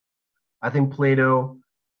 I think Plato,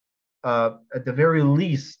 at the very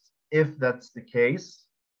least, if that's the case,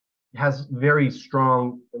 has very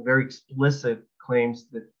strong and very explicit claims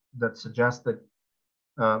that suggest that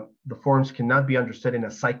the forms cannot be understood in a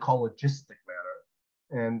psychologistic manner.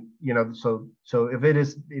 And so if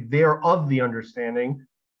they are of the understanding,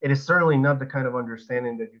 it is certainly not the kind of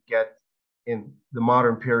understanding that you get in the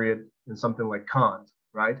modern period in something like Kant,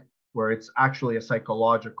 right? Where it's actually a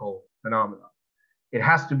psychological phenomenon. It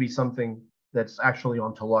has to be something that's actually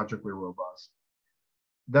ontologically robust.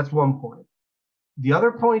 That's one point. The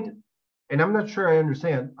other point, and I'm not sure I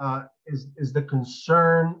understand, is the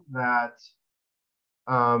concern that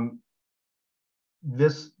the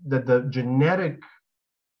genetic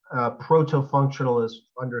proto-functionalist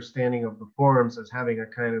understanding of the forms as having a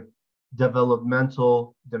kind of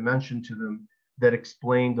developmental dimension to them that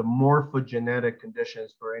explain the morphogenetic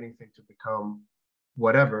conditions for anything to become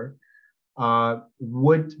whatever,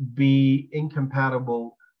 would be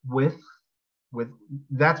incompatible with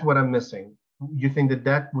that's what I'm missing. You think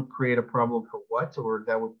that would create a problem for what, or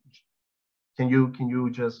that would, can you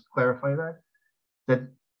just clarify that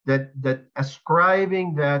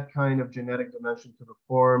ascribing that kind of genetic dimension to the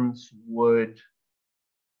forms would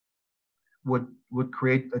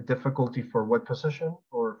create a difficulty for what position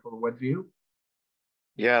or for what view?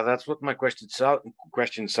 Yeah, that's what my question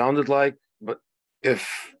sounded like. But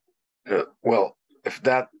if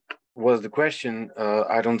that was the question,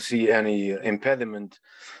 I don't see any impediment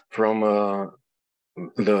from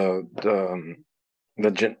the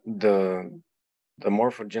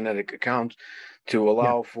morphogenetic account to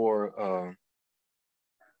allow for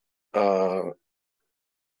an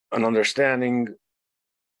understanding.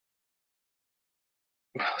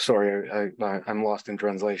 Sorry, I'm lost in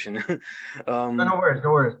translation. No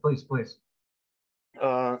worries. Please.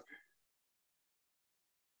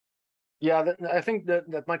 Yeah, I think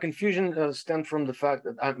that my confusion stemmed from the fact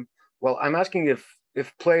that I'm asking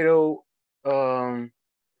if Plato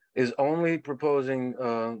is only proposing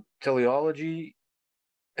teleology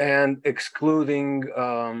and excluding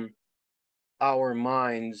our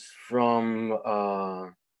minds from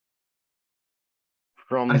the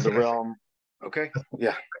realm. Okay.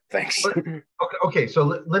 Yeah. Thanks. Okay.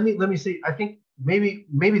 So let me see. I think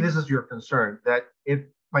maybe this is your concern, that if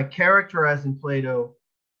by characterizing Plato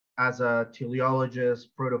as a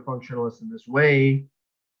teleologist, proto-functionalist in this way,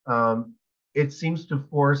 it seems to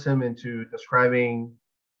force him into describing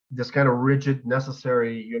this kind of rigid,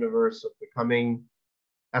 necessary universe of becoming,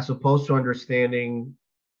 as opposed to understanding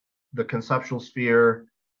the conceptual sphere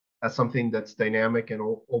as something that's dynamic and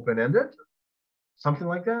open-ended, something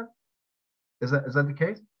like that. Is that the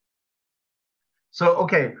case? So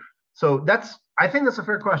okay, so I think that's a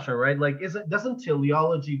fair question, right? Like, doesn't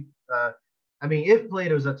teleology? If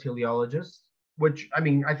Plato's a teleologist, which I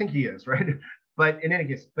think he is, right? But in any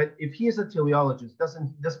case, if he is a teleologist,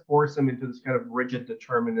 doesn't this force him into this kind of rigid,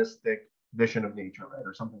 deterministic vision of nature, right,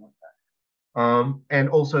 or something like that? And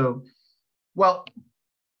also, well,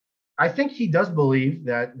 I think he does believe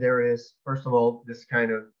that there is, first of all,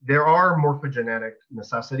 there are morphogenetic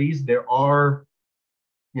necessities. There are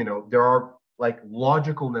like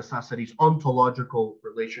logical necessities, ontological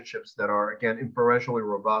relationships that are, again, inferentially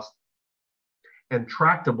robust and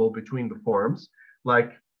tractable between the forms.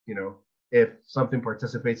 Like, if something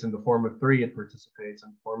participates in the form of 3, it participates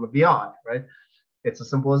in the form of the odd, right? It's as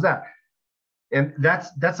simple as that. And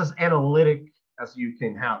that's as analytic as you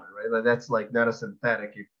can have it, right? Like, that's like not a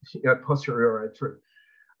synthetic, a posteriori truth.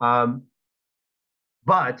 But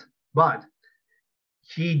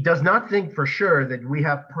he does not think for sure that we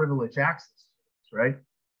have privileged access, right?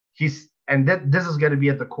 This is going to be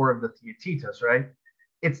at the core of the Theaetetus, right?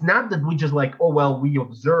 It's not that we just like, oh, well, we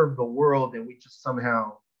observe the world and we just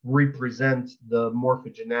somehow represent the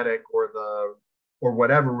morphogenetic or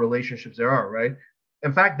whatever relationships there are, right?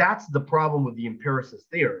 In fact, that's the problem with the empiricist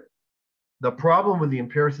theory. The problem with the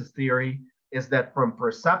empiricist theory is that from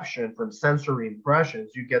perception, from sensory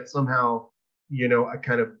impressions, you get somehow, a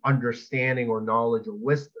kind of understanding or knowledge or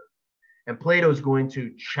wisdom. And Plato is going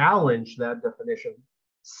to challenge that definition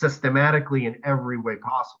systematically in every way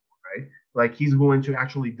possible, right? Like, he's going to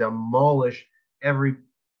actually demolish every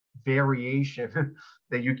variation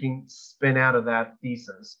that you can spin out of that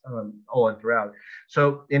thesis all and throughout.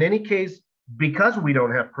 So in any case, because we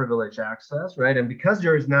don't have privileged access, right, and because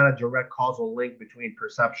there is not a direct causal link between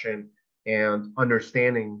perception and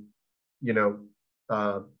understanding,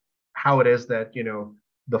 how it is that,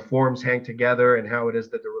 the forms hang together and how it is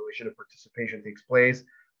that the relation of participation takes place,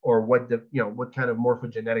 or what kind of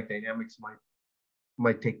morphogenetic dynamics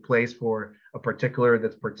might take place for a particular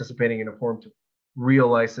that's participating in a form to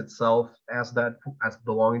realize itself as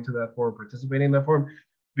belonging to that form, participating in that form.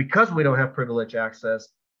 Because we don't have privileged access,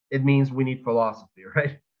 it means we need philosophy,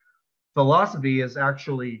 right? Philosophy is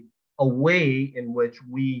actually a way in which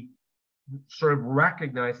we sort of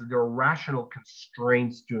recognize that there are rational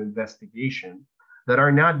constraints to investigation that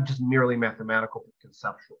are not just merely mathematical but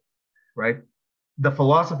conceptual, right? The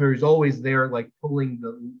philosopher is always there, like curbing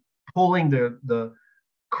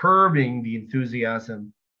the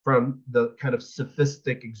enthusiasm from the kind of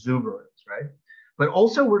sophistic exuberance, right? But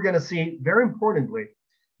also, we're going to see, very importantly,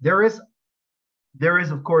 there is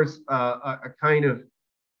of course a kind of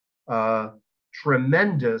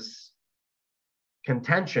tremendous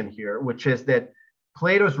contention here, which is that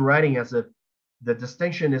Plato's writing as if the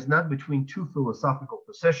distinction is not between two philosophical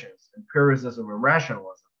positions, empiricism and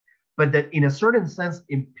rationalism, but that in a certain sense,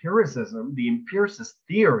 empiricism, the empiricist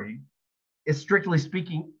theory, is strictly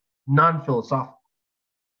speaking non-philosophical.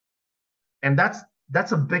 And that's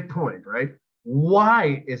a big point, right?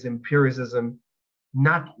 Why is empiricism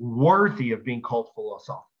not worthy of being called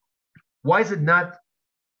philosophical? Why is it not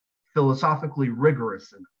philosophically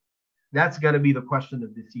rigorous enough? That's going to be the question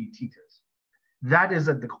of the Theaetetus. That is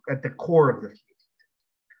at the core of the Theaetetus.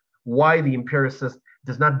 Why the empiricist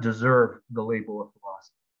does not deserve the label of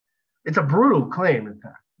philosophy. It's a brutal claim, in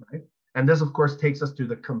fact, right? And this, of course, takes us to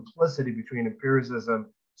the complicity between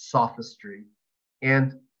empiricism, sophistry,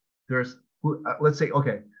 and there's, let's say,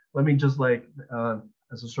 okay, let me just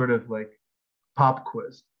as a sort of like pop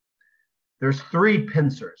quiz. There's 3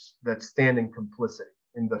 pincers that stand in complicity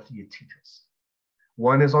in the Theaetetus.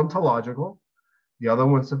 One is ontological, the other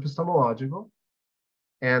one's epistemological,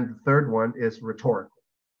 and the third one is rhetorical.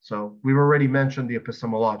 So we've already mentioned the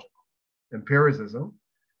epistemological, empiricism.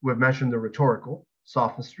 We've mentioned the rhetorical,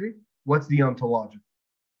 sophistry. What's the ontological?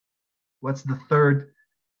 What's the third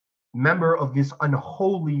member of this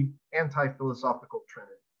unholy anti-philosophical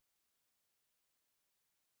trinity?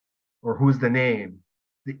 Or who's the name?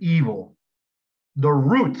 The evil, the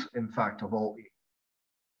root, in fact, of all evil.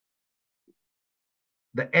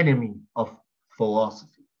 The enemy of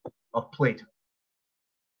philosophy, of Plato.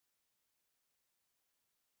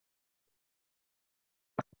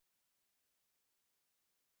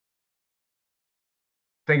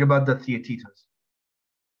 Think about the Theaetetus.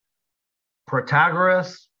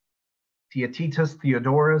 Protagoras, Theaetetus,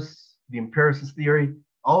 Theodorus, the empiricist theory,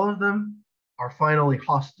 all of them are finally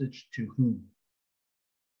hostage to who?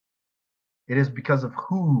 It is because of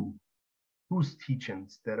whose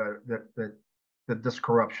teachings that this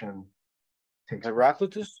corruption takes place.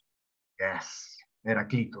 Heraclitus? Yes,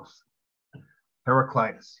 Heraclitus,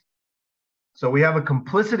 Heraclitus. So we have a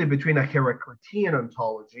complicity between a Heraclitean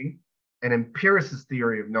ontology, an empiricist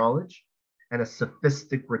theory of knowledge, and a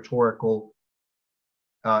sophistic rhetorical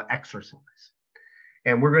exercise.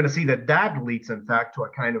 And we're going to see that leads, in fact, to a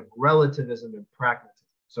kind of relativism and pragmatism.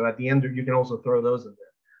 So at the end, you can also throw those in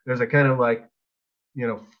there. There's a kind of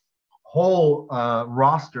whole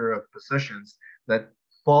roster of positions that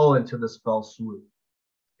fall into this fell swoop.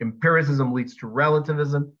 Empiricism leads to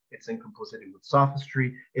relativism. It's in complicity with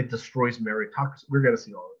sophistry. It destroys meritocracy. We're going to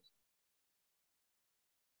see all of this.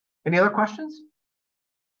 Any other questions?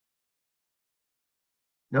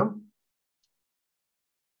 No?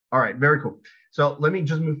 All right, very cool. So let me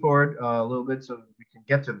just move forward a little bit so we can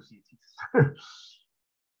get to the Theaetetus.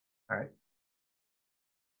 All right.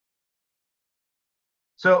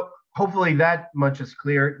 So hopefully that much is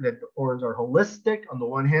clear, that the forms are holistic on the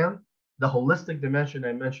one hand. The holistic dimension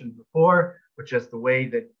I mentioned before, which is the way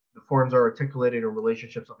that the forms are articulated in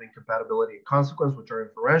relationships of incompatibility and consequence, which are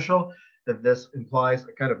inferential, that this implies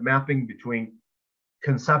a kind of mapping between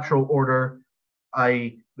conceptual order,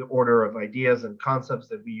 i.e. the order of ideas and concepts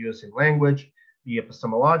that we use in language, the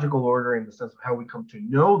epistemological order in the sense of how we come to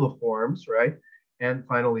know the forms, right? And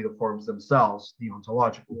finally, the forms themselves, the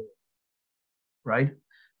ontological order, right?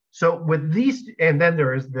 So with these, and then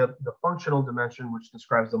there is the functional dimension, which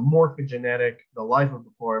describes the morphogenetic, the life of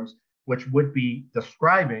the forms, which would be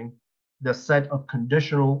describing the set of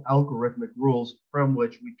conditional algorithmic rules from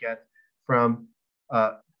which we get from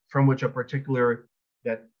which a particular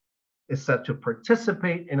that is set to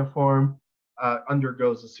participate in a form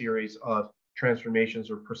undergoes a series of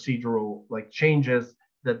transformations or procedural like changes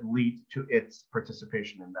that lead to its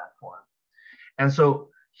participation in that form. And so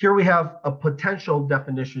here we have a potential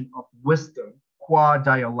definition of wisdom qua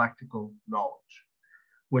dialectical knowledge,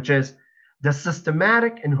 which is the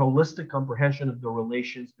systematic and holistic comprehension of the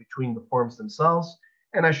relations between the forms themselves,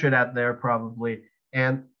 and I should add there probably,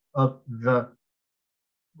 and of the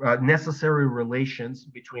necessary relations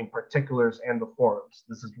between particulars and the forms.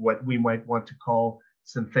 This is what we might want to call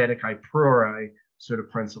synthetic a priori sort of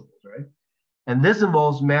principles, right? And this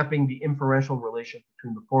involves mapping the inferential relation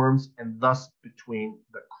between the forms and thus between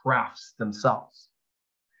the crafts themselves.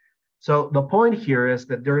 So the point here is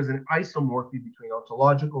that there is an isomorphy between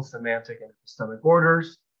ontological, semantic, and epistemic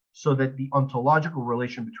orders, so that the ontological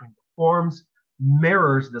relation between the forms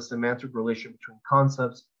mirrors the semantic relation between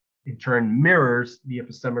concepts, in turn mirrors the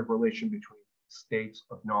epistemic relation between states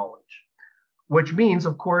of knowledge. Which means,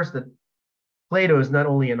 of course, that Plato is not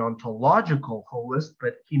only an ontological holist,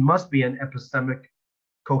 but he must be an epistemic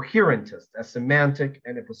coherentist, a semantic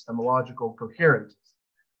and epistemological coherentist,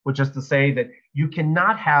 which is to say that you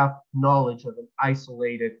cannot have knowledge of an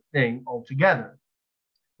isolated thing altogether,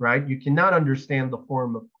 right? You cannot understand the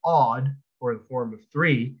form of odd or the form of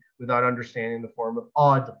three without understanding the form of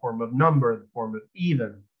odd, the form of number, the form of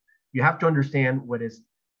even. You have to understand what is,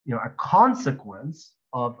 a consequence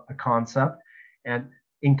of a concept and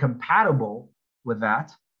incompatible with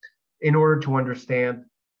that in order to understand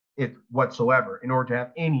it whatsoever, in order to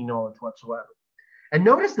have any knowledge whatsoever. And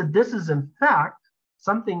notice that this is in fact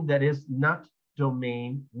something that is not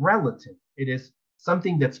domain relative. It is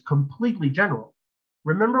something that's completely general.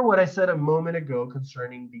 Remember what I said a moment ago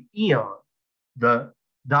concerning the eon, the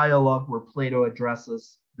dialogue where Plato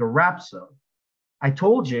addresses the rhapsode. I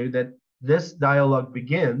told you that this dialogue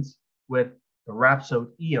begins with the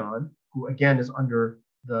rhapsode eon, who again is under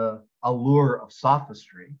the allure of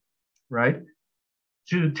sophistry, right?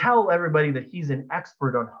 To tell everybody that he's an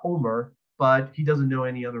expert on Homer, but he doesn't know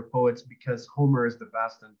any other poets because Homer is the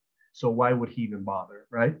best, and so why would he even bother,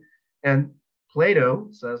 right? And Plato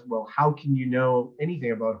says, well, how can you know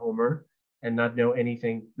anything about Homer and not know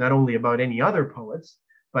anything, not only about any other poets,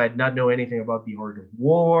 but not know anything about the art of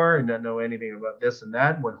war and not know anything about this and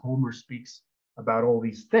that when Homer speaks about all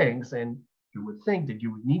these things? And you would think that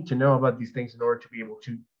you would need to know about these things in order to be able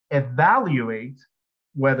to evaluate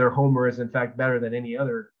whether Homer is in fact better than any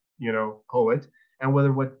other, poet, and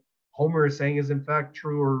whether what Homer is saying is in fact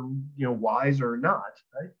true or, wise or not,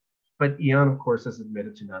 right? But Eon, of course, has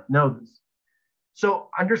admitted to not know this. So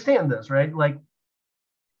understand this, right? Like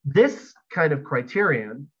this kind of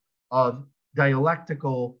criterion of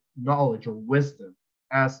dialectical knowledge or wisdom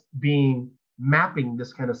as being mapping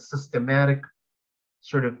this kind of systematic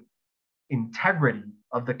sort of integrity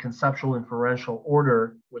of the conceptual inferential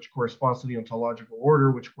order, which corresponds to the ontological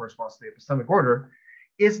order, which corresponds to the epistemic order,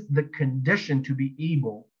 is the condition to be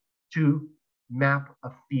able to map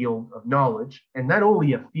a field of knowledge, and not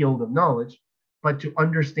only a field of knowledge, but to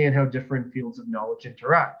understand how different fields of knowledge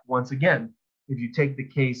interact. Once again, if you take the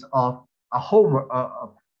case of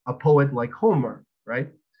a poet like Homer, right?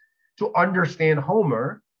 To understand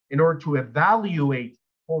Homer, in order to evaluate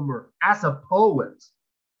Homer as a poet,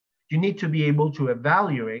 you need to be able to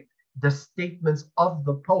evaluate the statements of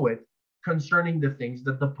the poet concerning the things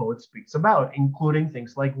that the poet speaks about, including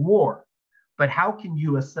things like war. But how can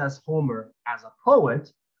you assess Homer as a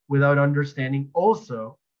poet without understanding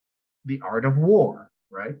also the art of war,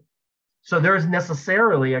 right? So there is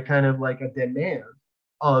necessarily a kind of like a demand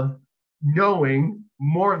of knowing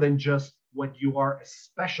more than just what you are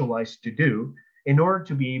specialized to do in order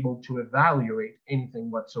to be able to evaluate anything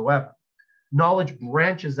whatsoever. Knowledge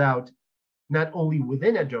branches out not only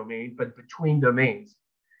within a domain, but between domains.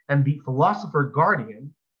 And the philosopher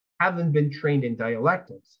guardian, having been trained in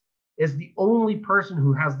dialectics, is the only person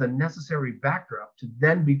who has the necessary backdrop to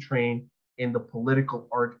then be trained in the political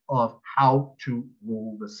art of how to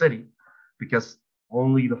rule the city, because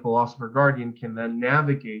only the philosopher guardian can then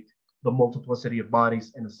navigate the multiplicity of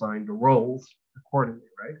bodies and assign the roles accordingly,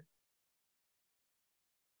 right?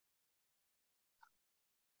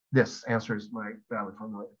 This answers my valid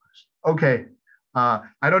formulated question. Okay,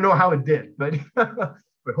 I don't know how it did, but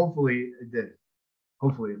but hopefully it did.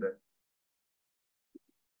 Hopefully it did.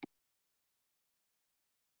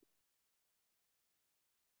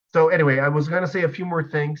 So anyway, I was going to say a few more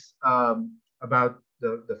things about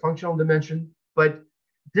the functional dimension, but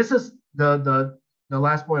this is the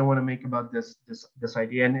last point I want to make about this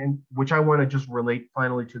idea, and which I want to just relate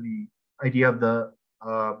finally to the idea of the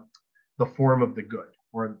form of the good,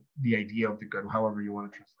 or the idea of the good, however you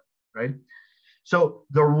want to translate, right? So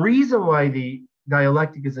the reason why the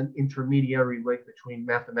dialectic is an intermediary link between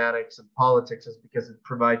mathematics and politics is because it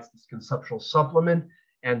provides this conceptual supplement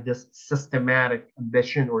and this systematic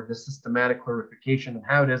ambition, or this systematic clarification of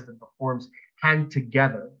how it is that the forms hang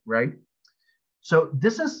together, right? So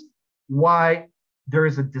this is why there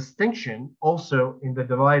is a distinction also in the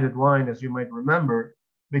divided line, as you might remember,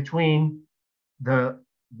 between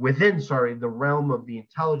within the realm of the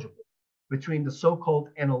intelligible, between the so-called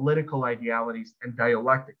analytical idealities and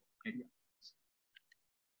dialectical idealities.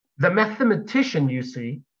 The mathematician, you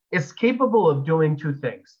see, is capable of doing two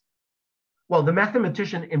things. Well, the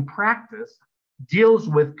mathematician in practice deals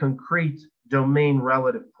with concrete domain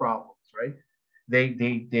relative problems, right?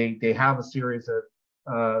 They have a series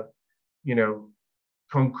of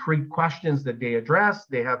concrete questions that they address.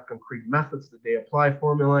 They have concrete methods that they apply,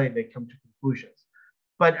 formulae, and they come to conclusions.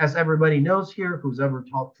 But as everybody knows here, who's ever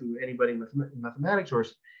talked to anybody in mathematics, or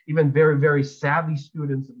even very, very savvy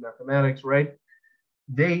students of mathematics, right?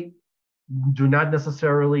 They do not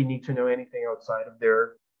necessarily need to know anything outside of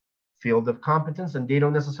their field of competence, and they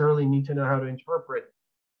don't necessarily need to know how to interpret,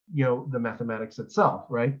 the mathematics itself,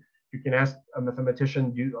 right? You can ask a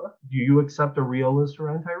mathematician, do you accept a realist or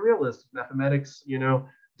anti-realist? Mathematics,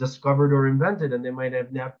 discovered or invented, and they might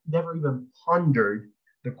have never even pondered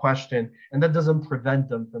the question, and that doesn't prevent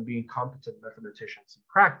them from being competent mathematicians in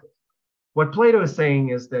practice. What Plato is saying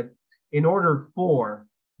is that in order for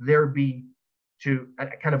there be to a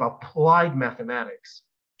kind of applied mathematics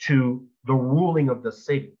to the ruling of the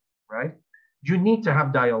city, right? You need to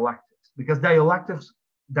have dialectics, because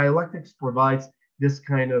dialectics provides this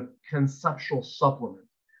kind of conceptual supplement,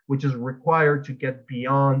 which is required to get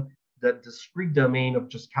beyond the discrete domain of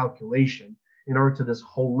just calculation in order to this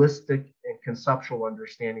holistic and conceptual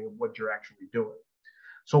understanding of what you're actually doing.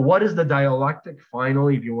 So what is the dialectic?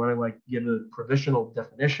 Finally, if you want to give a provisional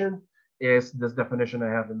definition, is this definition I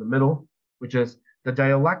have in the middle, which is the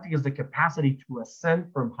dialectic is the capacity to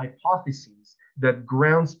ascend from hypotheses that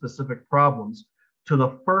ground specific problems to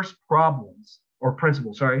the first problems or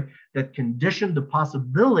principles, that condition the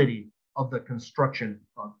possibility of the construction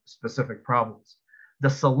of specific problems, the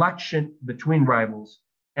selection between rivals,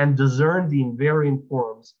 and discern the invariant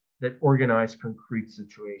forms that organize concrete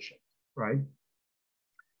situations, right?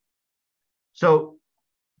 So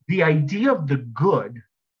the idea of the good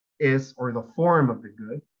is, or the form of the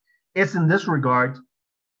good, is in this regard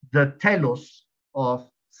the telos of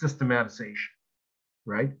systematization,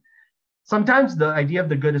 right? Sometimes the idea of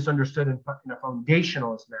the good is understood in a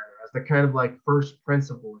foundationalist manner, as the kind of first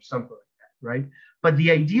principle or something like that, right? But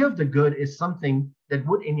the idea of the good is something that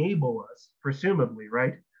would enable us, presumably,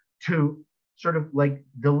 right, to sort of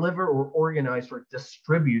deliver or organize or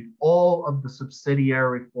distribute all of the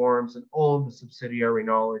subsidiary forms and all of the subsidiary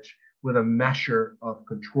knowledge with a measure of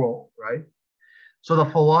control, right? So the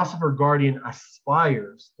philosopher guardian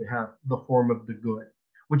aspires to have the form of the good,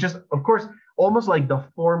 which is, of course, almost like the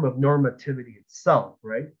form of normativity itself,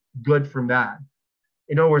 right? Good from that.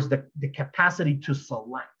 In other words, the capacity to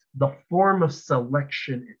select, the form of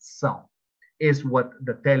selection itself is what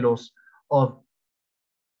the telos of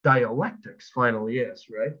dialectics finally is,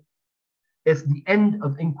 right? It's the end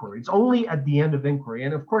of inquiry. It's only at the end of inquiry.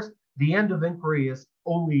 And of course, the end of inquiry is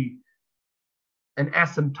only an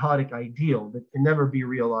asymptotic ideal that can never be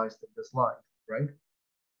realized in this life, right?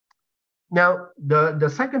 Now, the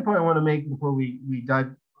second point I want to make before we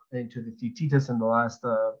dive into the Theaetetus in the last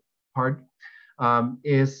part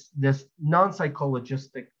is this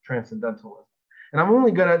non-psychologistic transcendentalism. And I'm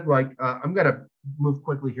only gonna I'm gonna move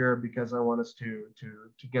quickly here because I want us to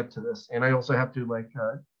get to this, and I also have to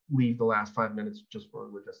leave the last 5 minutes just for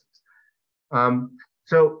logistics.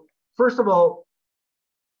 So first of all,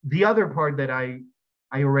 the other part that I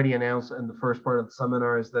already announced in the first part of the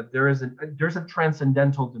seminar is that there's a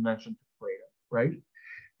transcendental dimension to Plato, right?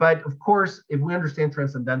 But of course, if we understand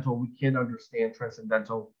transcendental, we can understand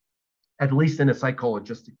transcendental at least in a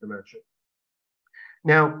psychologistic dimension.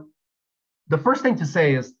 Now, the first thing to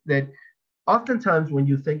say is that oftentimes when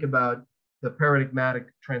you think about the paradigmatic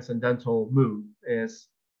transcendental move is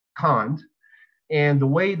Kant, and the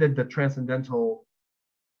way that the transcendental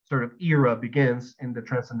sort of era begins in the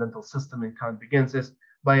transcendental system in Kant begins is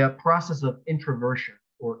by a process of introversion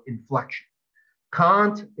or inflection.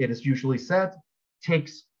 Kant, it is usually said,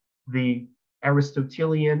 takes the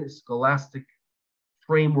Aristotelian scholastic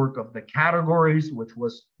framework of the categories, which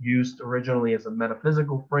was used originally as a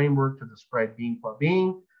metaphysical framework to describe being qua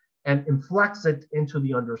being, and inflects it into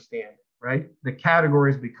the understanding, right? The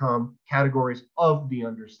categories become categories of the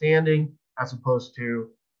understanding as opposed to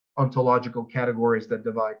ontological categories that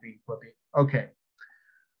divide being qua being. Okay.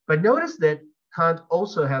 But notice that Kant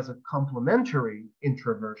also has a complementary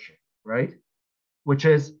introversion, right? Which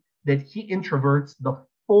is that he introverts the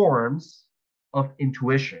forms of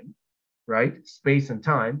intuition, right? Space and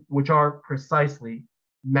time, which are precisely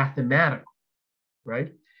mathematical,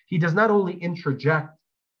 right? He does not only introject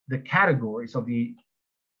the categories of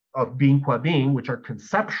being qua being, which are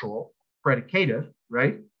conceptual, predicative,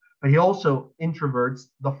 right? But he also introverts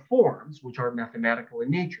the forms, which are mathematical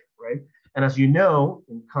in nature, right? And as you know,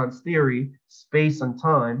 in Kant's theory, space and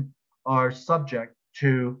time are subject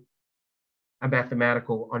to a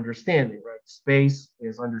mathematical understanding, right? Space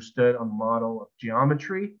is understood on the model of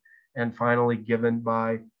geometry, and finally given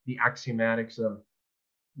by the axiomatics of,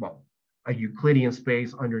 well, a Euclidean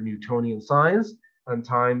space under Newtonian science, and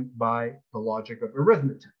time by the logic of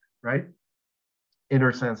arithmetic, right?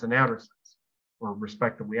 Inner sense and outer sense, or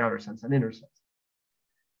respectively outer sense and inner sense,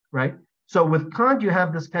 right? So with Kant, you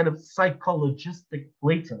have this kind of psychologistic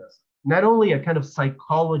Platonism, not only a kind of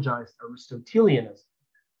psychologized Aristotelianism,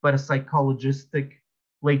 but a psychologistic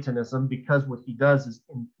Platonism, because what he does is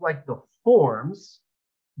inflect the forms,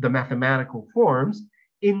 the mathematical forms,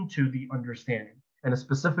 into the understanding, and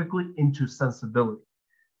specifically into sensibility.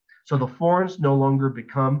 So the forms no longer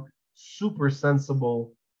become super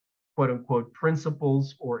sensible, quote unquote,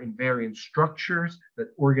 principles or invariant structures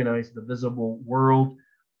that organize the visible world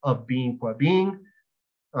of being qua being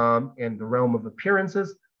and the realm of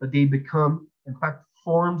appearances, but they become, in fact,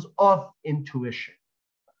 forms of intuition,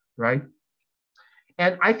 right?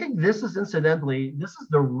 And I think this is incidentally, this is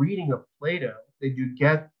the reading of Plato that you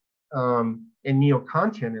get in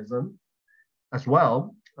Neo-Kantianism as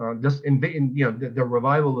well. The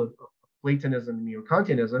revival of Platonism and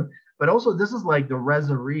Neo-Kantianism, but also this is like the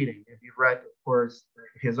Reza reading. If you've read, of course,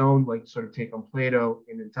 his own sort of take on Plato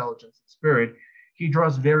in Intelligence and Spirit, he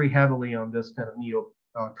draws very heavily on this kind of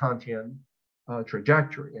Neo-Kantian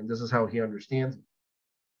trajectory, and this is how he understands it.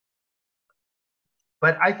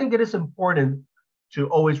 But I think it is important to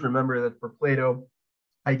always remember that for Plato,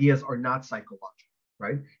 ideas are not psychological,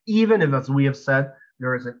 right? Even if, as we have said,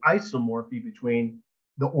 there is an isomorphy between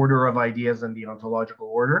the order of ideas and the ontological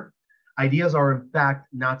order, ideas are in fact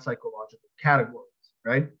not psychological categories,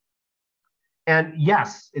 right? And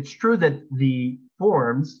yes, it's true that the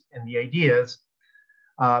forms and the ideas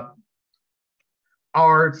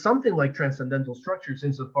are something like transcendental structures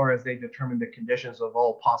insofar as they determine the conditions of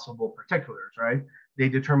all possible particulars, right? They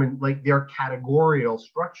determine, they're categorical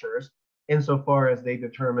structures insofar as they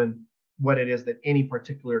determine what it is that any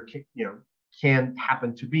particular can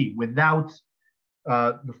happen to be. Without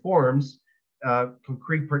the forms,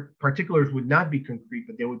 concrete particulars would not be concrete,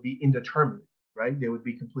 but they would be indeterminate, right? They would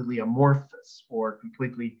be completely amorphous or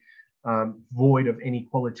completely void of any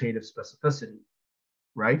qualitative specificity,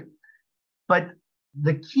 right? But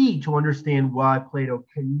the key to understand why Plato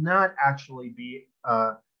cannot actually be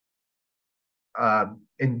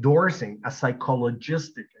endorsing a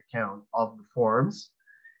psychologistic account of the forms,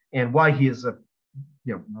 and why he is a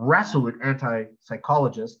resolute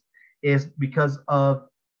anti-psychologist, is because of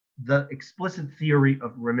the explicit theory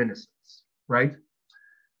of reminiscence, right?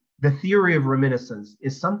 The theory of reminiscence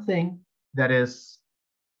is something that is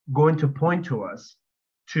going to point to us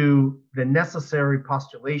to the necessary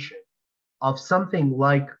postulation of something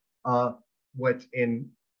like what in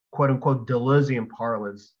quote unquote Deleuzean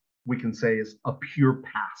parlance we can say is a pure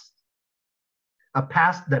past. A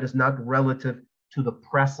past that is not relative to the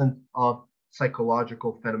present of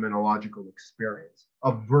psychological phenomenological experience,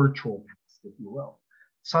 a virtual past, if you will.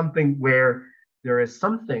 Something where there is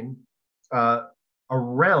something a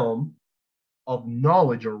realm of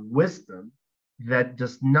knowledge or wisdom that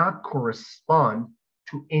does not correspond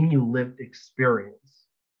to any lived experience,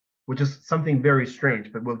 which is something very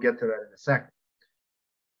strange, but we'll get to that in a second.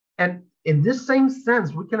 And in this same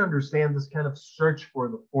sense, we can understand this kind of search for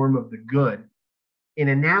the form of the good in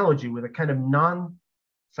analogy with a kind of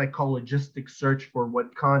non-psychologistic search for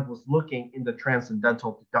what Kant was looking in the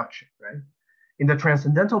transcendental deduction, right? In the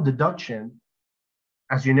transcendental deduction,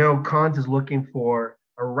 as you know, Kant is looking for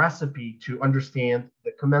a recipe to understand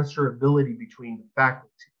the commensurability between the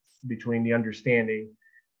faculties, between the understanding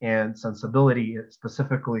and sensibility,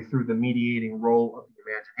 specifically through the mediating role of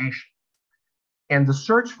the imagination. And the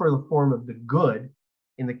search for the form of the good,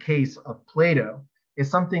 in the case of Plato, is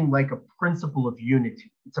something like a principle of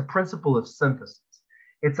unity. It's a principle of synthesis.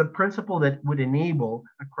 It's a principle that would enable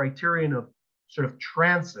a criterion of sort of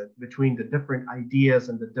transit between the different ideas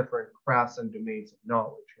and the different crafts and domains of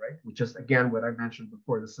knowledge, right? Which is, again, what I mentioned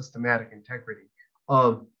before, the systematic integrity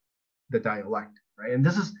of the dialectic, right? And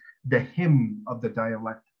this is the hymn of the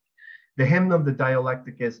dialectic. The hymn of the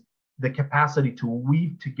dialectic is the capacity to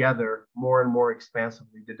weave together more and more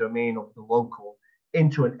expansively the domain of the local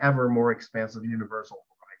into an ever more expansive universal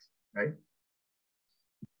horizon,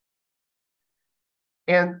 right?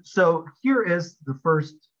 And so here is the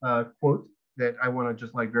first quote that I want to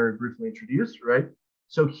just like very briefly introduce, right?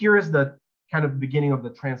 So here is the kind of beginning of the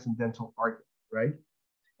transcendental argument, right?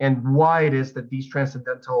 And why it is that these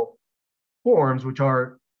transcendental forms, which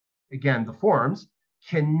are, again, the forms,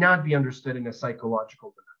 cannot be understood in a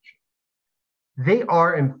psychological dimension. They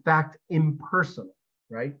are, in fact, impersonal,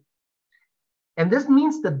 right? And this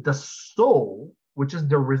means that the soul, which is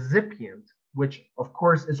the recipient, which of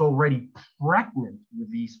course is already pregnant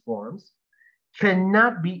with these forms,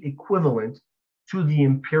 cannot be equivalent to the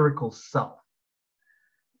empirical self.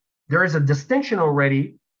 There is a distinction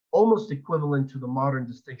already, almost equivalent to the modern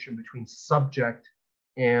distinction between subject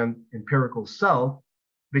and empirical self,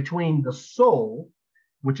 between the soul,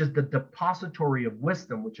 which is the depository of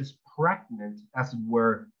wisdom, which is pregnant, as it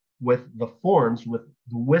were, with the forms, with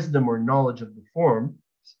the wisdom or knowledge of the form,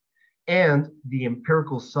 and the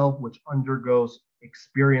empirical self, which undergoes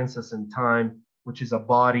experiences in time, which is a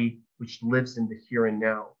body which lives in the here and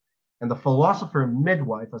now. And the philosopher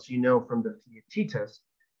midwife, as you know from the Theaetetus,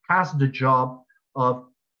 has the job of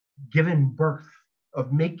giving birth,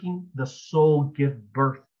 of making the soul give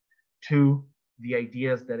birth to the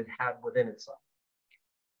ideas that it had within itself.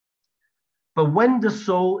 But when the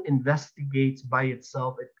soul investigates by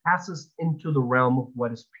itself, it passes into the realm of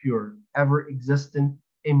what is pure, ever existent,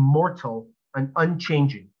 immortal, and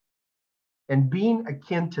unchanging. And being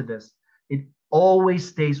akin to this, it always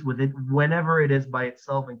stays with it whenever it is by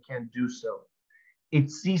itself and can do so.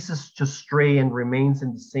 It ceases to stray and remains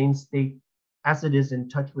in the same state as it is in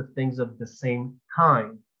touch with things of the same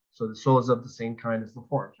kind. So the soul is of the same kind as the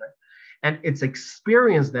forms, right? And its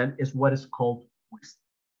experience then is what is called wisdom.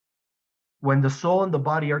 When the soul and the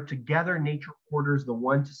body are together, nature orders the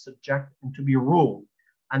one to subject and to be ruled,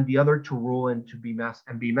 and the other to rule and to be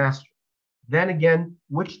mastered. Then again,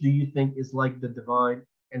 which do you think is like the divine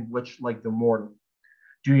and which like the mortal?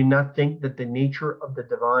 Do you not think that the nature of the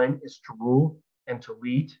divine is to rule and to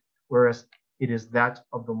lead, whereas it is that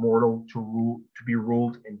of the mortal to rule, to be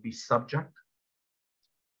ruled and be subject?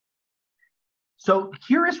 So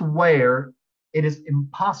here is where it is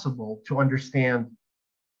impossible to understand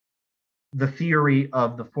the theory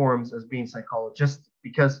of the forms as being psychologist,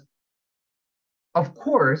 because of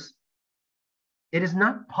course, it is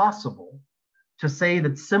not possible to say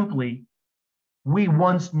that simply we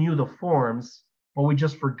once knew the forms, but we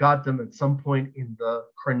just forgot them at some point in the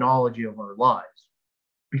chronology of our lives.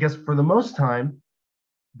 Because for the most time,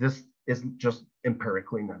 this is just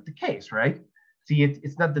empirically not the case, right? See,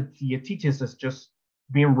 it's not that Theaetetus is just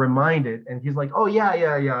being reminded and he's like, oh yeah,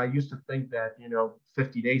 I used to think that,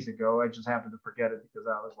 50 days ago, I just happened to forget it because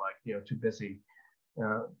I was like, too busy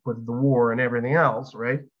with the war and everything else,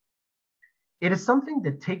 right? It is something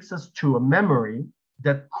that takes us to a memory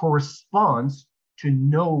that corresponds to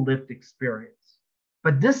no lived experience.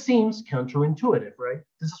 But this seems counterintuitive, right?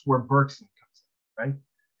 This is where Bergson comes in, right?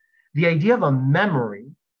 The idea of a memory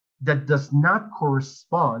that does not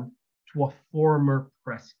correspond to a former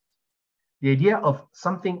present. The idea of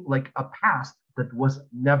something like a past that was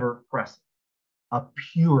never present, a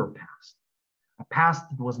pure past, a past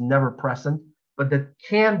that was never present, but that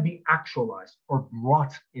can be actualized or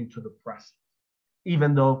brought into the present,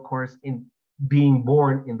 even though, of course, in being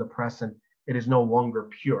born in the present, it is no longer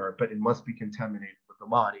pure, but it must be contaminated with the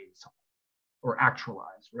body and so on, or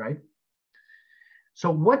actualized, right? So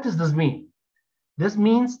what does this mean? This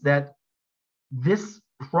means that this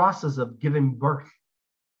process of giving birth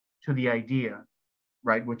to the idea,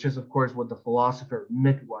 right, which is, of course, what the philosopher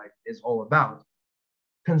midwife is all about,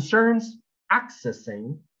 concerns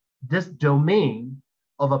accessing this domain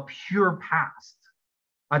of a pure past,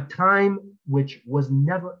 a time which was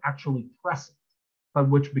never actually present, but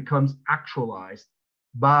which becomes actualized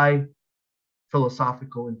by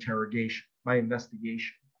philosophical interrogation, by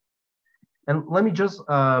investigation. And let me just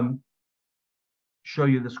show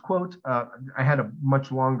you this quote. I had a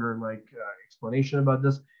much longer explanation about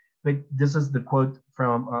this, but this is the quote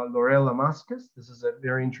from Lorella Mascas. This is a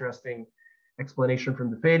very interesting explanation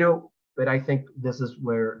from the Phaedo, but I think this is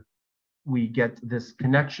where we get this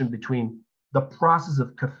connection between the process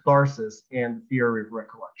of catharsis and theory of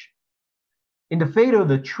recollection. In the Phaedo,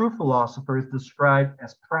 the true philosopher is described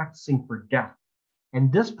as practicing for death.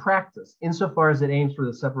 And this practice, insofar as it aims for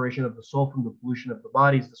the separation of the soul from the pollution of the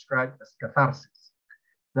body, is described as catharsis.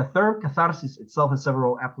 The term catharsis itself has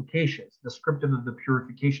several applications, descriptive of the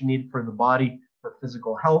purification needed for the body for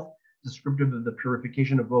physical health, descriptive of the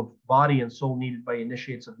purification of both body and soul needed by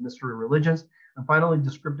initiates of mystery religions, and finally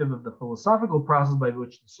descriptive of the philosophical process by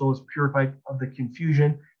which the soul is purified of the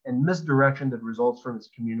confusion and misdirection that results from its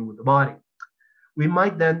communion with the body. We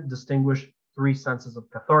might then distinguish three senses of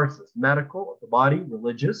catharsis: medical, of the body,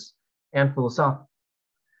 religious, and philosophical.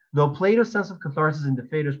 Though Plato's sense of catharsis in the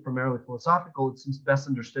Phaedo is primarily philosophical, it seems best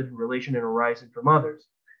understood in relation and arising from others.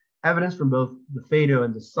 Evidence from both the Phaedo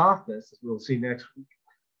and the Sophists, as we will see next week,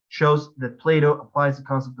 shows that Plato applies the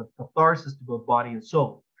concept of catharsis to both body and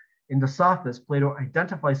soul. In the Sophists, Plato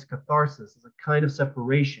identifies catharsis as a kind of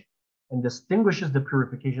separation and distinguishes the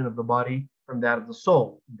purification of the body from that of the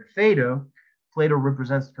soul. In the Phaedo, Plato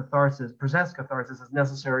presents catharsis as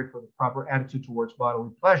necessary for the proper attitude towards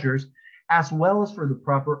bodily pleasures, as well as for the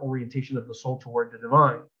proper orientation of the soul toward the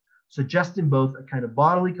divine, suggesting both a kind of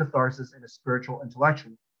bodily catharsis and a spiritual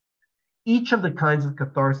intellectual. Each of the kinds of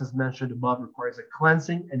catharsis mentioned above requires a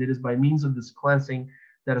cleansing, and it is by means of this cleansing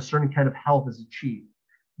that a certain kind of health is achieved.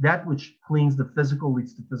 That which cleans the physical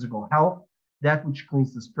leads to physical health, that which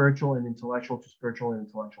cleans the spiritual and intellectual to spiritual and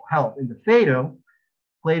intellectual health. In the Phaedo,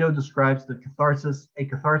 Plato describes a catharsis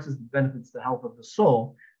that benefits the health of the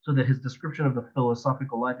soul, so that his description of the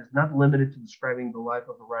philosophical life is not limited to describing the life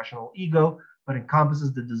of a rational ego, but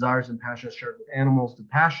encompasses the desires and passions shared with animals, the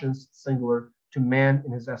passions singular to man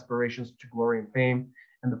in his aspirations to glory and fame,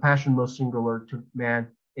 and the passion most singular to man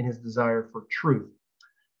in his desire for truth.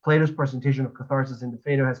 Plato's presentation of catharsis in the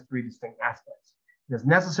Phaedo has three distinct aspects. It is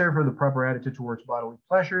necessary for the proper attitude towards bodily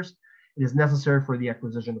pleasures. It is necessary for the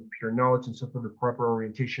acquisition of pure knowledge, and so for the proper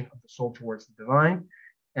orientation of the soul towards the divine.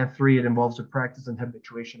 And three, it involves the practice and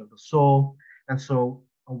habituation of the soul, and so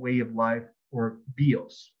a way of life, or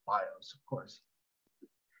bios, of course.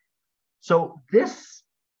 So this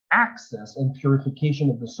access and purification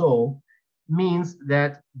of the soul means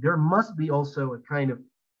that there must be also a kind of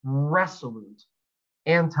resolute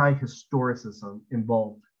anti-historicism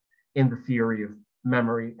involved in the theory of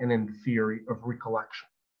memory and in the theory of recollection.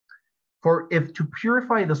 For if to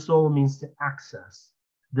purify the soul means to access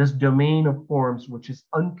this domain of forms which is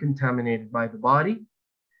uncontaminated by the body,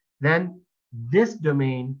 then this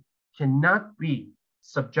domain cannot be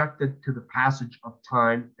subjected to the passage of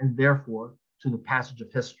time and therefore to the passage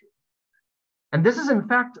of history. And this is in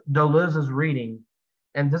fact Deleuze's reading,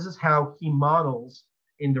 and this is how he models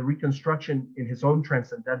in the reconstruction in his own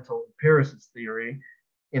transcendental empiricist theory,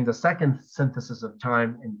 in the second synthesis of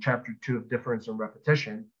time in chapter 2 of Difference and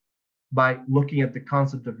Repetition, by looking at the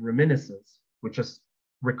concept of reminiscence, which is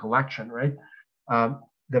recollection, right?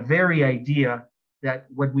 The very idea that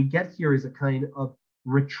what we get here is a kind of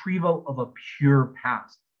retrieval of a pure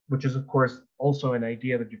past, which is, of course, also an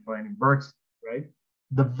idea that you find in Bergson, right?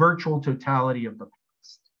 The virtual totality of the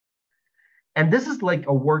past. And this is like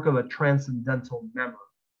a work of a transcendental memory,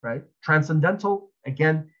 right? Transcendental,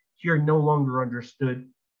 again, here no longer understood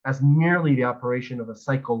as merely the operation of a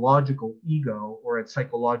psychological ego or a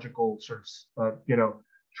psychological sort of,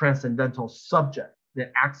 transcendental subject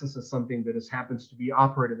that accesses something that happens to be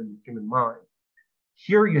operative in the human mind.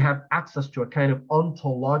 Here you have access to a kind of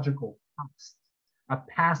ontological past, a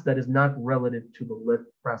past that is not relative to the lived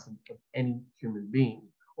present of any human being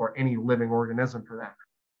or any living organism for that.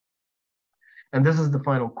 And this is the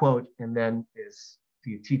final quote, and then is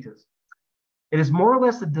Theaetetus. It is more or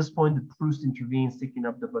less at this point that Proust intervenes, taking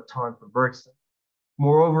up the baton for Bergson.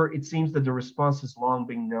 Moreover, it seems that the response has long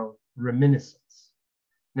been known: reminiscence.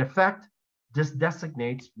 In effect, this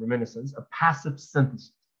designates reminiscence a passive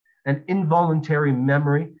synthesis, an involuntary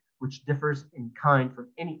memory which differs in kind from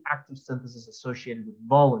any active synthesis associated with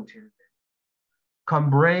voluntary memory.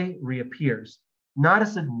 Cambrai reappears, not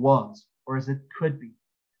as it was or as it could be,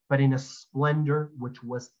 but in a splendor which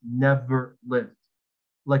was never lived,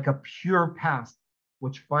 like a pure past,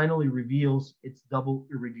 which finally reveals its double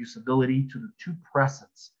irreducibility to the two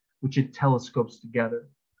presents which it telescopes together.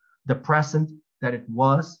 The present that it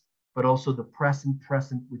was, but also the present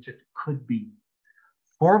which it could be.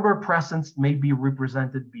 Former presents may be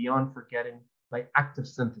represented beyond forgetting by active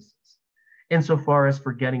synthesis, insofar as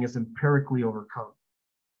forgetting is empirically overcome.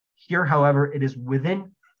 Here, however, it is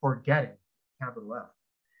within forgetting, capital F,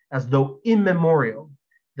 as though immemorial,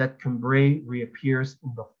 that Cambrai reappears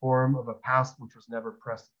in the form of a past which was never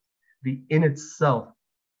present, the in itself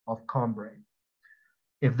of Cambrai.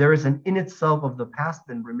 If there is an in itself of the past,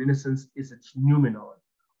 then reminiscence is its noumenon,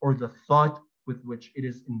 or the thought with which it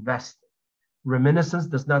is invested. Reminiscence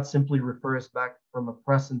does not simply refer us back from a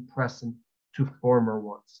present to former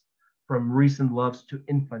ones, from recent loves to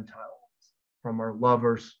infantile ones, from our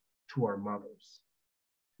lovers to our mothers,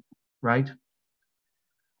 right?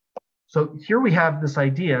 So here we have this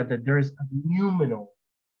idea that there is a noumenal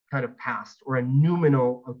kind of past or a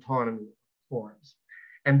noumenal autonomy of forms.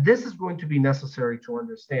 And this is going to be necessary to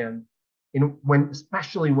understand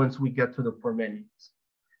especially once we get to the Parmenides,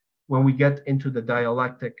 when we get into the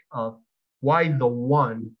dialectic of why the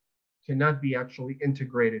one cannot be actually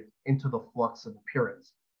integrated into the flux of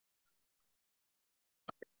appearance.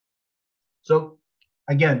 So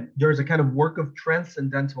again, there's a kind of work of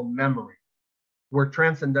transcendental memory, where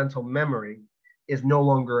transcendental memory is no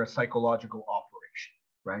longer a psychological operation,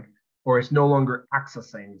 right? Or it's no longer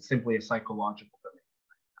accessing simply a psychological domain.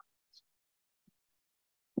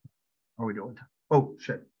 How are we doing? Oh,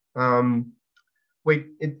 shit. Wait,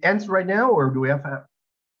 it ends right now, or do we have to?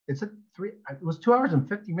 Is it three? It was 2 hours and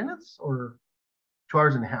 50 minutes, or 2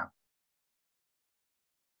 hours and a half?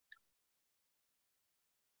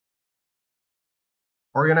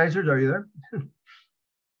 Organizers, are you there?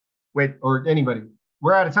 Wait, or anybody?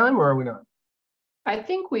 We're out of time, or are we not? I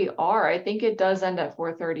think we are. I think it does end at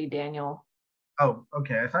 4:30, Daniel. Oh,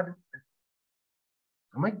 okay. I thought.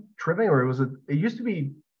 Am I tripping, or was it? It used to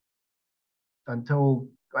be until.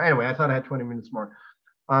 Anyway, I thought I had 20 minutes more.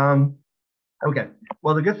 Okay.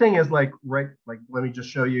 Well, the good thing is, let me just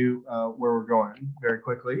show you where we're going very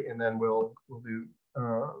quickly, and then we'll do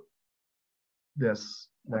this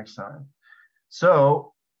next time.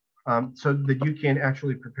 So that you can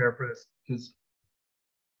actually prepare for this, because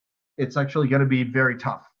it's actually going to be very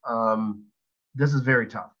tough. This is very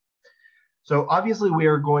tough. So obviously we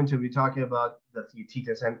are going to be talking about the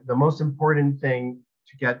Theaetetus, and the most important thing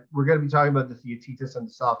we're going to be talking about the Theaetetus and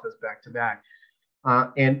the Sophists back to back.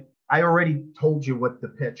 And I already told you what the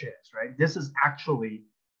pitch is, right? This is actually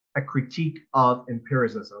a critique of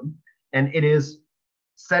empiricism, and it is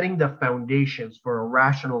setting the foundations for a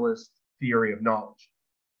rationalist theory of knowledge,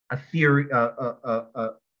 a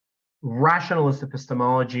rationalist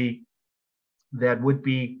epistemology that would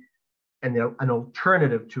be an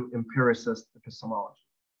alternative to empiricist epistemology.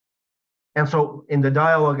 And so in the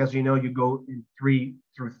dialogue, as you know, you go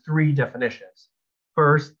through three definitions.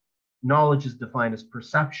 First, knowledge is defined as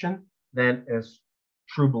perception, then as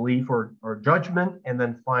true belief or judgment, and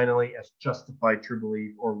then finally as justified true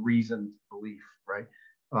belief or reasoned belief, right?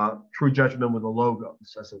 True judgment with a logo,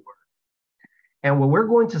 as it were. And what we're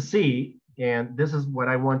going to see, and this is what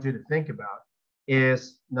I want you to think about,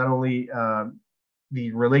 is not only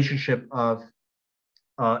the relationship of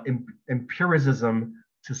empiricism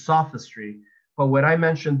to sophistry, but what I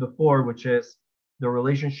mentioned before, which is the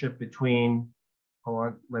relationship between,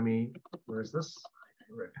 where is this?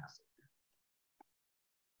 Right past it.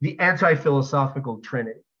 The anti-philosophical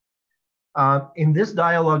trinity. In this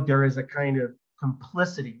dialogue, there is a kind of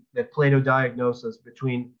complicity that Plato diagnoses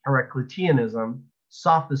between Heracliteanism,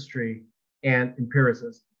 sophistry, and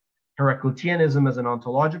empiricism. Heracliteanism as an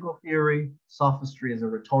ontological theory, sophistry as a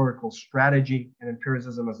rhetorical strategy, and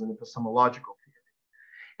empiricism as an epistemological theory.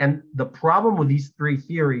 And the problem with these three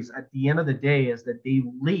theories at the end of the day is that they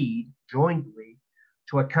lead jointly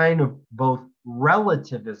to a kind of both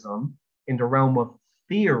relativism in the realm of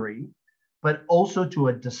theory, but also to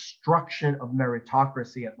a destruction of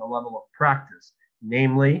meritocracy at the level of practice,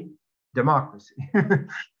 namely democracy,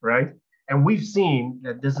 right? And we've seen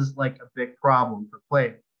that this is like a big problem for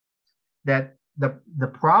Plato. That the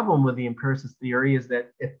problem with the empiricist theory is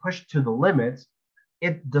that if pushed to the limits,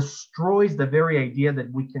 it destroys the very idea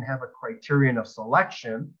that we can have a criterion of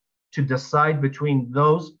selection to decide between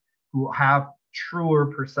those who have truer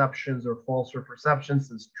perceptions or falser perceptions,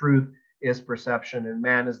 since truth is perception and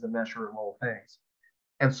man is the measure of all things.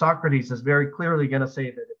 And Socrates is very clearly going to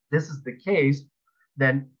say that if this is the case,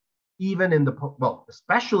 then even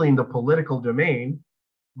especially in the political domain,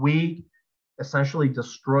 we essentially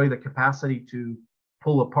destroy the capacity to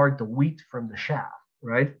pull apart the wheat from the chaff,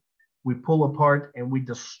 right? We pull apart and we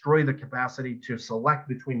destroy the capacity to select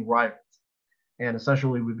between rivals. And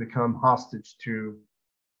essentially we become hostage to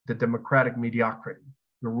the democratic mediocrity,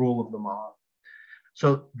 the rule of the mob.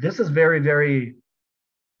 So this is very, very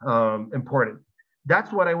important.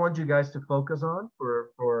 That's what I want you guys to focus on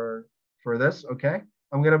for this, okay?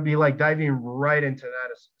 I'm gonna be like diving right into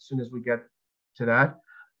that as soon as we get to that.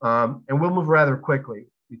 And we'll move rather quickly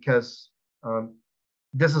because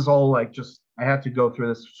this is all like just, I had to go through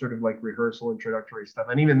this sort of like rehearsal introductory stuff.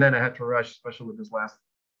 And even then I had to rush, especially with this last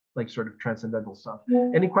like sort of transcendental stuff.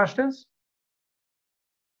 Any questions?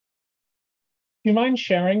 Do you mind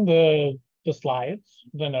sharing the slides,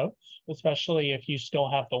 the notes, especially if you still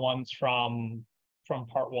have the ones from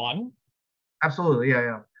part one? Absolutely,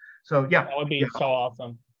 yeah. So yeah. That would be so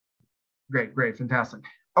awesome. Great, fantastic.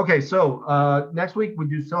 Okay, so next week we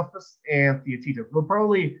do Sophist and Theaetetus.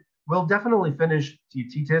 We'll definitely finish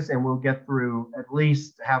Theaetetus and we'll get through at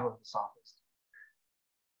least half of the Sophist.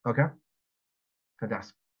 Okay,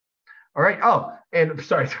 fantastic. All right. Oh, and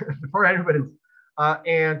sorry, before anybody,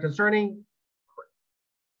 and concerning,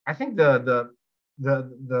 I think the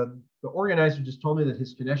organizer just told me that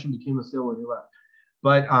his connection became unstable when he left.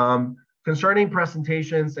 But concerning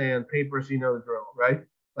presentations and papers, you know the drill, right?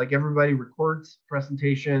 Like everybody records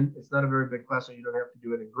presentation. It's not a very big class, so you don't have to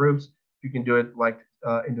do it in groups. You can do it like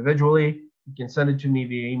individually. You can send it to me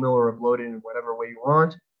via email or upload it in whatever way you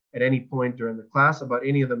want at any point during the class about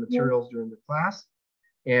any of the materials during the class.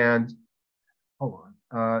 And hold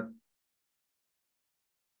on,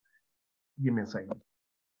 give me a second.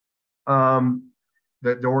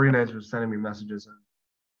 The organizer is sending me messages.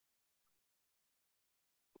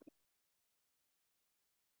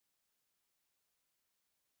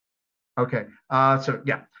 Okay, so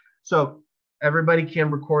yeah, so everybody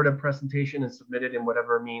can record a presentation and submit it in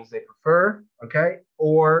whatever means they prefer, okay?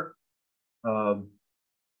 Or, you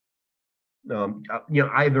know,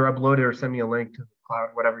 either upload it or send me a link to the cloud,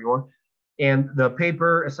 whatever you want. And the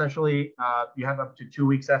paper, essentially, you have up to 2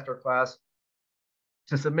 weeks after class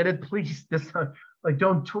to submit it. Please, this like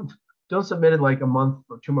don't submit it like a month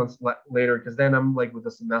or 2 months later, because then I'm like with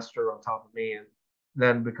the semester on top of me, and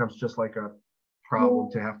then it becomes just like a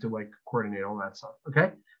problem to have to like coordinate all that stuff.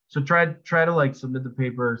 Okay, so try to like submit the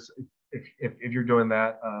papers if you're doing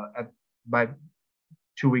that by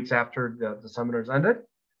 2 weeks after the seminar's ended.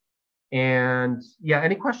 And yeah,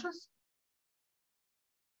 any questions?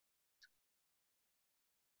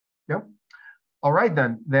 No. All right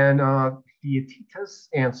then. Then Theaetetus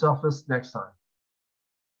and Sophist next time.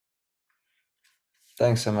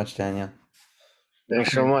 Thanks so much, Daniel.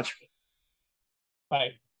 Thanks so much. Bye.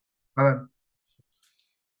 Bye.